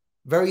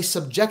 very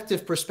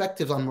subjective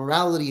perspectives on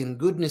morality and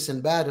goodness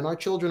and bad. And our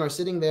children are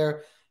sitting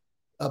there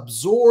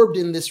absorbed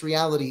in this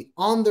reality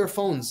on their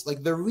phones.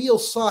 Like the real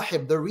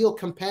sahib, the real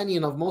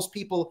companion of most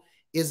people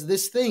is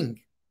this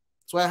thing.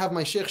 That's why I have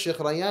my Shaykh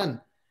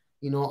Rayyan,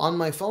 on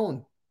my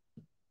phone.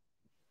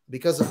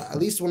 Because at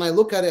least when I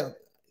look at it,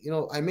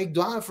 I make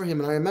dua for him.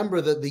 And I remember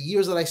the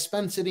years that I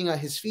spent sitting at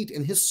his feet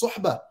in his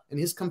suhbah, in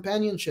his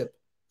companionship.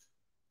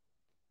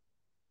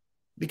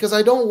 Because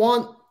I don't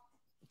want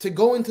to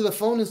go into the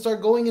phone and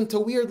start going into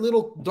weird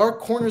little dark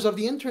corners of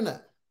the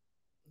internet.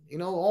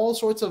 All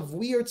sorts of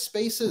weird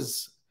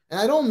spaces. And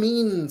I don't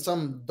mean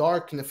some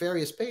dark,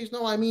 nefarious page.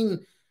 No, I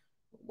mean,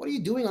 what are you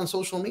doing on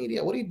social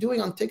media? What are you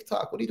doing on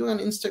TikTok? What are you doing on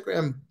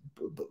Instagram?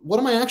 What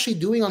am I actually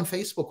doing on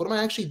Facebook? What am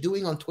I actually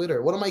doing on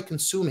Twitter? What am I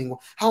consuming?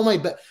 How am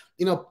I,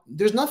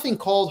 there's nothing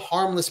called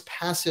harmless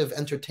passive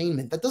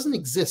entertainment. That doesn't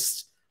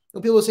exist.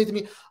 People will say to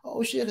me,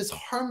 oh shit, it's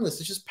harmless.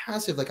 It's just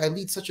passive. Like I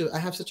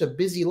have such a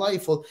busy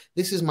life. Well,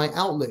 this is my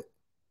outlet.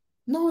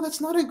 No,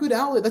 that's not a good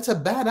outlet. That's a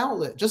bad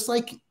outlet. Just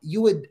like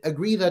you would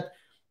agree that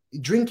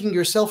drinking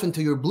yourself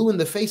until you're blue in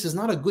the face is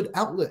not a good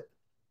outlet.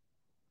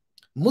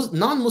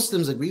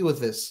 Non-Muslims agree with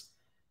this.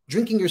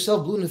 Drinking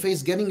yourself blue in the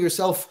face, getting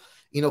yourself,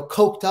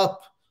 coked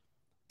up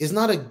is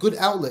not a good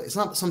outlet. It's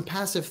not some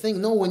passive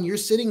thing. No, when you're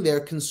sitting there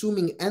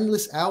consuming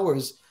endless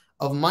hours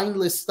of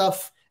mindless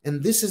stuff,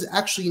 and this is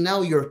actually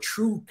now your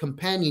true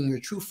companion, your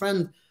true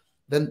friend,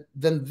 then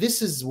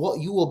this is what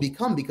you will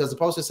become, because the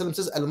Prophet ﷺ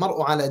says,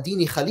 Al-mar'u ala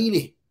dini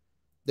khalilih,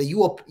 that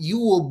you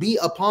will be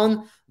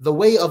upon the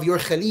way of your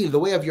khalil, the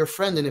way of your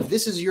friend. And if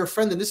this is your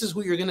friend, then this is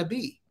who you're going to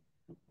be.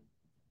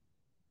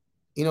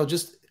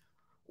 Just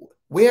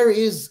where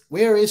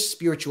is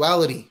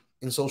spirituality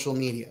in social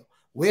media?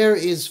 Where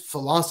is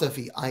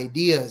philosophy,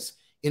 ideas,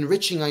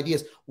 enriching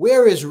ideas?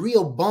 Where is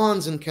real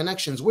bonds and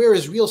connections? Where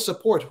is real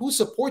support? Who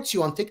supports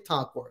you on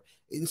TikTok or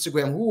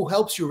Instagram? Who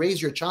helps you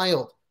raise your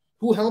child?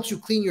 Who helps you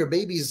clean your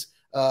baby's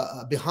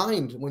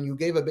behind when you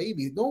gave a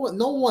baby? No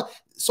one.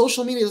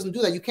 Social media doesn't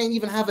do that. You can't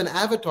even have an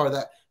avatar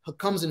that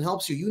comes and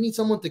helps you. You need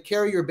someone to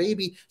carry your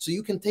baby so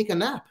you can take a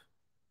nap.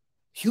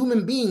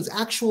 Human beings,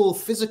 actual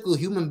physical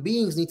human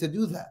beings, need to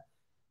do that.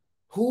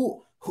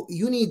 Who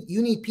you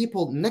need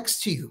people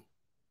next to you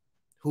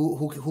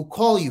who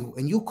call you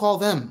and you call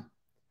them,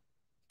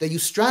 that you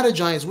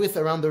strategize with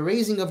around the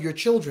raising of your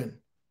children,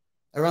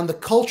 around the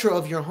culture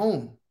of your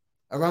home,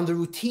 around the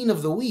routine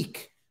of the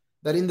week.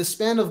 That in the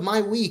span of my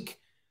week,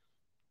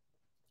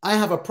 I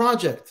have a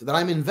project that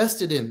I'm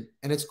invested in,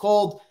 and it's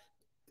called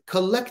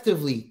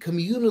collectively,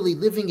 communally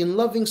living in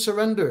loving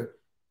surrender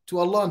to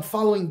Allah and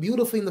following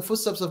beautifully in the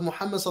footsteps of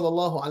Muhammad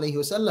sallallahu alaihi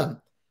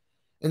wasallam.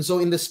 And so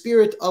in the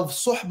spirit of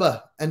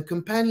suhbah and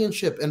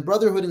companionship and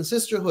brotherhood and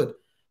sisterhood,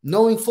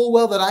 knowing full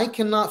well that I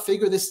cannot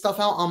figure this stuff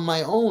out on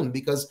my own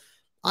because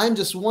I'm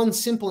just one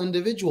simple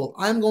individual.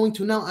 I'm going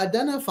to now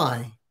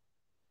identify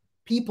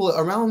people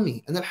around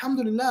me. And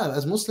alhamdulillah,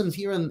 as Muslims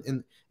here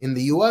in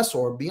the US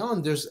or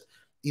beyond, there's,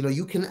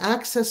 you can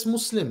access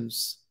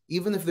Muslims,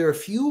 even if there are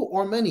few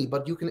or many,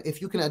 but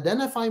if you can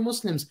identify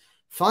Muslims,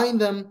 find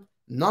them,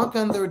 knock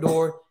on their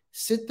door,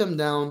 sit them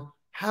down,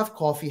 have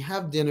coffee,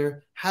 have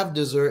dinner, have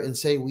dessert, and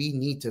say, we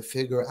need to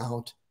figure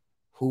out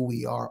who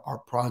we are, our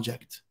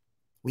project.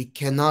 We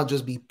cannot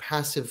just be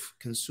passive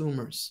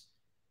consumers,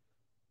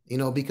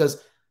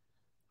 because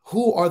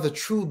who are the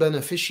true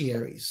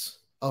beneficiaries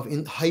of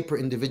hyper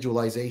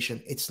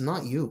individualization? It's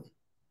not you.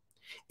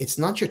 It's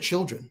not your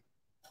children.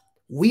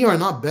 We are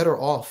not better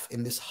off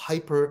in this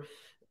hyper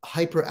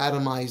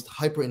atomized,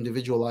 hyper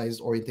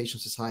individualized orientation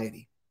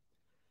society.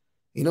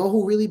 You know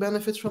who really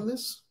benefits from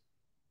this?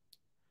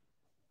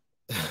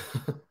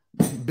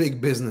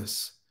 Big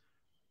business,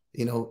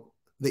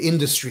 the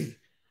industry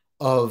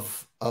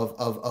of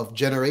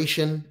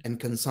generation and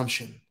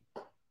consumption.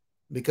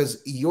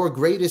 Because your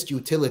greatest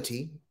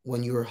utility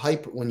when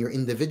you're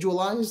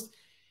individualized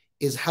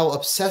is how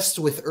obsessed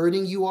with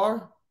earning you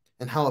are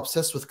and how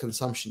obsessed with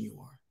consumption you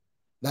are.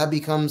 That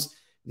becomes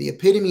the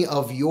epitome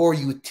of your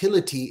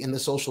utility in the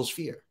social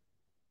sphere.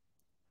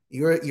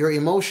 Your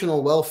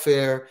emotional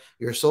welfare,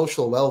 your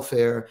social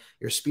welfare,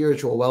 your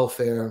spiritual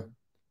welfare,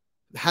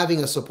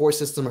 having a support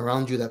system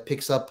around you that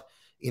picks up,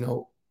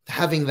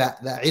 having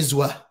that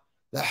izwa,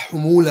 that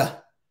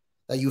humula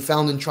that you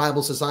found in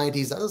tribal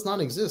societies, that does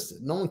not exist.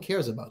 No one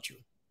cares about you.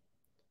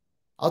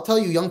 I'll tell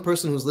you, young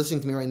person who's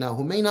listening to me right now,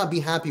 who may not be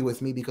happy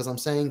with me because I'm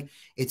saying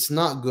it's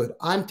not good.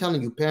 I'm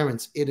telling you,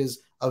 parents, it is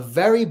a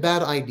very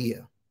bad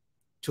idea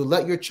to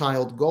let your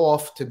child go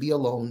off to be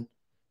alone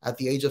at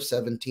the age of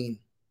 17.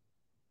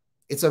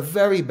 It's a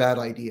very bad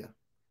idea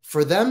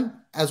for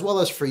them as well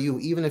as for you,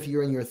 even if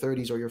you're in your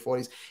 30s or your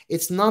 40s.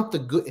 It's not the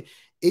good.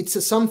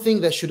 It's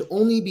something that should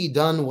only be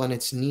done when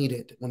it's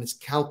needed, when it's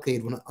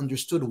calculated, when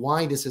understood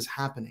why this is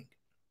happening.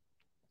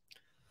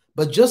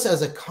 But just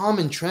as a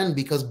common trend,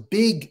 because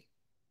big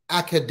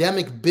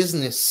academic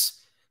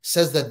business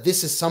says that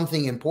this is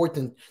something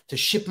important to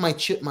ship my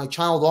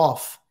child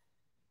off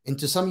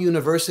into some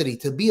university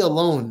to be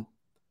alone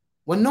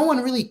when no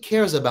one really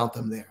cares about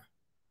them there.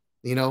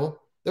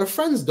 Their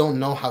friends don't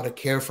know how to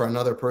care for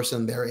another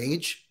person their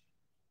age.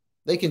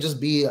 They can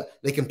just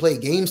they can play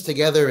games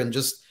together and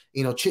just,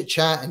 chit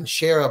chat and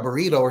share a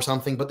burrito or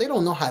something, but they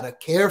don't know how to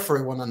care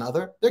for one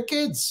another. They're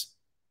kids.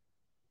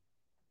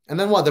 And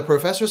then what? The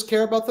professors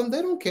care about them?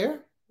 They don't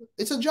care.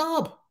 It's a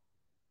job.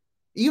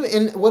 Even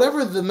in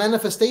whatever the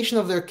manifestation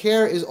of their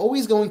care is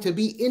always going to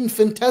be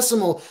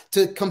infinitesimal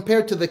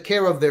compared to the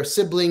care of their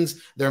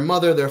siblings, their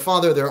mother, their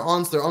father, their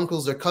aunts, their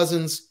uncles, their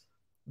cousins.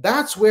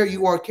 That's where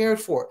you are cared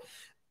for.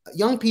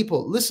 Young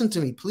people, listen to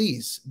me,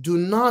 please. Do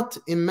not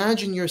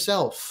imagine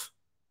yourself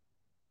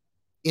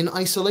in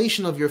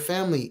isolation of your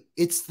family.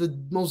 It's the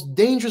most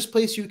dangerous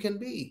place you can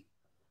be.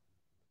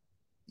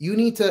 You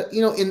need to,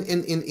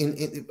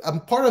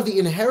 part of the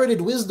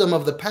inherited wisdom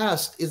of the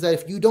past is that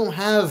if you don't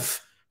have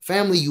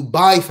family, you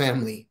buy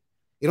family.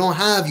 You don't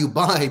have, you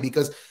buy,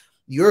 because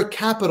your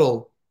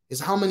capital is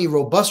how many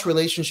robust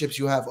relationships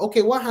you have.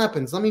 Okay, what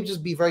happens? Let me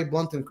just be very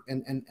blunt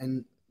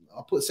and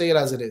I'll say it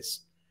as it is.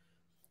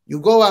 You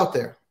go out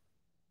there.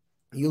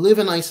 You live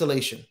in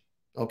isolation,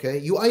 okay?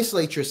 You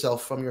isolate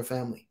yourself from your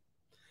family.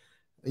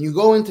 And you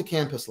go into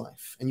campus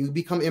life, and you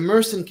become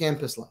immersed in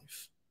campus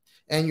life.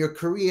 And your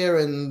career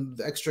and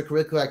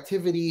extracurricular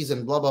activities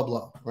and blah, blah,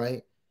 blah,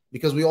 right?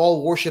 Because we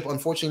all worship,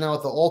 unfortunately, now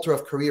at the altar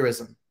of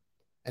careerism.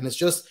 And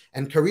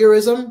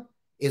careerism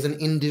is an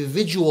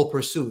individual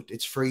pursuit.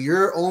 It's for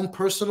your own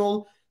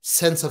personal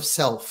sense of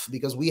self,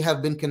 because we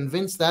have been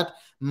convinced that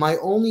my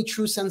only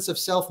true sense of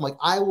self,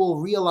 I will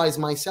realize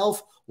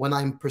myself when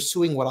I'm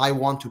pursuing what I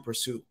want to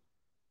pursue,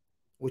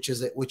 which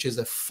is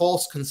a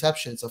false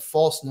conception. It's a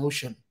false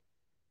notion.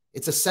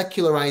 It's a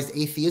secularized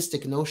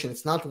atheistic notion.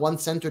 It's not one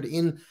centered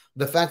in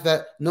the fact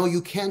that, no,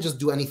 you can't just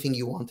do anything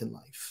you want in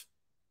life.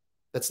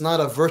 That's not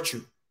a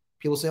virtue.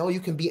 People say, oh,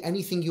 you can be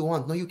anything you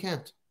want. No, you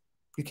can't.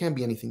 You can't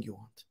be anything you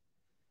want.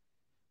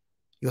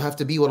 You have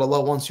to be what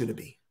Allah wants you to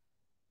be.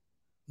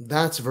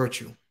 That's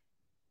virtue.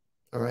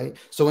 All right?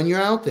 So when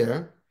you're out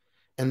there,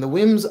 and the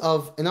whims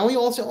of, and now we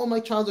all say, oh, my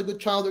child's a good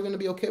child, they're going to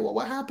be okay. Well,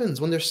 what happens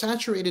when they're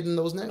saturated in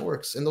those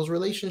networks, in those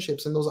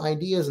relationships, in those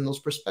ideas, and those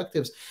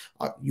perspectives?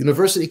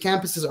 University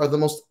campuses are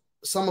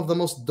some of the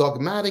most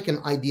dogmatic and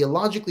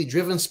ideologically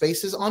driven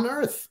spaces on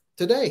earth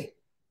today.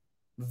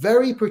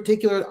 Very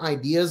particular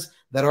ideas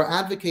that are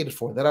advocated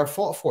for, that are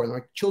fought for, and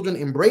our children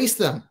embrace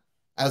them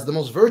as the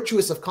most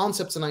virtuous of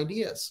concepts and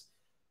ideas.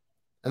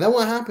 And then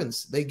what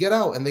happens? They get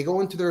out and they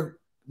go into their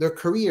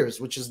careers,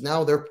 which is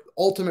now their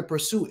ultimate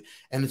pursuit,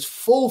 and it's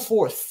full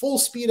force, full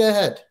speed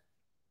ahead.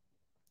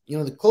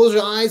 They close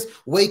your eyes,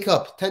 wake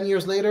up. 10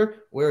 years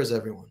later, where is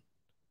everyone?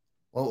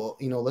 Well,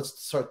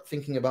 let's start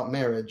thinking about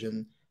marriage,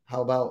 and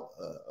how about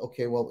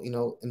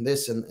in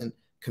this and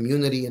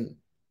community, and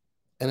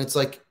it's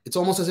like, it's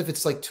almost as if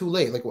it's like too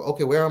late. Like,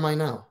 okay, where am I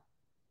now?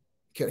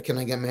 Can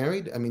I get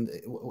married? I mean,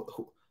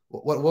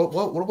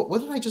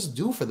 what did I just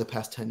do for the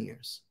past 10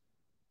 years?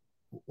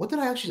 What did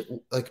I actually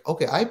like?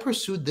 Okay, I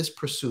pursued this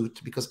pursuit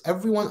because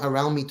everyone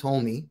around me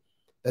told me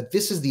that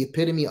this is the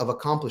epitome of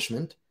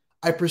accomplishment.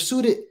 I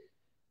pursued it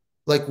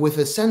like with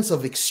a sense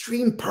of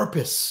extreme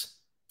purpose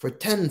for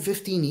 10,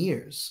 15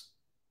 years.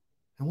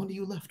 And what are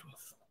you left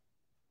with?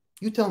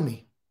 You tell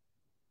me.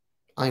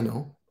 I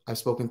know. I've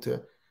spoken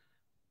to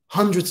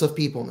hundreds of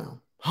people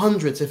now,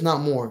 hundreds, if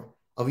not more,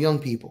 of young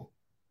people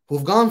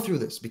who've gone through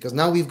this, because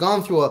now we've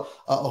gone through a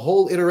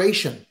whole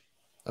iteration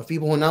of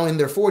people who are now in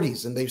their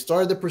 40s and they've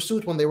started the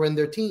pursuit when they were in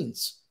their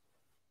teens.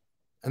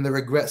 And the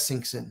regret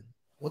sinks in.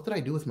 What did I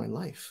do with my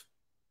life?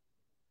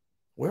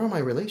 Where are my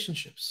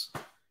relationships?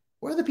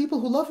 Where are the people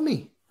who love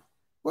me?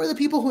 Where are the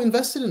people who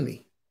invested in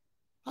me?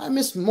 I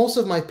missed most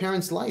of my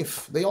parents'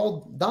 life. They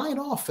all died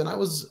off, and I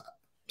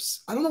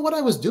don't know what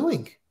I was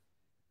doing.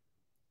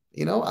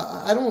 You know,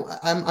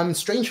 I'm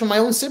estranged from my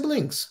own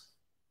siblings.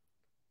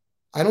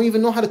 I don't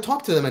even know how to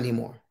talk to them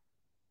anymore.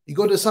 You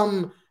go to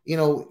some,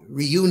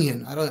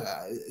 reunion.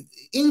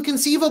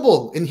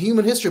 Inconceivable in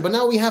human history. But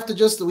now we have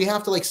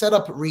to like set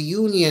up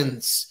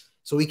reunions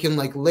so we can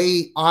like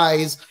lay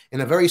eyes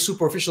in a very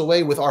superficial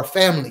way with our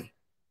family.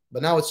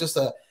 But now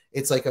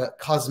it's like a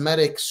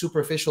cosmetic,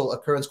 superficial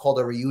occurrence called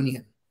a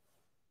reunion.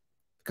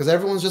 Because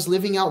everyone's just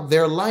living out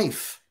their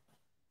life.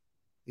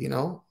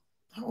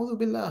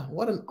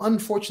 What an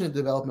unfortunate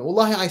development.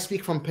 Wallahi, I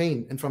speak from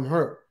pain and from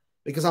hurt.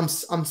 Because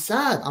I'm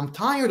sad. I'm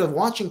tired of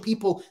watching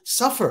people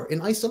suffer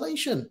in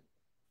isolation.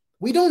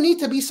 We don't need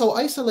to be so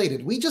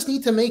isolated. We just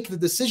need to make the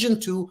decision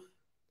to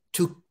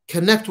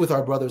connect with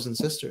our brothers and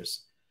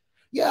sisters.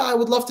 Yeah, I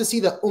would love to see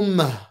the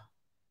ummah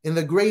in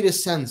the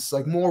greatest sense,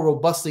 like more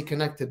robustly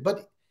connected.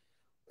 But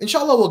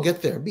inshallah, we'll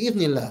get there,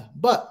 bi'idhnillah.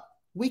 But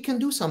we can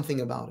do something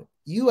about it.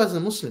 You as a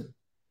Muslim,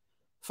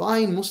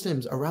 find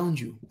Muslims around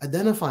you,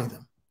 identify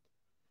them,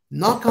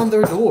 knock on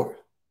their door,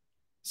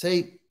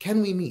 say,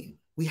 can we meet?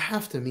 We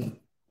have to meet.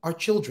 Our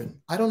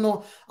children. I don't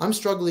know. I'm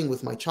struggling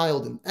with my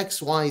child in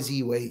X, Y,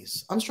 Z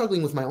ways. I'm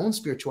struggling with my own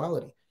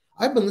spirituality.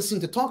 I've been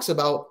listening to talks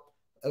about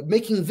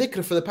making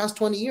dhikr for the past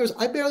 20 years.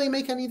 I barely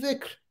make any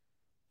dhikr.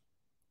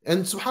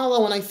 And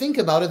subhanAllah, when I think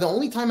about it, the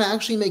only time I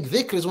actually make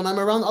dhikr is when I'm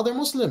around other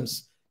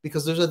Muslims,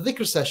 because there's a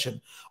dhikr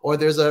session, or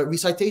there's a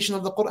recitation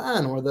of the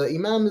Quran, or the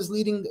Imam is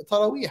leading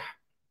Taraweeh.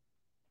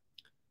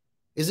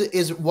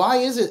 Why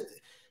is it?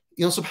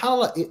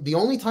 SubhanAllah, the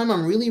only time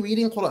I'm really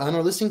reading Quran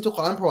or listening to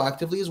Quran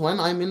proactively is when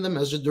I'm in the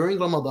masjid during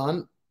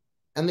Ramadan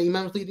and the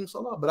Imam is leading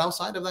Salah. But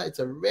outside of that, it's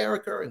a rare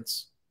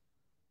occurrence.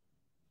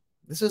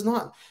 This is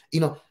not,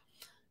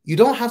 you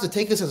don't have to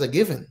take this as a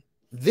given.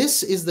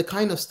 This is the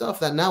kind of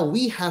stuff that now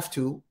we have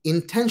to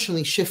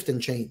intentionally shift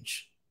and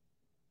change.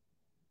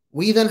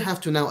 We then have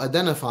to now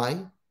identify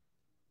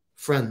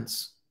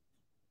friends,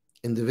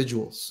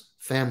 individuals,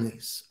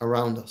 families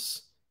around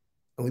us.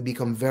 And we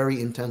become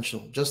very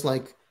intentional, just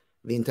like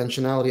the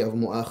intentionality of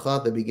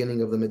mu'akhat, the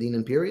beginning of the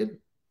Medinan period.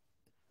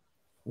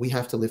 We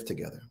have to live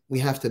together. We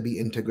have to be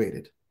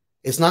integrated.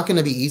 It's not going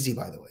to be easy,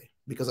 by the way,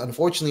 because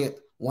unfortunately,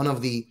 one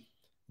of the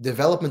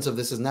developments of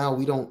this is now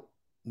we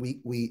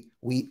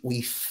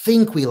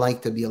think we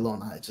like to be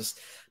alone.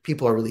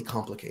 People are really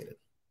complicated.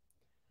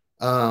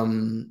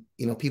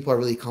 People are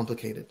really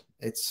complicated.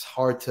 It's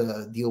hard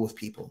to deal with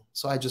people.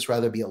 So I just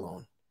rather be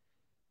alone.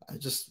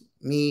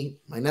 Me,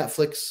 my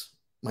Netflix,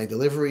 my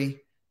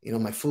delivery,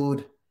 my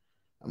food,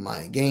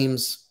 my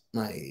games,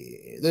 life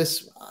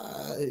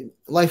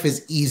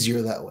is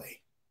easier that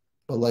way,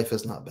 but life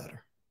is not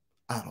better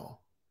at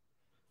all.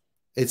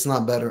 It's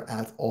not better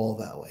at all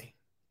that way.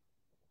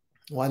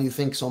 Why do you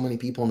think so many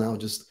people now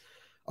just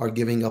are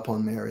giving up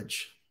on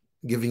marriage,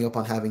 giving up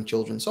on having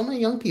children? So many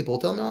young people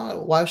tell me,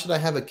 why should I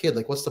have a kid?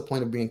 Like, what's the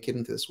point of bringing a kid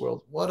into this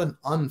world? What an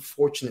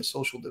unfortunate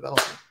social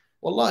development.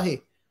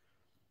 Wallahi,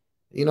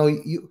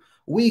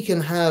 we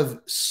can have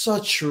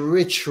such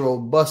rich,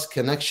 robust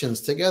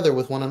connections together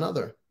with one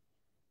another.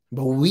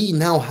 But we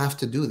now have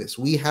to do this.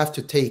 We have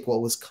to take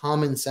what was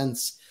common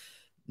sense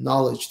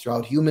knowledge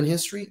throughout human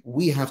history.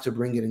 We have to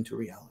bring it into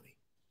reality.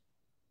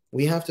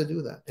 We have to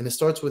do that. And it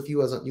starts with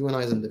you and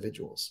I as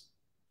individuals.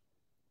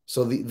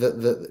 So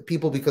the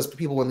people, because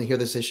people, when they hear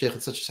this, say, Shaykh,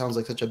 it sounds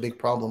like such a big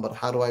problem, but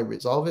how do I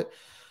resolve it?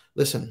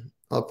 Listen,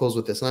 I'll close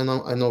with this. And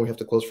I know we have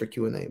to close for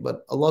Q&A,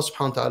 but Allah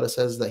subhanahu wa ta'ala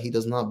says that He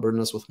does not burden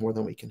us with more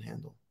than we can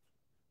handle.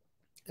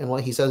 And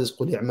what He says is,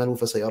 قُلْ اعْمَلُوا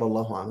فَسَيَرَى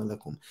اللَّهُ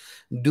عَمَلَكُمْ.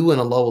 Do and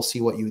Allah will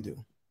see what you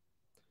do.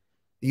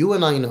 You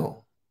and I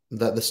know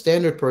that the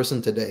standard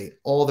person today,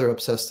 all they're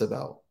obsessed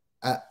about,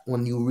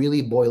 when you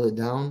really boil it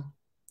down,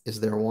 is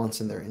their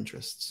wants and their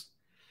interests.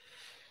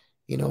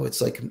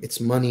 It's like, it's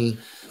money,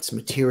 it's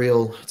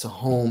material, it's a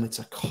home, it's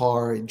a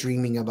car,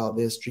 dreaming about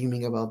this,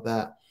 dreaming about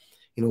that,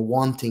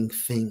 wanting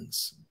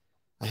things.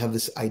 I have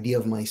this idea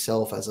of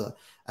myself as a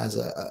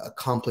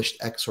accomplished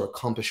X or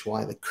accomplished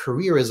Y. The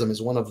careerism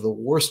is one of the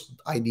worst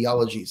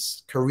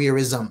ideologies.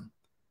 Careerism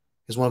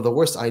is one of the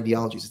worst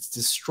ideologies. It's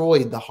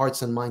destroyed the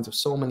hearts and minds of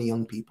so many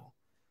young people.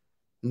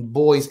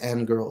 Boys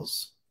and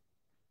girls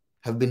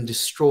have been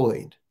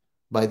destroyed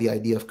by the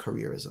idea of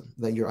careerism,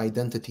 that your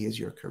identity is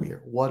your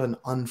career. What an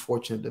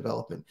unfortunate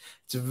development.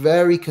 It's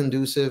very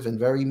conducive and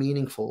very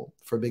meaningful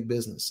for big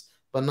business,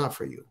 but not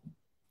for you.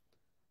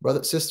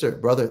 Brother, sister,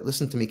 brother,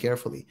 listen to me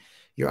carefully.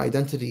 Your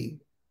identity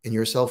and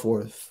your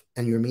self-worth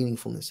and your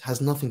meaningfulness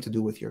has nothing to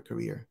do with your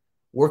career.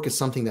 Work is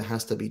something that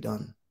has to be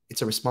done.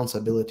 It's a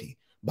responsibility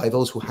by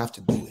those who have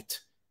to do it.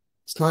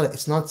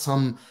 It's not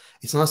some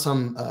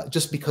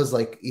just because,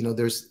 like, you know,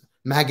 there's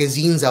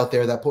magazines out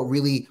there that put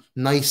really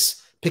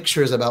nice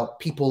pictures about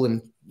people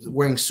and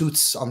wearing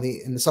suits on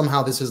and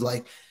somehow this is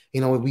like, you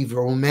know, we've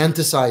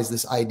romanticized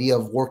this idea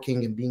of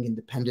working and being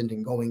independent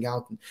and going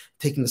out and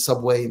taking the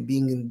subway and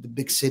being in the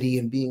big city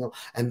and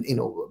you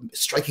know,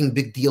 striking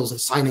big deals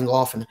and signing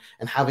off and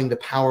having the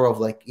power of,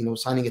 like, you know,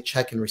 signing a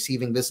check and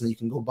receiving this and you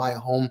can go buy a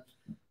home.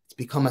 It's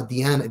become at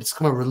the end, it's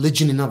become a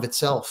religion in of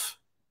itself.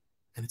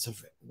 And it's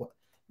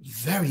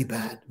very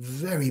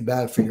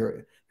bad for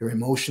your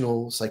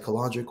emotional,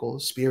 psychological,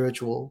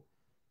 spiritual,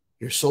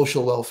 your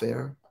social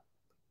welfare.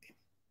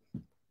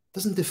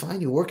 Doesn't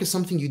define you. Work is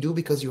something you do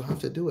because you have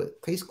to do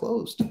it. Case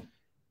closed.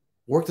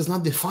 Work does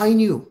not define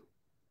you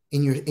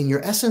in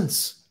your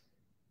essence.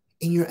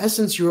 In your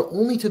essence, you're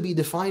only to be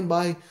defined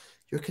by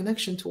your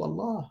connection to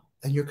Allah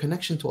and your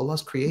connection to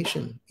Allah's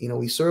creation. You know,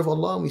 we serve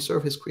Allah and we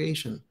serve His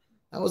creation.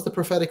 That was the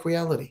prophetic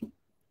reality.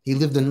 He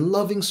lived in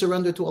loving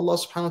surrender to Allah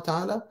subhanahu wa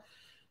ta'ala,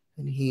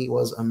 and he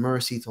was a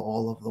mercy to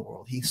all of the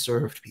world. He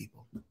served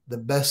people. The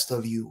best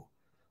of you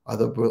are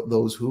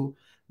those who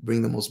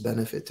bring the most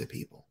benefit to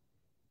people.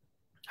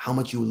 How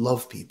much you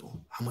love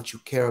people, how much you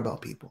care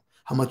about people,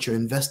 how much you're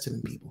invested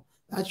in people.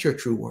 That's your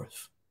true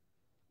worth.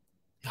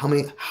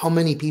 How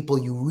many people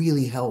you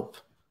really help.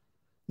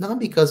 Not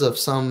because of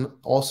some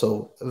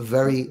also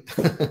very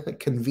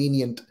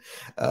convenient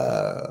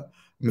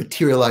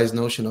materialized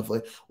notion of,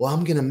 like, well,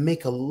 I'm going to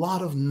make a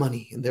lot of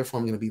money and therefore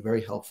I'm going to be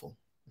very helpful.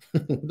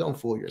 Don't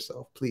fool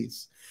yourself,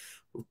 please.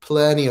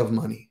 Plenty of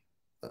money.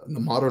 In the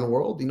modern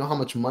world, you know how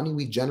much money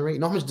we generate?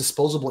 You know how much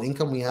disposable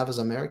income we have as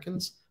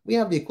Americans? We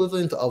have the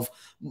equivalent of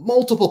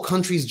multiple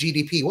countries'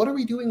 GDP. What are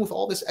we doing with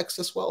all this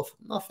excess wealth?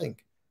 Nothing.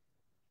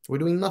 We're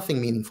doing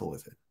nothing meaningful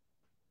with it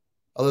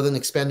other than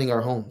expanding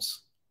our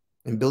homes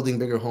and building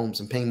bigger homes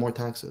and paying more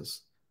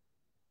taxes.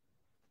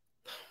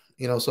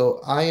 You know,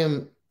 so I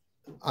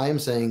am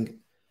saying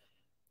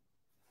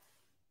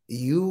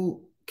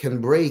you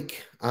can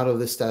break out of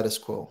this status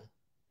quo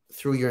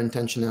through your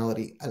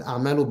intentionality.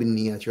 Al-a'malu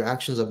bin-niyat, your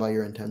actions are by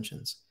your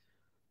intentions.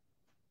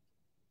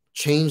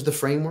 Change the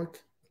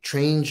framework.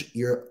 Change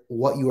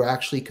what you are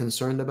actually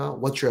concerned about,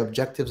 what your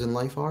objectives in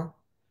life are.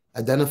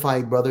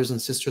 Identify brothers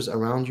and sisters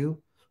around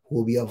you who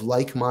will be of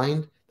like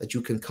mind that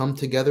you can come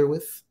together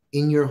with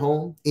in your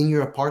home, in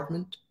your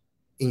apartment,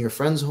 in your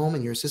friend's home,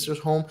 in your sister's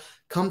home.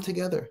 Come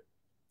together.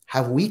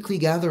 Have weekly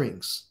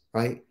gatherings,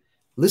 right?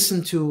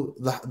 Listen to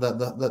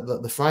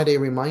the Friday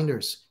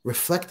reminders.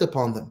 Reflect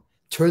upon them.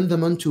 Turn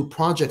them into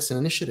projects and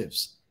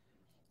initiatives.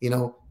 You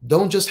know,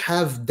 don't just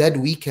have dead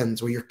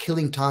weekends where you're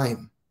killing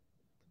time.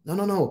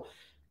 No.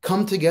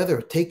 Come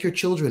together, take your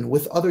children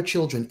with other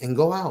children and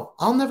go out.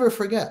 I'll never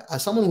forget,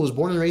 as someone who was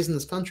born and raised in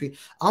this country,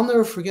 I'll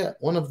never forget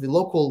one of the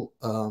local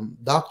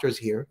doctors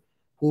here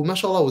who,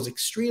 mashallah, was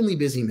extremely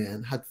busy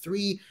man, had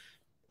 3,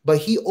 but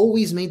he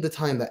always made the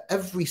time that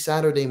every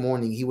Saturday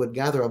morning he would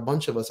gather a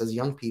bunch of us as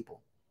young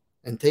people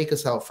and take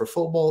us out for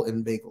football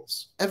and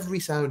bagels every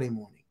Saturday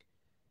morning.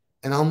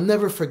 And I'll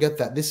never forget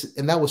that.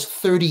 And that was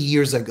 30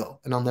 years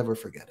ago, and I'll never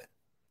forget it.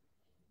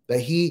 That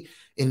he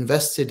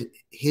invested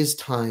his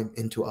time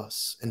into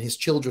us and his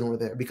children were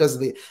there because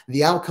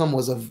the outcome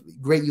was of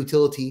great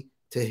utility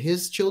to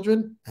his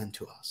children and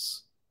to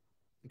us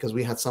because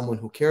we had someone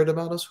who cared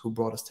about us, who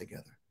brought us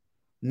together.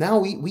 Now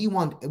we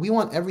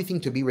want everything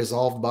to be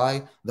resolved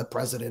by the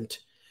president,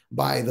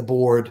 by the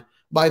board,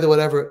 by the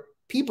whatever.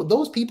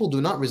 Those people do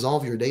not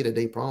resolve your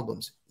day-to-day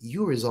problems.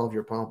 You resolve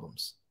your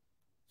problems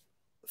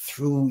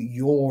through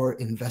your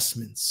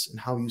investments and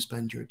how you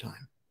spend your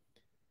time.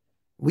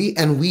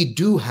 We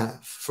do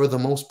have, for the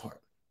most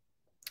part,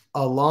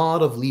 a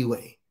lot of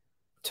leeway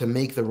to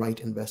make the right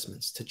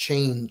investments, to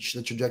change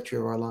the trajectory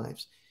of our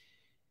lives.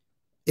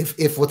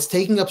 If what's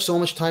taking up so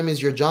much time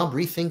is your job,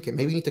 rethink it.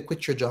 Maybe you need to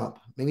quit your job.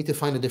 Maybe you need to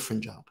find a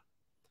different job.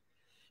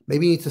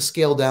 Maybe you need to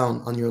scale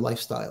down on your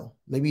lifestyle.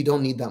 Maybe you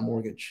don't need that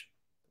mortgage.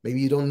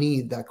 Maybe you don't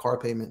need that car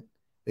payment.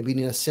 Maybe you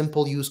need a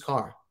simple used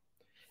car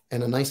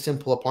and a nice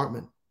simple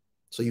apartment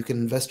so you can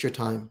invest your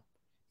time.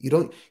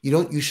 You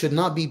should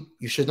not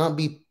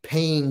be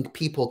paying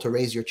people to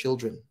raise your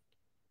children.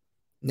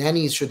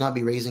 Nannies should not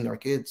be raising our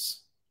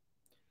kids.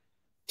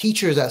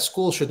 Teachers at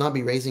school should not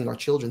be raising our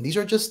children. These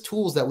are just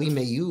tools that we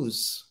may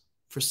use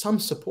for some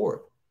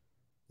support,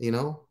 you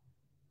know,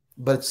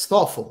 but it's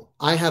thoughtful.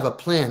 I have a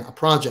plan, a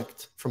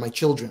project for my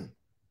children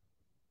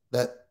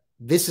that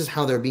this is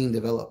how they're being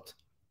developed.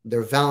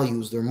 Their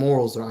values, their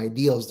morals, their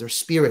ideals, their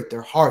spirit,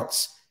 their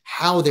hearts,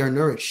 how they're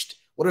nourished.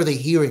 What are they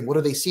hearing? What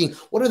are they seeing?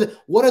 What are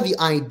the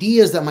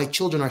ideas that my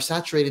children are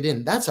saturated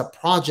in? That's a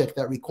project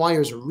that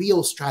requires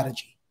real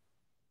strategy.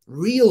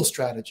 Real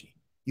strategy.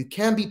 You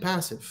can't be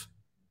passive.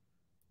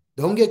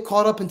 Don't get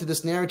caught up into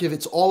this narrative.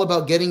 It's all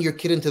about getting your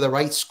kid into the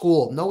right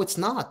school. No, it's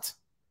not.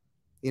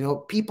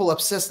 People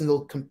obsess and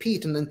they'll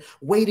compete and then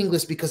waiting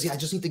list because, I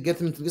just need to get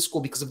them into this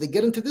school because if they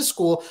get into this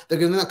school, they're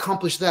going to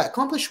accomplish that.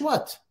 Accomplish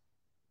what?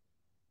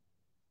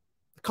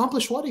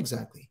 Accomplish what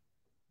exactly?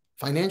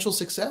 Financial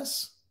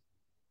success?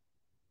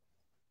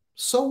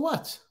 So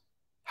what?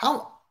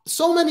 How?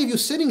 So many of you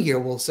sitting here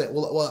will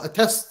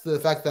attest to the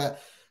fact that,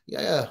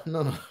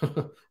 no,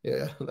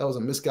 yeah, that was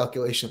a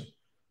miscalculation.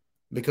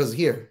 Because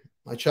here,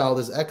 my child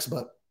is X,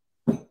 but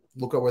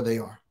look at where they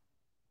are.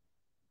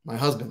 My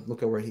husband,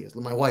 look at where he is.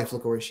 My wife,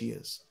 look at where she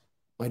is.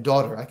 My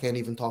daughter, I can't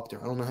even talk to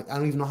her. I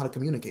don't even know how to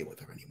communicate with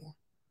her anymore.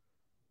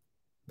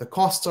 The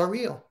costs are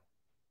real.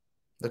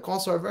 The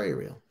costs are very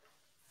real.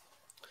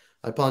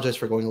 I apologize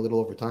for going a little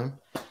over time.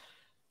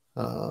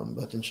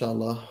 But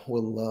inshallah,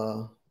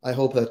 I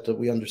hope that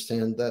we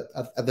understand that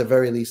at the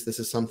very least, this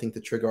is something to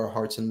trigger our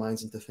hearts and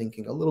minds into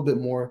thinking a little bit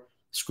more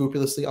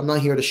scrupulously. I'm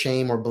not here to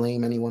shame or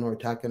blame anyone or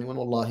attack anyone.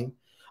 Wallahi.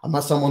 I'm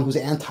not someone who's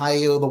anti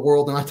the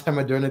world and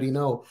anti-modernity.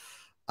 No.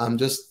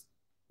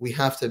 We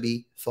have to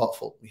be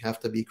thoughtful. We have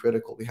to be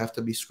critical. We have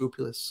to be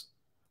scrupulous.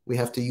 We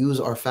have to use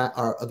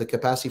the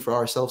capacity for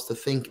ourselves to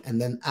think and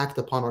then act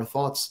upon our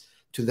thoughts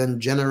to then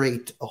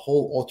generate a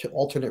whole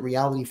alternate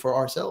reality for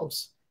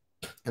ourselves.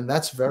 And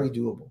that's very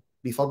doable.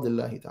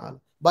 Bifadlillahi ta'ala.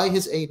 By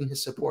His aid and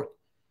His support.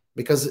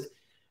 Because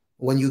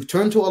when you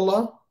turn to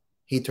Allah,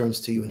 He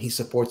turns to you and He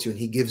supports you and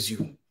He gives you.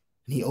 And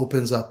He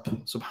opens up.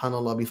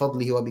 Subhanallah.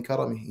 Bifadlihi wa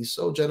bikaramihi. He's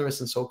so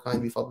generous and so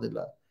kind.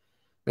 Bifadlillah.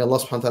 May Allah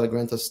subhanahu wa ta'ala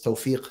grant us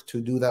tawfiq to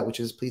do that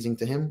which is pleasing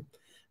to Him.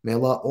 May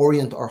Allah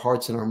orient our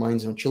hearts and our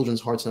minds and our children's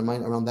hearts and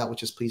minds around that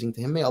which is pleasing to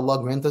Him. May Allah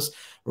grant us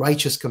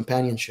righteous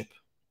companionship,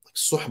 like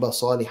suhba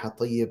salihah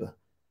tayyibah,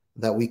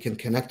 that we can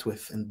connect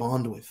with and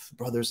bond with,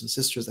 brothers and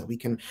sisters that we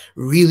can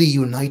really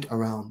unite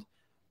around,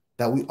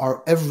 that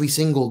our every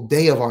single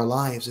day of our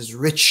lives is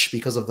rich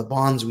because of the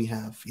bonds we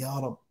have. Ya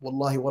Rab,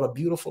 wallahi, what a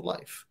beautiful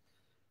life.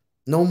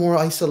 No more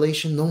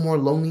isolation, no more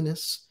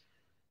loneliness.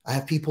 I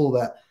have people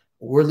that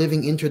we're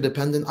living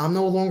interdependent. I'm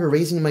no longer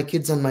raising my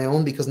kids on my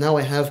own because now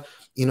I have,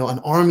 an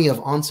army of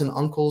aunts and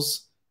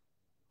uncles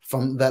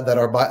from that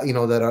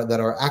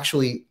are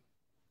actually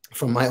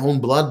from my own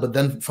blood, but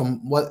then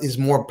from what is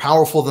more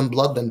powerful than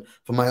blood, than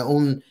from my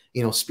own,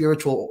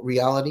 spiritual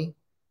reality,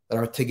 that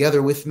are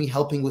together with me,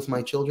 helping with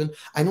my children.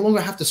 I no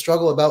longer have to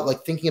struggle about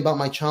thinking about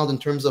my child in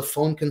terms of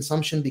phone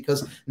consumption,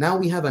 because now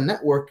we have a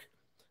network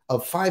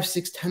of 5,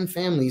 6, 10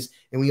 families,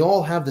 and we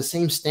all have the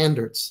same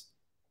standards.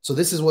 So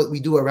this is what we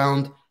do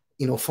around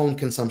phone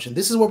consumption.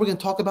 This is what we're going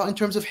to talk about in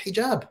terms of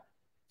hijab.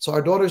 So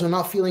our daughters are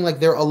not feeling like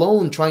they're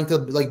alone trying to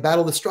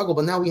battle the struggle,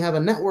 but now we have a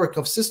network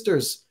of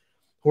sisters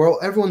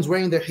everyone's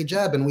wearing their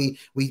hijab, and we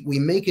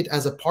make it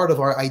as a part of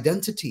our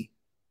identity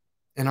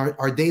and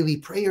our daily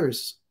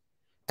prayers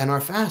and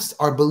our fast,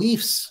 our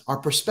beliefs, our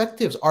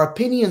perspectives, our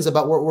opinions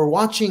about what we're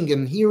watching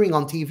and hearing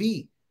on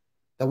TV,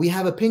 that we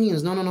have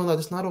opinions. No,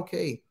 that's not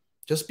okay.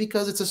 Just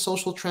because it's a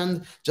social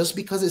trend, just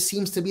because it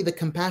seems to be the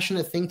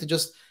compassionate thing to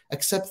just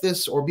accept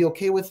this or be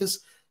okay with this.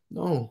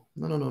 No.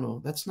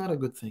 That's not a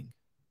good thing.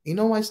 You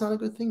know why it's not a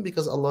good thing?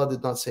 Because Allah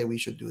did not say we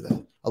should do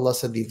that. Allah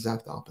said the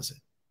exact opposite.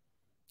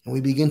 And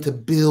we begin to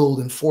build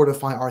and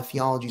fortify our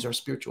theologies, our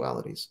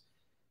spiritualities.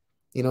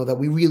 That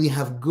we really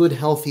have good,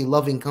 healthy,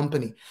 loving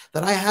company.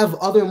 That I have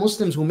other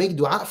Muslims who make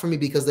dua for me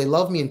because they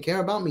love me and care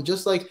about me,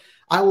 just like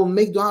I will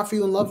make dua for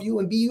you and love you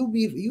and you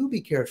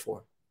be cared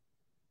for.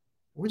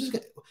 We're just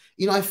gonna,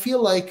 I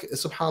feel like,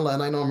 subhanAllah,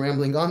 and I know I'm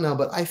rambling on now,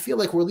 but I feel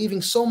like we're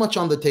leaving so much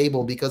on the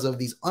table because of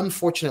these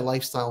unfortunate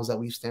lifestyles that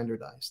we've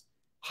standardized,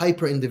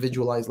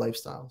 hyper-individualized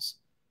lifestyles.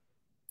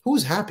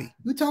 Who's happy?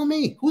 You tell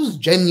me. Who's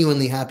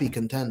genuinely happy,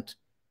 content,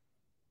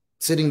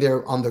 sitting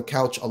there on their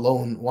couch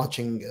alone,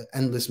 watching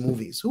endless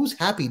movies? Who's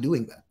happy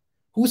doing that?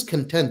 Who's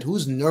content?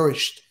 Who's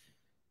nourished?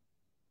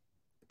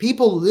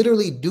 People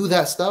literally do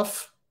that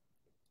stuff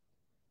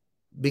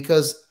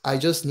because I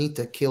just need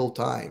to kill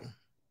time.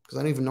 Because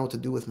I don't even know what to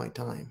do with my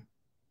time.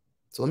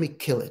 So let me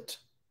kill it.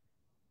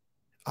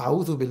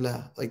 A'udhu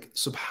billah.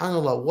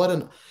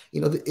 Subhanallah,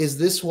 is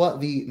this what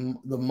the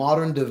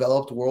modern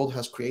developed world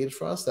has created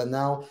for us? That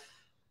now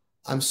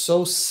I'm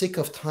so sick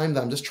of time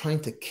that I'm just trying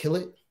to kill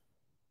it.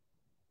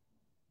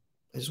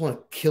 I just want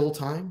to kill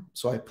time,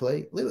 so I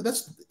play.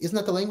 Isn't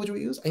that the language we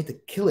use? I need to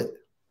kill it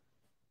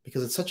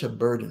because it's such a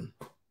burden.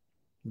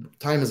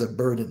 Time is a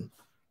burden.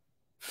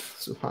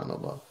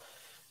 Subhanallah.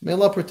 May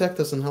Allah protect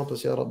us and help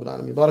us, Ya Rabbil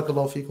Alameen.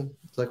 Barakallahu feekum.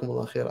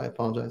 Jazakumullah khair. I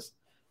apologize.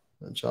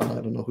 Inshallah,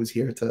 I don't know who's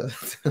here to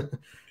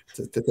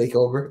take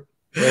over.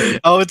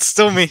 Oh, it's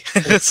still me.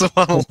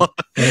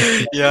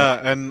 SubhanAllah. Yeah,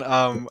 and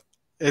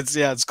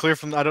it's clear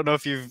from, I don't know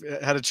if you've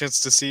had a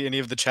chance to see any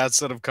of the chats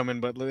that have come in,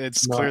 but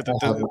it's No, clear that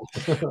I haven't.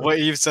 what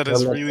you've said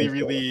is Wallah, really, thank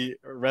you. really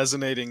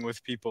resonating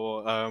with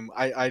people.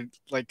 I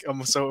like,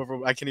 I'm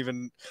so I can't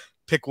even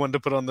pick one to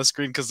put on the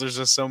screen because there's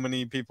just so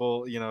many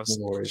people, No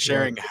worries.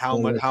 sharing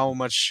how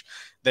much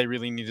they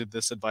really needed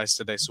this advice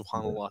today.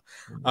 Subhanallah.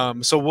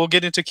 So we'll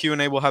get into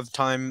Q&A. We'll have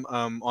time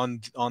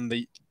on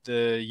the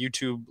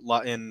YouTube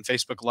and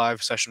Facebook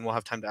live session. We'll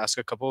have time to ask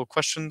a couple of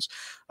questions.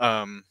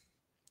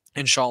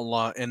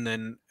 Inshallah, and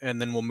then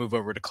we'll move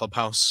over to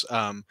Clubhouse.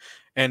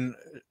 And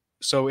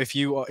so if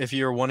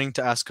you're wanting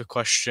to ask a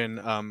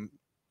question,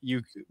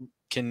 you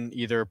can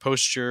either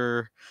post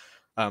your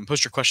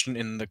question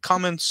in the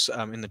comments,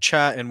 in the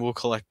chat, and we'll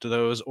collect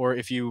those. Or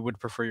if you would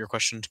prefer your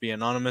question to be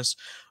anonymous,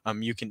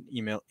 you can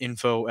email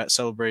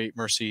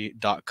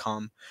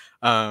info@celebratemercy.com.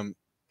 And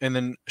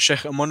then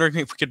Sheikh, I'm wondering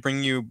if we could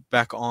bring you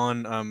back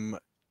on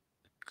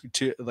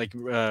to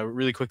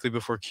really quickly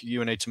before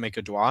Q&A to make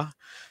a dua.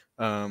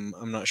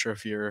 I'm not sure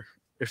if you're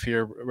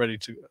ready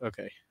to.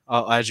 Okay,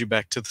 I'll add you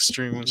back to the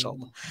stream,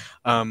 inshallah.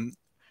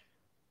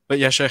 But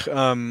yeah, Sheikh,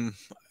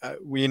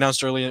 we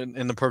announced early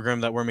in the program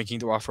that we're making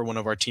dua for one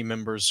of our team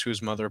members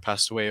whose mother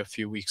passed away a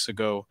few weeks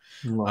ago.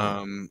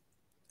 Allah.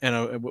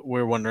 And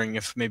we're wondering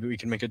if maybe we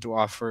can make a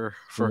dua for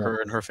Allah.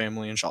 her and her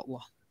family,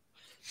 inshallah.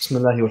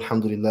 Bismillah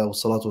walhamdulillah wa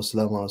salatu wa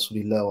salamu ala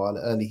rasulillah wa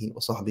ala alihi wa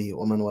sahbihi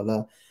wa man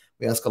wala.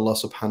 We ask Allah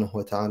subhanahu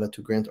wa ta'ala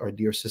to grant our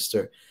dear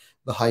sister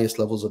the highest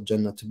levels of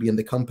Jannah, to be in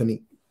the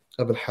company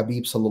of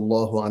Al-Habib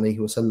sallallahu alayhi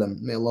wa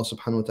sallam. May Allah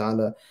subhanahu wa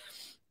ta'ala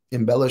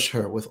embellish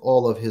her with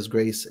all of His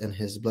grace and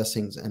His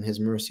blessings and His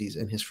mercies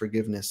and His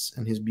forgiveness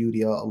and His beauty.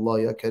 Ya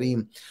Allah, Ya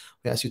Kareem,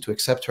 we ask you to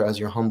accept her as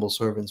your humble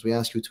servants. We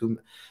ask you to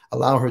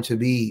allow her to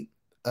be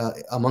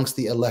amongst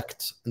the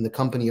elect, in the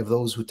company of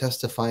those who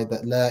testify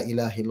that La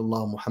ilaha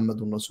illallah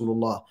Muhammadun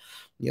Rasulullah.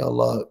 Ya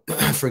Allah,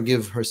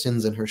 forgive her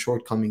sins and her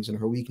shortcomings and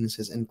her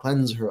weaknesses, and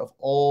cleanse her of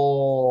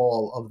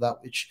all of that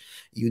which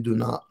you do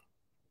not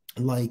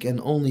like,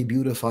 and only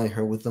beautify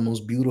her with the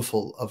most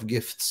beautiful of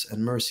gifts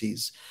and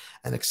mercies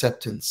and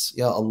acceptance.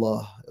 Ya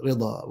Allah,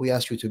 Rida, we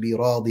ask you to be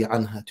Radi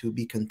anha, to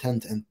be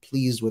content and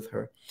pleased with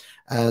her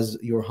as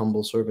your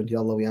humble servant. Ya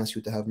Allah, we ask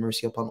you to have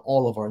mercy upon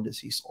all of our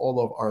deceased, all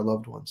of our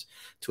loved ones,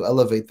 to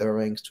elevate their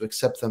ranks, to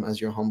accept them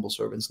as your humble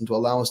servants, and to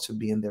allow us to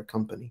be in their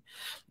company,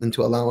 and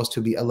to allow us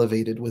to be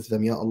elevated with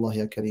them. Ya Allah,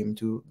 Ya Kareem,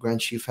 to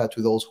grant shifa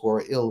to those who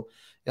are ill.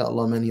 Ya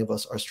Allah, many of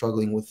us are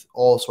struggling with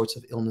all sorts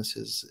of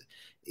illnesses,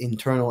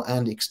 internal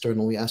and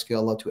external. We ask you,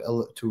 Allah,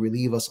 to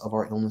relieve us of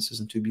our illnesses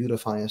and to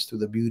beautify us through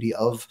the beauty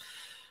of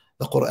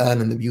the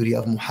Quran and the beauty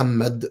of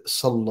Muhammad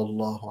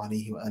sallallahu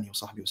alayhi wa alihi wa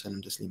sahbihi wa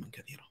sallam tasliman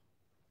kathira.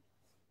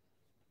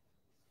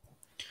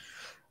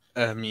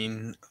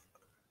 Ameen.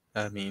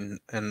 Ameen.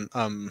 And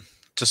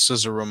just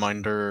as a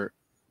reminder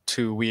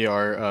too, we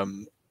are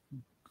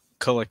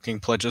collecting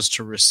pledges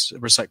to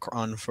recite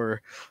Quran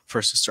for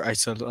Sister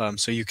Aisha.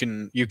 So you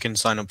can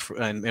sign up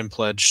and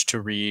pledge to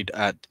read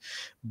at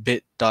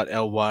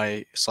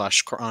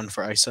bit.ly/Quran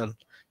for Aisha,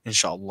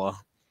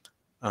 inshallah.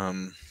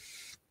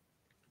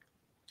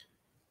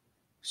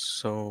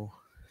 So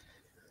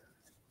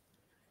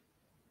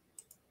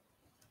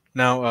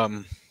now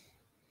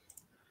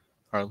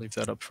I'll leave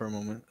that up for a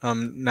moment.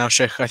 Now,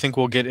 Sheikh, I think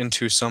we'll get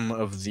into some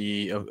of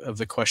the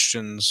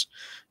questions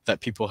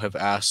that people have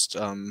asked.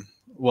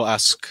 We'll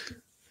ask.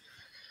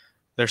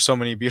 There's so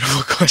many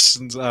beautiful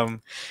questions.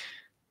 And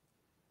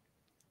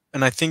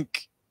I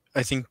think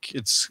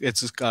it's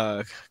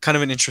kind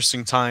of an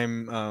interesting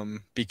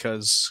time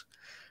because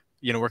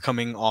we're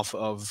coming off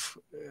of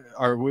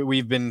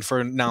we've been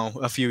for now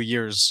a few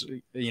years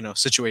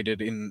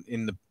situated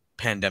in the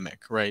pandemic,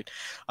 right?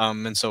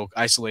 And so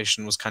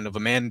isolation was kind of a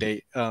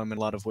mandate in a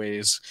lot of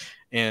ways,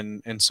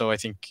 and so I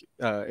think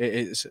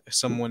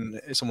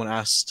someone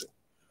asked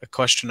a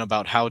question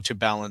about how to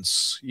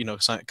balance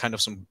kind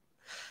of some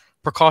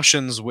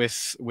precautions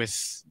with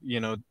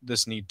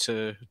this need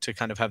to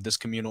kind of have this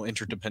communal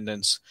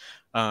interdependence,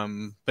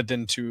 but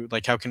then to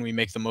how can we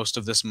make the most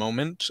of this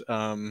moment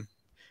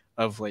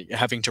of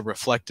having to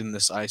reflect in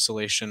this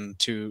isolation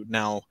to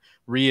now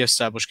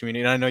reestablish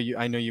community. And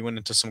I know you went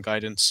into some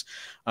guidance,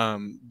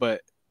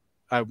 but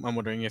I'm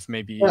wondering if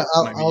maybe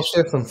I'll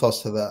share some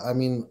thoughts to that. I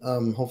mean,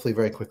 hopefully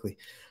very quickly.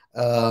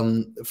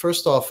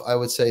 First off, I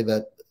would say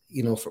that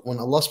when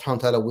Allah subhanahu wa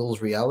ta'ala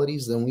wills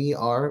realities, then we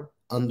are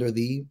under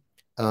the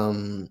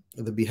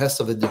behest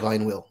of the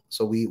divine will.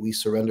 So we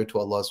surrender to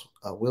Allah's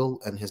will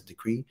and His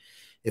decree.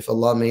 If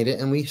Allah made it,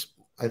 and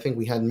I think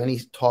we had many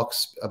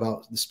talks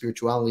about the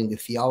spirituality and the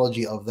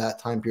theology of that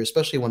time period,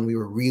 especially when we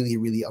were really,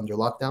 really under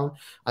lockdown.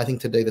 I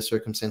think today the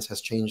circumstance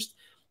has changed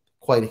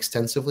quite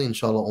extensively.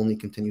 Inshallah, only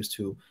continues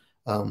to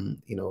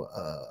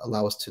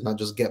allow us to not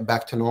just get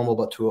back to normal,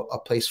 but to a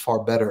place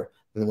far better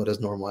than what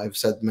is normal. I've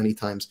said many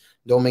times,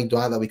 don't make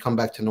dua that we come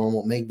back to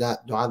normal. Make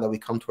that dua that we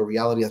come to a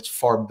reality that's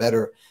far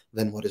better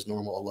than what is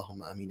normal.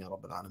 Allahumma ameen ya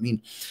rabbil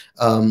alameen.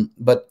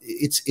 But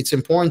it's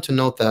important to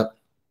note that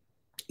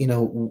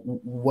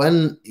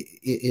when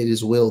it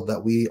is willed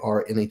that we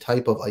are in a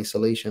type of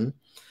isolation,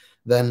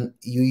 then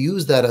you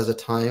use that as a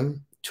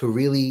time to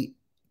really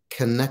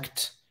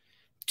connect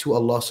to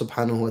Allah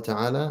subhanahu wa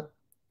ta'ala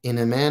in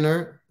a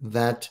manner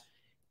that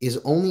is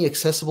only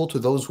accessible to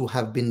those who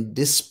have been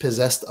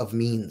dispossessed of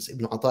means.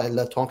 Ibn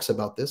Ata'illah talks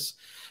about this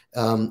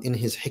in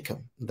his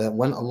hikam, that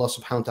when Allah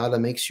subhanahu wa ta'ala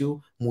makes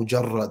you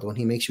mujarrad, when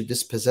he makes you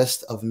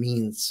dispossessed of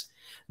means,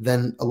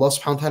 then Allah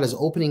subhanahu wa ta'ala is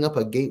opening up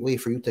a gateway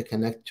for you to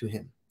connect to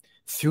him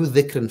through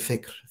dhikr and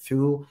fikr,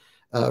 through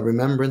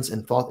remembrance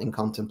and thought and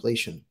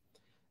contemplation.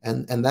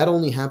 And that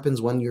only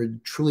happens when you're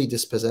truly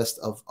dispossessed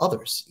of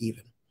others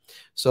even.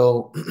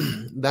 So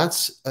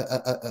that's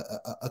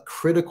a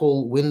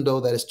critical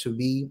window that is to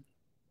be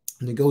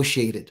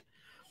negotiated.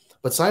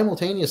 But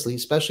simultaneously,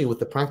 especially with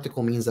the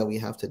practical means that we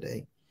have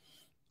today,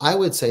 I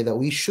would say that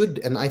we should,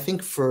 and I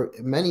think for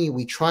many,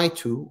 we try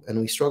to, and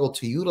we struggle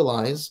to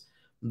utilize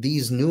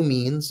these new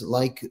means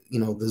like,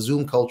 the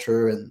Zoom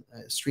culture and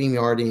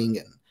StreamYarding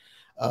and,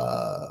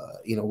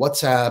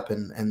 WhatsApp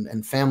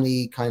and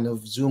family kind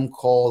of Zoom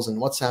calls and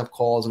WhatsApp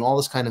calls and all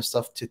this kind of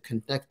stuff to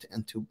connect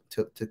and to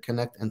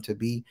connect and to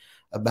be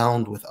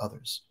abound with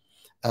others.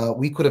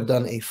 We could have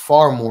done a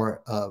far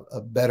more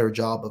a better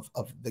job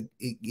of the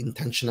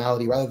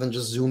intentionality rather than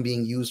just Zoom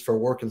being used for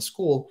work and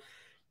school.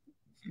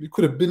 It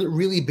could have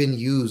really been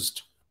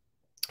used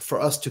for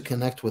us to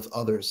connect with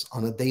others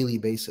on a daily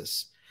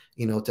basis,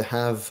 to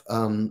have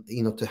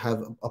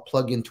a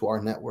plug into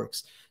our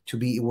networks, to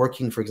be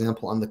working, for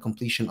example, on the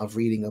completion of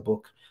reading a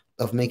book,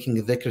 of making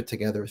a dhikr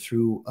together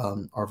through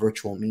our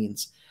virtual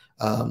means,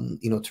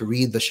 to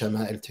read the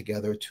shama'il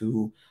together,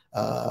 to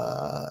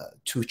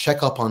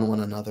check up on one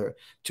another,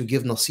 to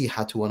give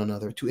nasiha to one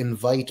another, to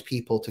invite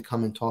people to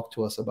come and talk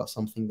to us about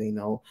something they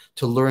know,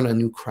 to learn a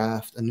new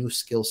craft, a new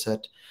skill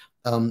set.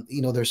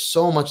 There's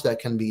so much that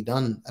can be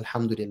done,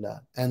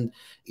 alhamdulillah. And,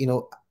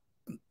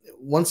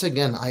 once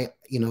again,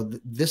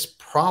 this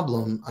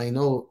problem I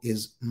know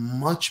is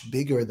much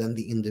bigger than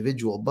the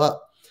individual, but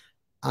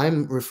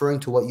I'm referring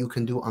to what you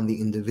can do on the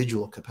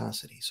individual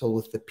capacity. So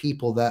with the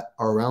people that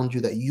are around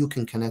you that you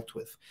can connect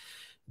with,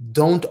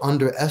 don't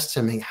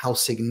underestimate how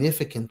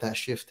significant that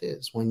shift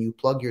is when you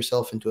plug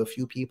yourself into a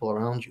few people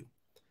around you.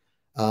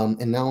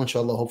 And now,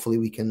 inshallah, hopefully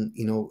we can,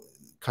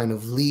 kind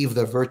of leave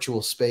the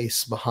virtual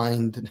space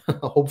behind,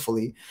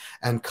 hopefully,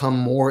 and come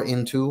more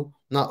into,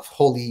 not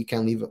wholly, you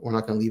can't leave it, we're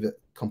not going to leave it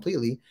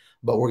completely,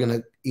 but we're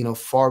going to,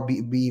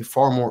 be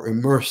far more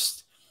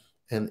immersed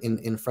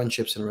in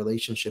friendships and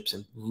relationships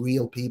and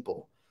real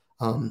people.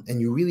 And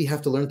you really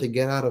have to learn to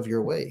get out of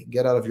your way,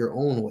 get out of your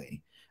own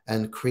way,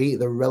 and create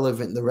the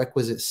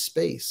requisite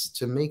space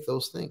to make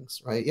those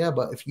things, right? Yeah,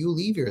 but if you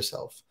leave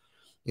yourself,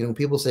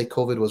 people say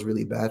COVID was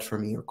really bad for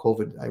me, or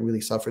COVID, I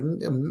really suffered.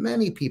 And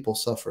many people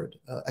suffered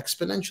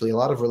exponentially. A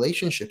lot of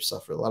relationships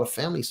suffered. A lot of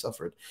families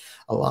suffered.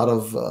 A lot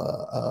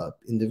of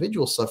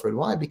individuals suffered.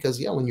 Why?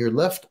 Because, when you're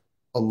left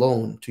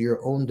alone to your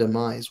own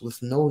demise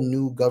with no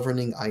new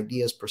governing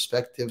ideas,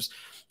 perspectives,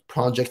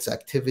 projects,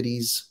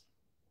 activities,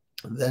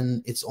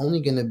 then it's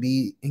only going to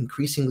be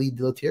increasingly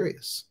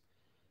deleterious.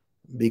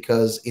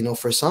 Because,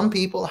 for some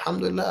people,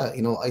 alhamdulillah,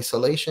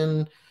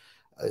 isolation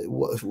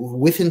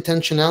with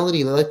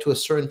intentionality led to a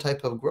certain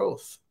type of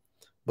growth.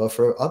 But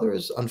for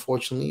others,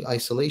 unfortunately,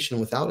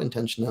 isolation without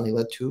intentionality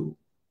led to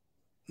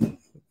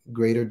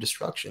greater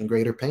destruction,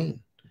 greater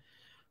pain.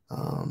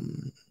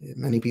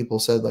 Many people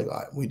said,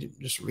 we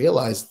just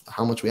realized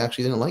how much we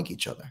actually didn't like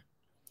each other.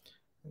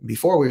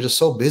 Before, we were just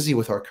so busy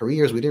with our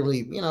careers, we didn't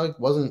really, it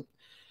wasn't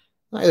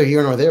neither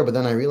here nor there. But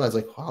then I realized,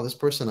 wow, this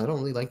person, I don't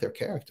really like their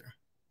character.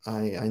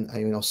 I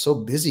so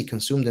busy,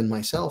 consumed in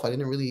myself, I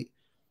didn't really.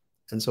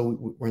 And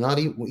so we're not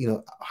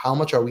even, how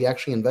much are we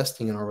actually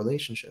investing in our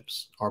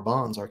relationships, our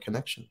bonds, our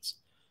connections?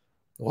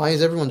 Why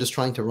is everyone just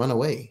trying to run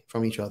away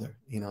from each other?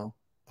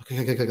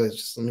 Okay,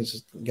 let me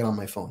just get on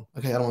my phone.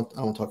 Okay, I don't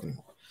want to talk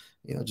anymore.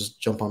 Just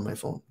jump on my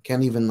phone.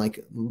 Can't even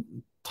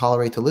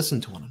tolerate to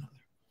listen to one another.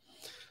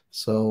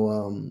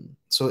 So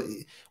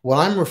what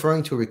I'm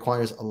referring to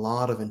requires a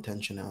lot of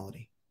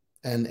intentionality.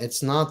 And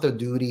it's not the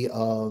duty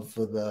of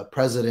the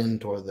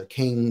president or the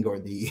king or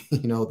the,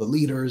 the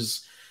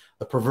leaders,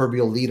 the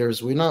proverbial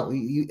leaders.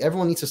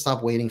 Everyone needs to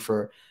stop waiting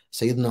for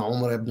Sayyidina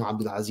Umar ibn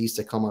Abdul Aziz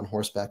to come on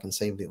horseback and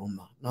save the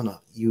ummah. No,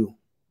 you.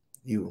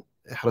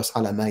 Ihras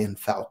ala ma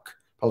yanfa'uk.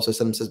 Prophet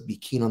says, be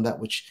keen on that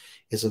which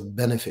is of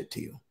benefit to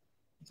you.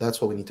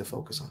 That's what we need to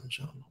focus on,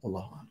 inshallah.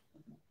 Wallahu a'lam.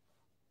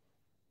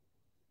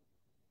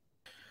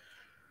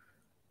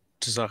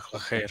 Jazakallah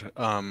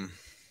khair.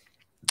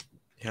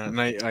 And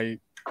I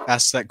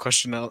asked that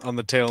question on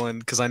the tail end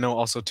because I know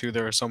also too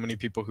there are so many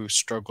people who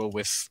struggle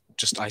with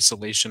just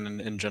isolation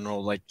in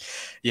general,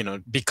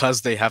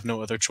 because they have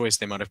no other choice,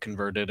 they might have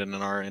converted and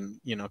are in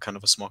kind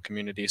of a small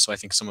community. So I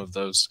think some of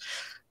those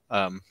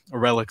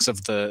relics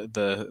of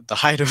the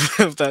height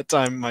of that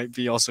time might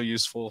be also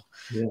useful.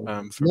 Yeah.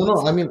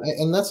 I mean,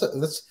 and that's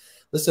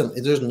listen,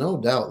 there's no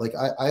doubt.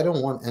 I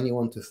don't want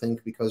anyone to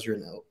think because you're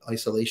in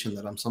isolation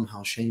that I'm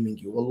somehow shaming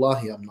you.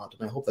 Wallahi, I'm not,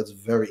 and I hope that's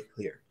very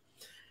clear.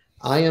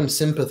 I am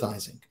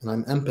sympathizing and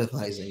I'm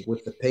empathizing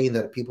with the pain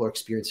that people are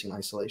experiencing in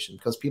isolation,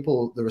 because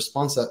the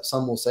response that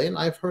some will say, and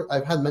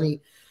I've had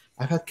many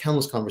I've had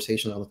countless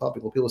conversations on the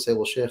topic where people say,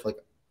 well, Shaykh, like,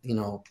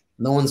 no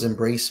one's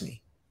embraced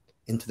me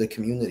into the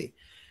community.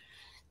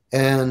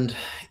 And,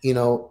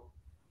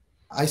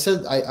 I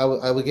said,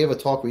 I gave a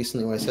talk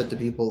recently where I said to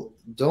people,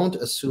 don't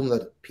assume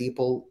that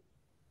people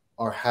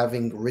are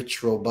having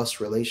rich, robust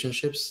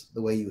relationships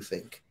the way you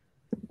think.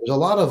 There's a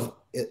lot of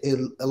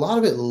a lot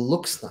of it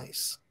looks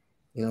nice,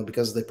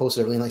 because they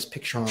posted a really nice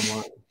picture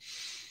online,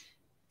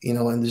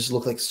 and they just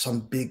look like some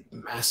big,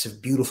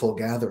 massive, beautiful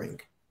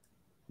gathering.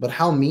 But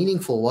how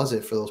meaningful was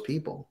it for those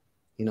people?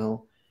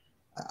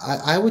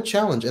 I would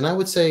challenge, and I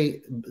would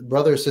say,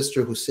 brother or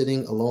sister who's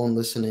sitting alone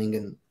listening,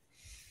 and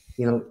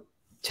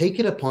take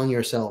it upon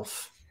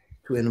yourself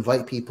to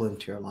invite people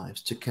into your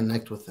lives, to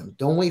connect with them.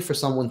 Don't wait for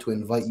someone to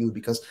invite you,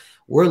 because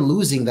we're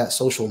losing that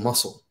social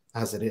muscle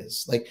as it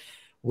is. Like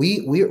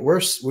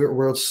we're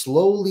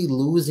slowly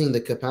losing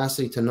the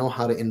capacity to know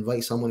how to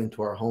invite someone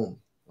into our home.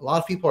 A lot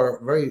of people are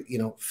very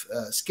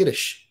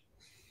skittish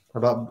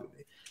about.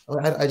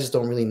 I just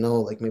don't really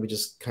know. Like maybe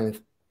just kind of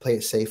play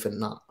it safe and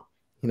not.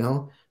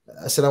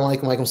 Assalamu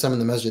alaikum salam in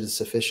the masjid is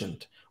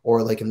sufficient,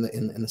 or like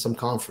in some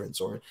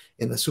conference or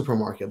in the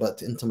supermarket.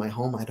 But into my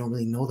home, I don't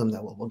really know them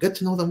that well. Well, get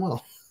to know them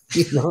well.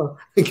 You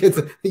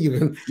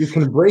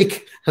can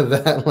break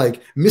that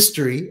like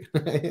mystery.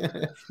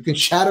 You can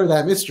shatter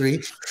that mystery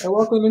and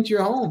welcome them into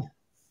your home.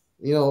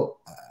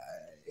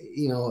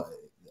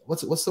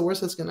 What's the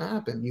worst that's going to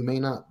happen? You may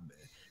not,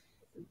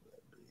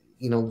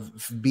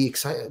 be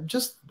excited.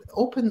 Just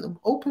open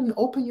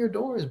your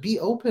doors. Be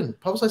open.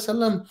 Prophet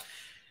ﷺ,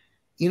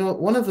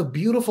 one of the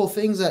beautiful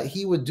things that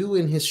he would do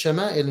in his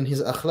shama'il, in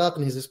his akhlaq,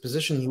 in his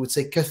disposition, he would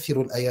say,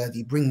 kathirul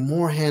ayadi, bring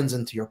more hands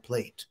into your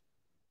plate.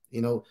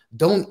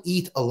 Don't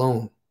eat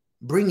alone.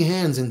 Bring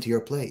hands into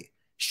your plate.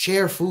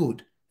 Share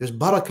food. There's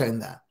barakah in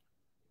that.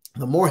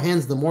 The more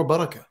hands, the more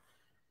barakah.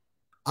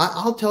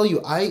 I'll tell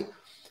you,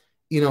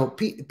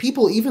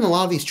 people, even a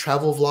lot of these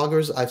travel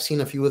vloggers, I've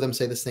seen a few of them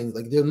say this thing,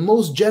 like the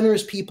most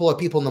generous people are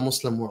people in the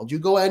Muslim world. You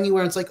go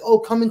anywhere and it's like, oh,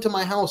 come into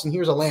my house and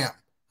here's a lamb.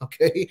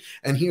 Okay.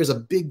 And here's a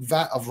big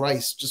vat of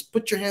rice. Just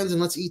put your hands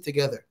and let's eat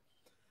together.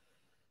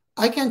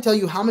 I can't tell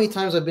you how many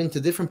times I've been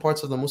to different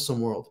parts of the Muslim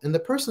world, and the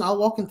person, I'll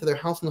walk into their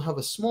house and they'll have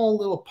a small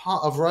little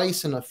pot of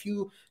rice and a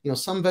few,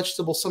 some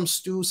vegetables, some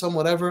stew, some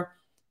whatever.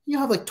 You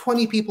have like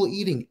 20 people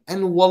eating.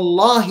 And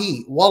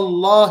wallahi,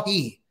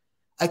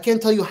 I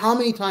can't tell you how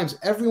many times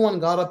everyone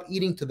got up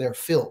eating to their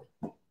fill,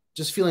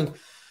 just feeling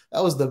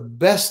that was the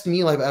best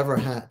meal I've ever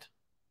had.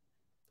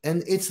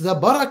 And it's the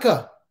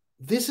barakah.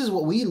 This is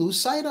what we lose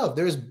sight of.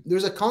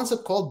 There's a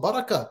concept called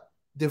barakah,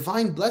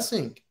 divine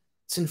blessing.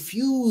 It's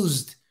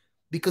infused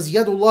because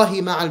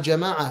yadullahi ma'al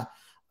jama'ah,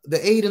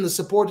 the aid and the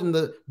support and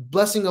the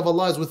blessing of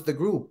Allah is with the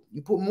group.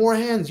 You put more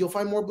hands, you'll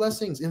find more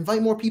blessings.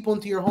 Invite more people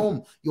into your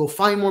home. You'll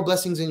find more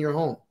blessings in your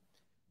home.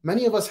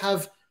 Many of us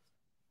have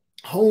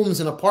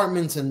homes and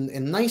apartments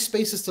and nice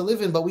spaces to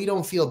live in, but we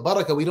don't feel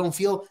barakah. We don't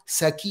feel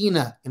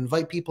sakina.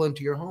 Invite people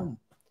into your home.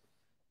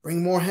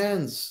 Bring more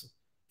hands.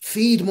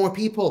 Feed more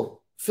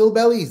people. Fill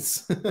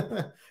bellies.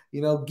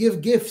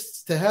 Give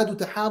gifts. Tahadu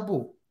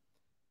tahabu.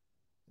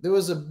 There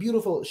was a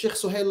beautiful Sheikh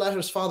Suhail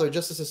Lahir's father,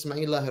 Justice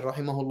Ismail Lahir,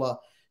 rahimahullah.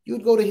 You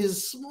would go to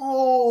his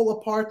small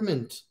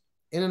apartment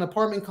in an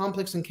apartment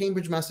complex in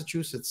Cambridge,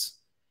 Massachusetts,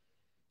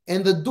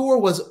 and the door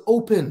was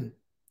open.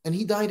 And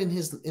he died in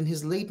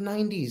his late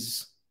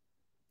 90s.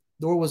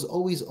 Door was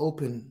always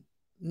open.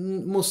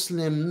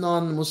 Muslim,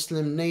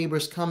 non-Muslim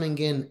neighbors coming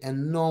in,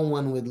 and no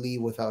one would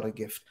leave without a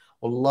gift.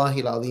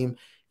 Wallahi al-azim,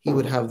 he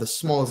would have the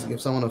smallest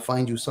gifts. I want to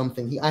find you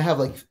something. I have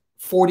like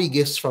 40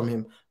 gifts from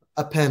him.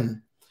 A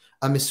pen,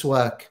 a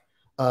miswak,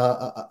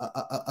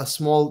 a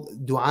small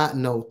dua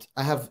note.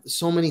 I have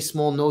so many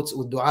small notes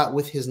with dua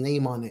with his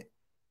name on it.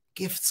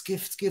 Gifts.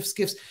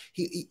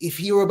 If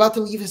he were about to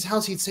leave his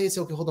house, he'd say,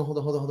 okay, hold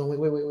on,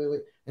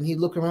 wait. And he'd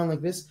look around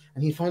like this,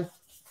 and he'd find,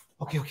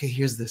 okay,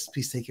 here's this.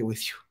 Please take it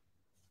with you.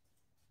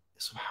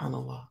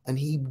 Subhanallah. And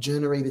he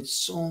generated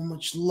so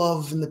much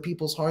love in the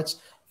people's hearts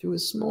through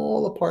his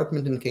small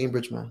apartment in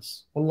Cambridge,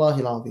 Mass.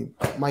 Wallahi al-azim.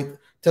 My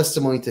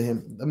testimony to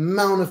him. The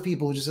amount of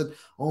people who just said,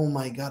 oh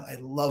my God, I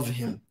love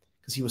him,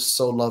 because he was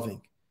so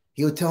loving.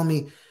 He would tell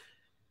me,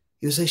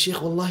 he would say,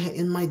 Shaykh, wallahi,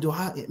 in my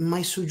dua, in my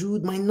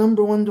sujood, my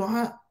number one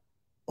dua,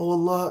 oh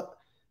Allah,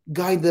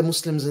 guide the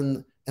Muslims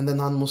and the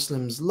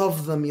non-Muslims.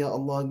 Love them, Ya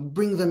Allah.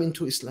 Bring them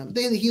into Islam.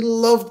 He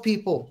loved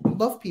people.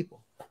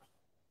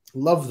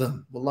 Love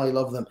them. Wallahi,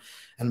 love them.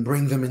 And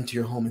bring them into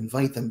your home.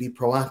 Invite them. Be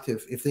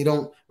proactive. If they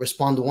don't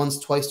respond once,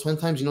 twice, 20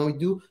 times, you know what you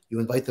do? You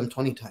invite them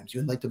 20 times. You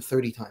invite them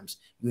 30 times.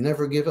 You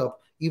never give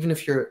up, even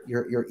if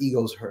your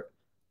ego's hurt.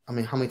 I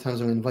mean, how many times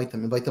do we invite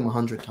them? Invite them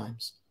 100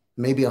 times.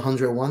 Maybe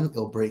 101,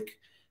 it'll break.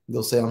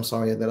 They'll say, I'm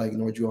sorry that I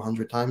ignored you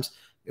 100 times.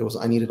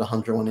 I needed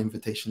 101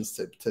 invitations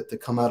to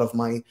come out of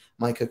my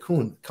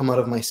cocoon, come out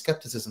of my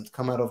skepticism, to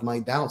come out of my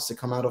doubts, to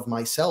come out of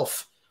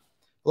myself.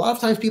 A lot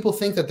of times people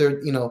think that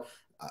they're,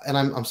 and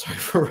I'm sorry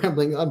for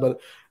rambling on, but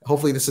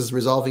hopefully this is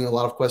resolving a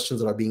lot of questions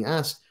that are being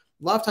asked.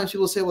 A lot of times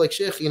people say, well, like,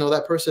 Sheikh,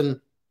 that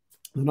person,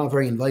 they're not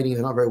very inviting,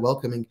 they're not very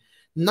welcoming.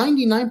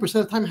 99% of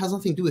the time it has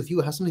nothing to do with you,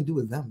 it has something to do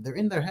with them. They're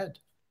in their head.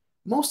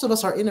 Most of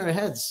us are in our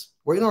heads.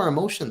 We're in our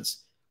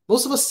emotions.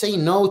 Most of us say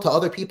no to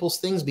other people's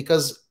things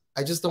because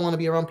I just don't want to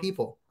be around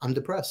people. I'm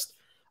depressed.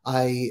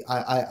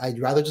 I'd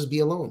rather just be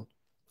alone.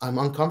 I'm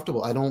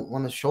uncomfortable. I don't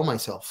want to show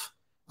myself.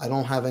 I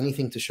don't have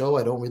anything to show.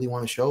 I don't really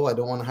want to show. I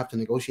don't want to have to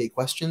negotiate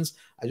questions.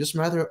 I just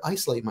rather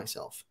isolate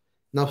myself.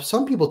 Now,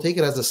 some people take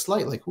it as a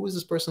slight, like, who does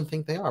this person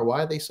think they are?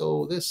 Why are they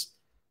so this?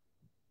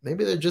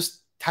 Maybe they're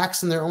just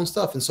taxing their own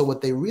stuff. And so,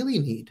 what they really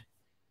need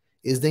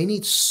is they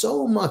need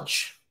so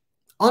much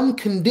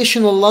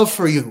unconditional love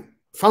for you,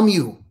 from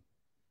you,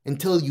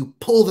 until you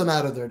pull them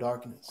out of their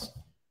darkness.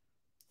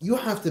 You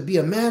have to be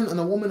a man and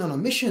a woman on a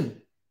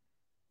mission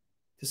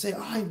to say,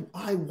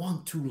 I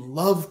want to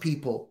love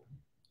people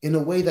in a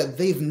way that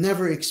they've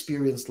never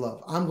experienced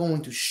love. I'm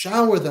going to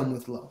shower them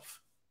with love.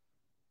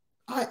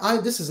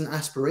 This is an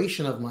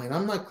aspiration of mine.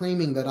 I'm not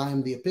claiming that I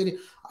am the epitome.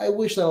 I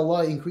wish that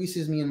Allah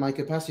increases me in my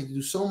capacity to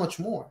do so much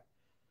more.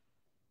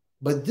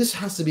 But this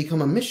has to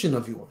become a mission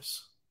of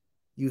yours.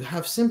 You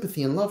have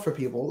sympathy and love for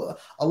people.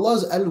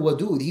 Allah's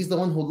al-Wadud. He's the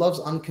one who loves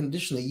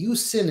unconditionally. You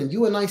sin, and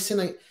you and I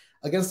sin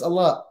against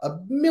Allah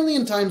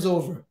 1,000,000 times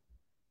over.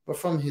 But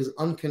from His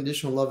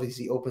unconditional love,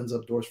 He opens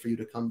up doors for you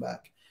to come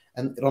back.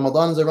 And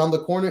Ramadan is around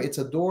the corner. It's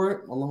a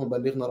door. Allahumma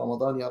balighna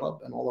Ramadan ya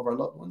Rabb, and all of our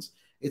loved ones.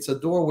 It's a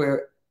door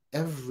where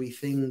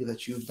everything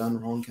that you've done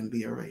wrong can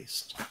be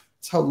erased.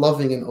 It's how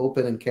loving and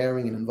open and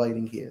caring and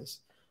inviting He is.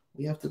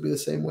 We have to be the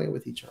same way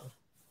with each other.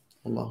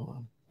 Allahu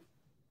Akbar.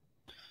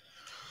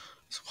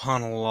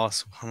 Subhanallah,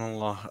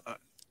 subhanallah.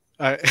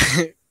 I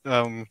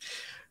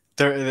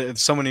there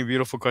so many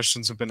beautiful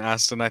questions have been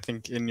asked, and I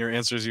think in your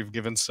answers you've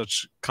given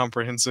such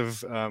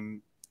comprehensive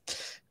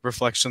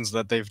reflections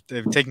that they've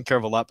taken care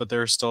of a lot, but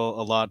there's still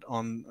a lot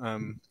on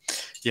on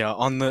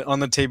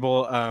the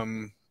table.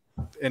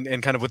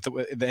 And kind of with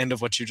the end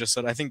of what you just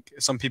said, I think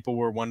some people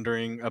were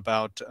wondering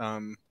about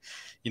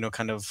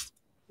kind of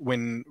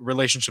when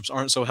relationships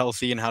aren't so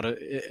healthy and how to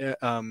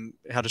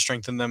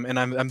strengthen them. And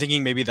I'm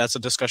thinking maybe that's a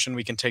discussion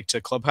we can take to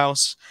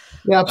Clubhouse.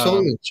 Yeah,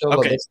 absolutely. Inshallah,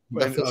 Okay. that's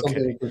definitely Okay.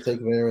 something we can take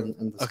there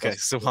and discuss. Okay.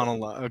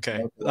 Subhanallah.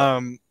 Okay.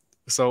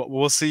 So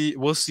we'll see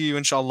you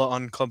inshallah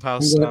on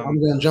Clubhouse. I'm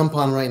gonna jump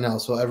on right now,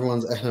 so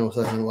everyone's ahlan wa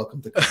sahlan,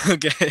 welcome to come.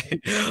 Okay.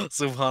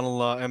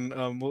 Subhanallah. And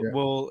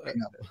we'll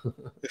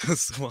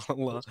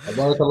Subhanallah.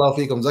 Barakallahu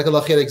feekum.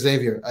 Jazakallah khair,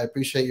 Xavier. I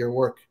appreciate your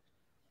work.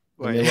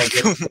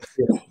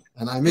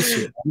 And I miss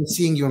you. I miss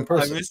seeing you in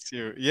person. I miss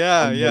you.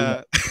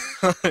 Yeah.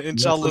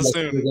 Inshallah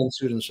soon. Again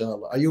soon,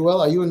 inshallah. Are you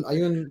well? Are you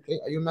in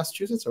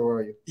Massachusetts, or where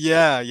are you?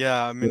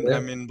 Yeah.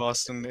 I'm in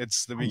Boston.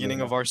 It's the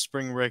beginning of our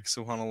spring break,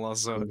 subhanallah.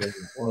 So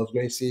well, it's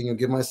great seeing you.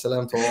 Give my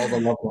salam to all the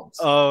loved ones.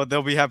 Oh,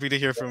 they'll be happy to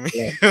hear from me.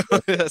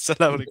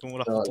 Assalamu alaikum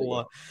wa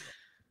rahmatullah.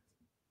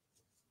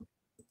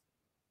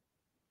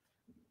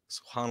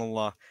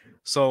 Subhanallah.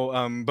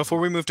 So before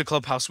we move to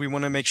Clubhouse, we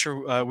want to make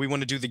sure we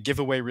want to do the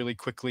giveaway really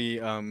quickly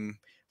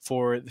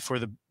for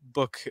the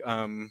book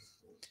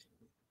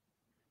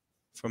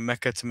from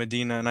Mecca to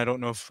Medina. And I don't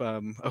know if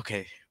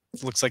okay,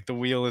 it looks like the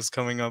wheel is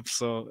coming up,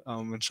 so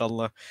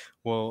inshallah,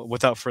 well,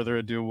 without further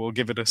ado, we'll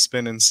give it a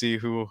spin and see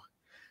who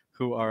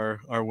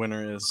our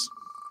winner is.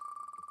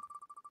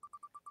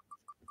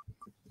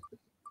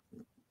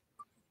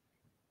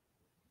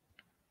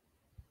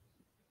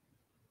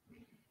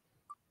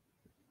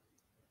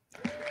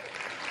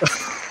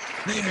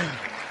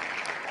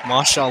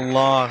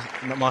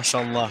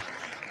 Mashallah.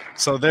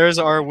 So there's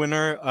our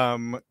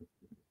winner.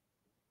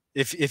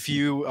 If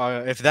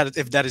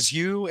that is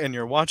you and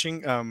you're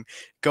watching,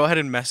 go ahead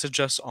and message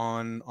us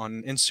on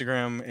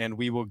Instagram, and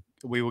we will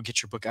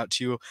get your book out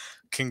to you.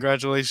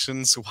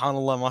 Congratulations,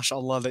 subhanallah,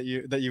 mashallah, that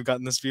you've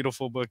gotten this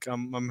beautiful book.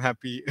 I'm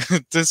happy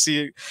to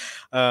see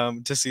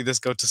this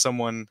go to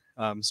someone,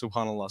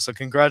 subhanallah. So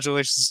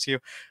congratulations to you.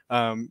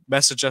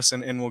 Message us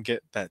and we'll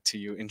get that to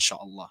you,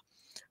 inshallah.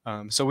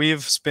 So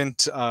we've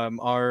spent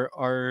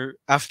our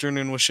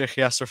afternoon with Shaykh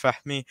Yasir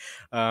Fahmy,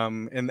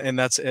 and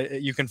that's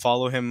you can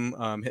follow him,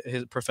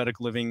 his prophetic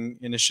living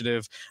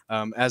initiative.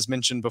 As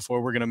mentioned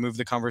before, we're going to move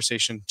the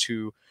conversation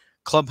to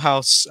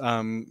Clubhouse.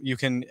 You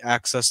can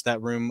access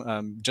that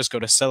room. Just go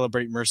to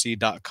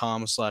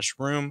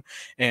celebratemercy.com/room,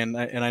 and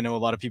I know a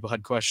lot of people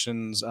had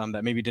questions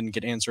that maybe didn't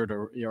get answered,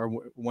 or are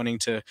wanting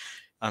to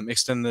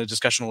extend the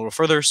discussion a little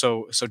further.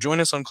 So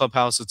join us on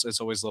Clubhouse. It's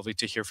always lovely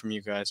to hear from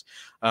you guys.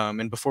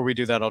 And before we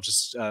do that, I'll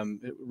just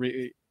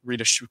read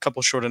a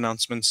couple short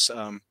announcements,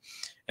 and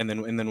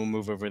then we'll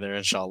move over there,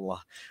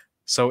 inshallah.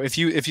 So if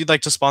you'd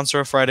like to sponsor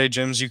a Friday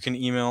Gyms, you can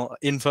email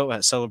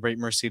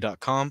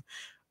info@celebratemercy.com.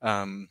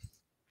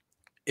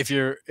 If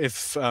you're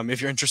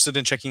interested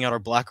in checking out our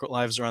Black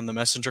Lives Around the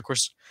Messenger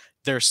course,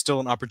 there's still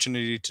an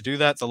opportunity to do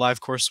that. The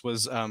live course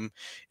was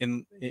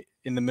in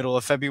the middle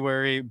of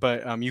February,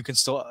 but you can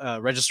still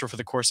register for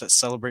the course at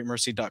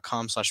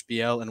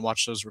celebratemercy.com/BL and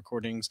watch those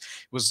recordings.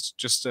 It was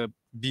just a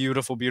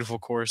beautiful, beautiful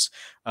course.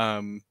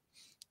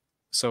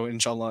 So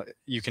inshallah,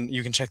 you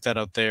can check that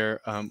out there.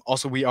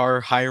 Also, we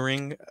are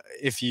hiring.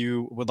 If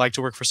you would like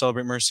to work for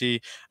Celebrate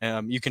Mercy,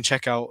 you can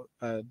check out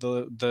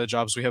the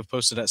jobs we have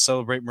posted at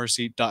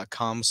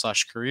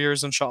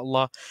celebratemercy.com/careers,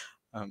 inshallah.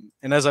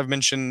 And as I've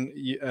mentioned,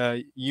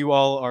 you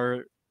all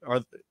are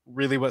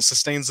really what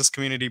sustains this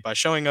community by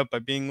showing up, by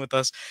being with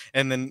us,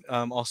 and then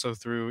also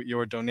through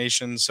your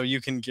donations. So you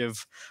can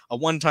give a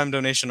one-time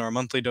donation or a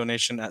monthly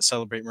donation at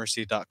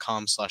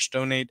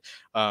celebratemercy.com/donate.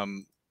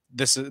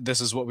 This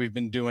is what we've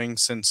been doing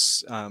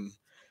since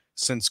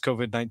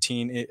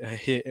COVID-19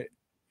 hit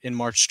in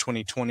March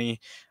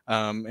 2020.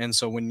 And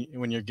so when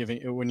you're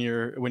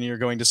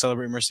going to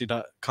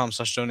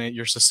celebratemercy.com/donate,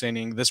 you're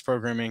sustaining this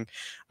programming.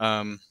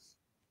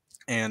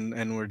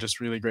 And we're just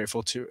really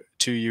grateful to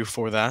you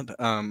for that.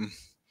 And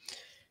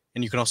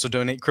you can also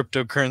donate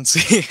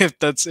cryptocurrency if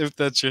that's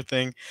your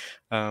thing.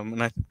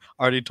 And I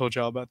already told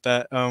y'all about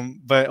that.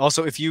 But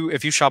also, if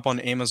you shop on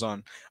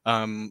Amazon,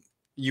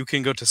 you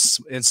can go to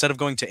instead of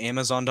going to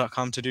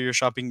Amazon.com to do your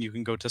shopping, you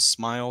can go to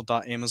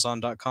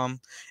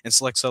smile.amazon.com and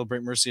select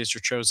Celebrate Mercy as your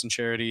chosen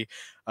charity,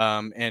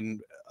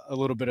 and a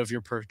little bit of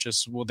your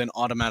purchase will then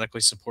automatically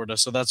support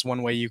us. So that's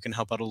one way you can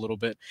help out a little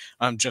bit,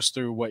 just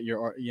through what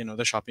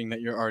the shopping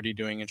that you're already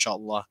doing,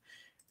 inshallah.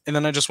 And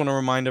then I just want to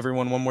remind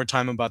everyone one more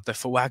time about the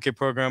Fawake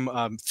program,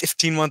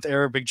 15-month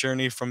Arabic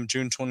journey from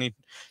June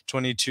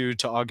 2022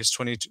 to August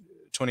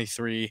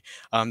 2023.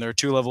 There are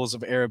 2 levels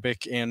of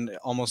Arabic and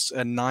almost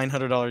a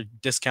 $900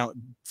 discount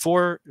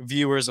for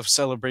viewers of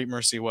Celebrate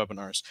Mercy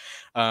webinars.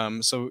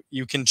 So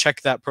you can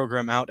check that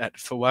program out at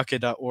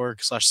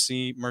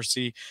fawake.org/see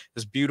mercy,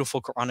 this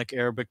beautiful Quranic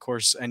Arabic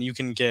course, and you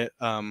can get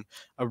a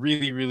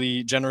really,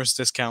 really generous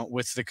discount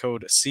with the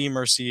code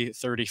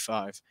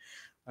CMercy35,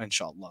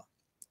 inshallah.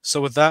 So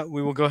with that,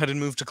 we will go ahead and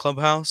move to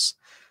Clubhouse.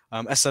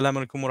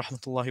 Assalamu alaikum wa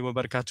rahmatullahi wa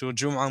barakatuh.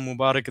 Jum'ah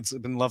Mubarak. It's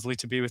been lovely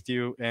to be with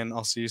you, and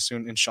I'll see you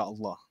soon,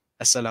 inshallah.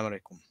 Assalamu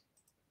alaikum.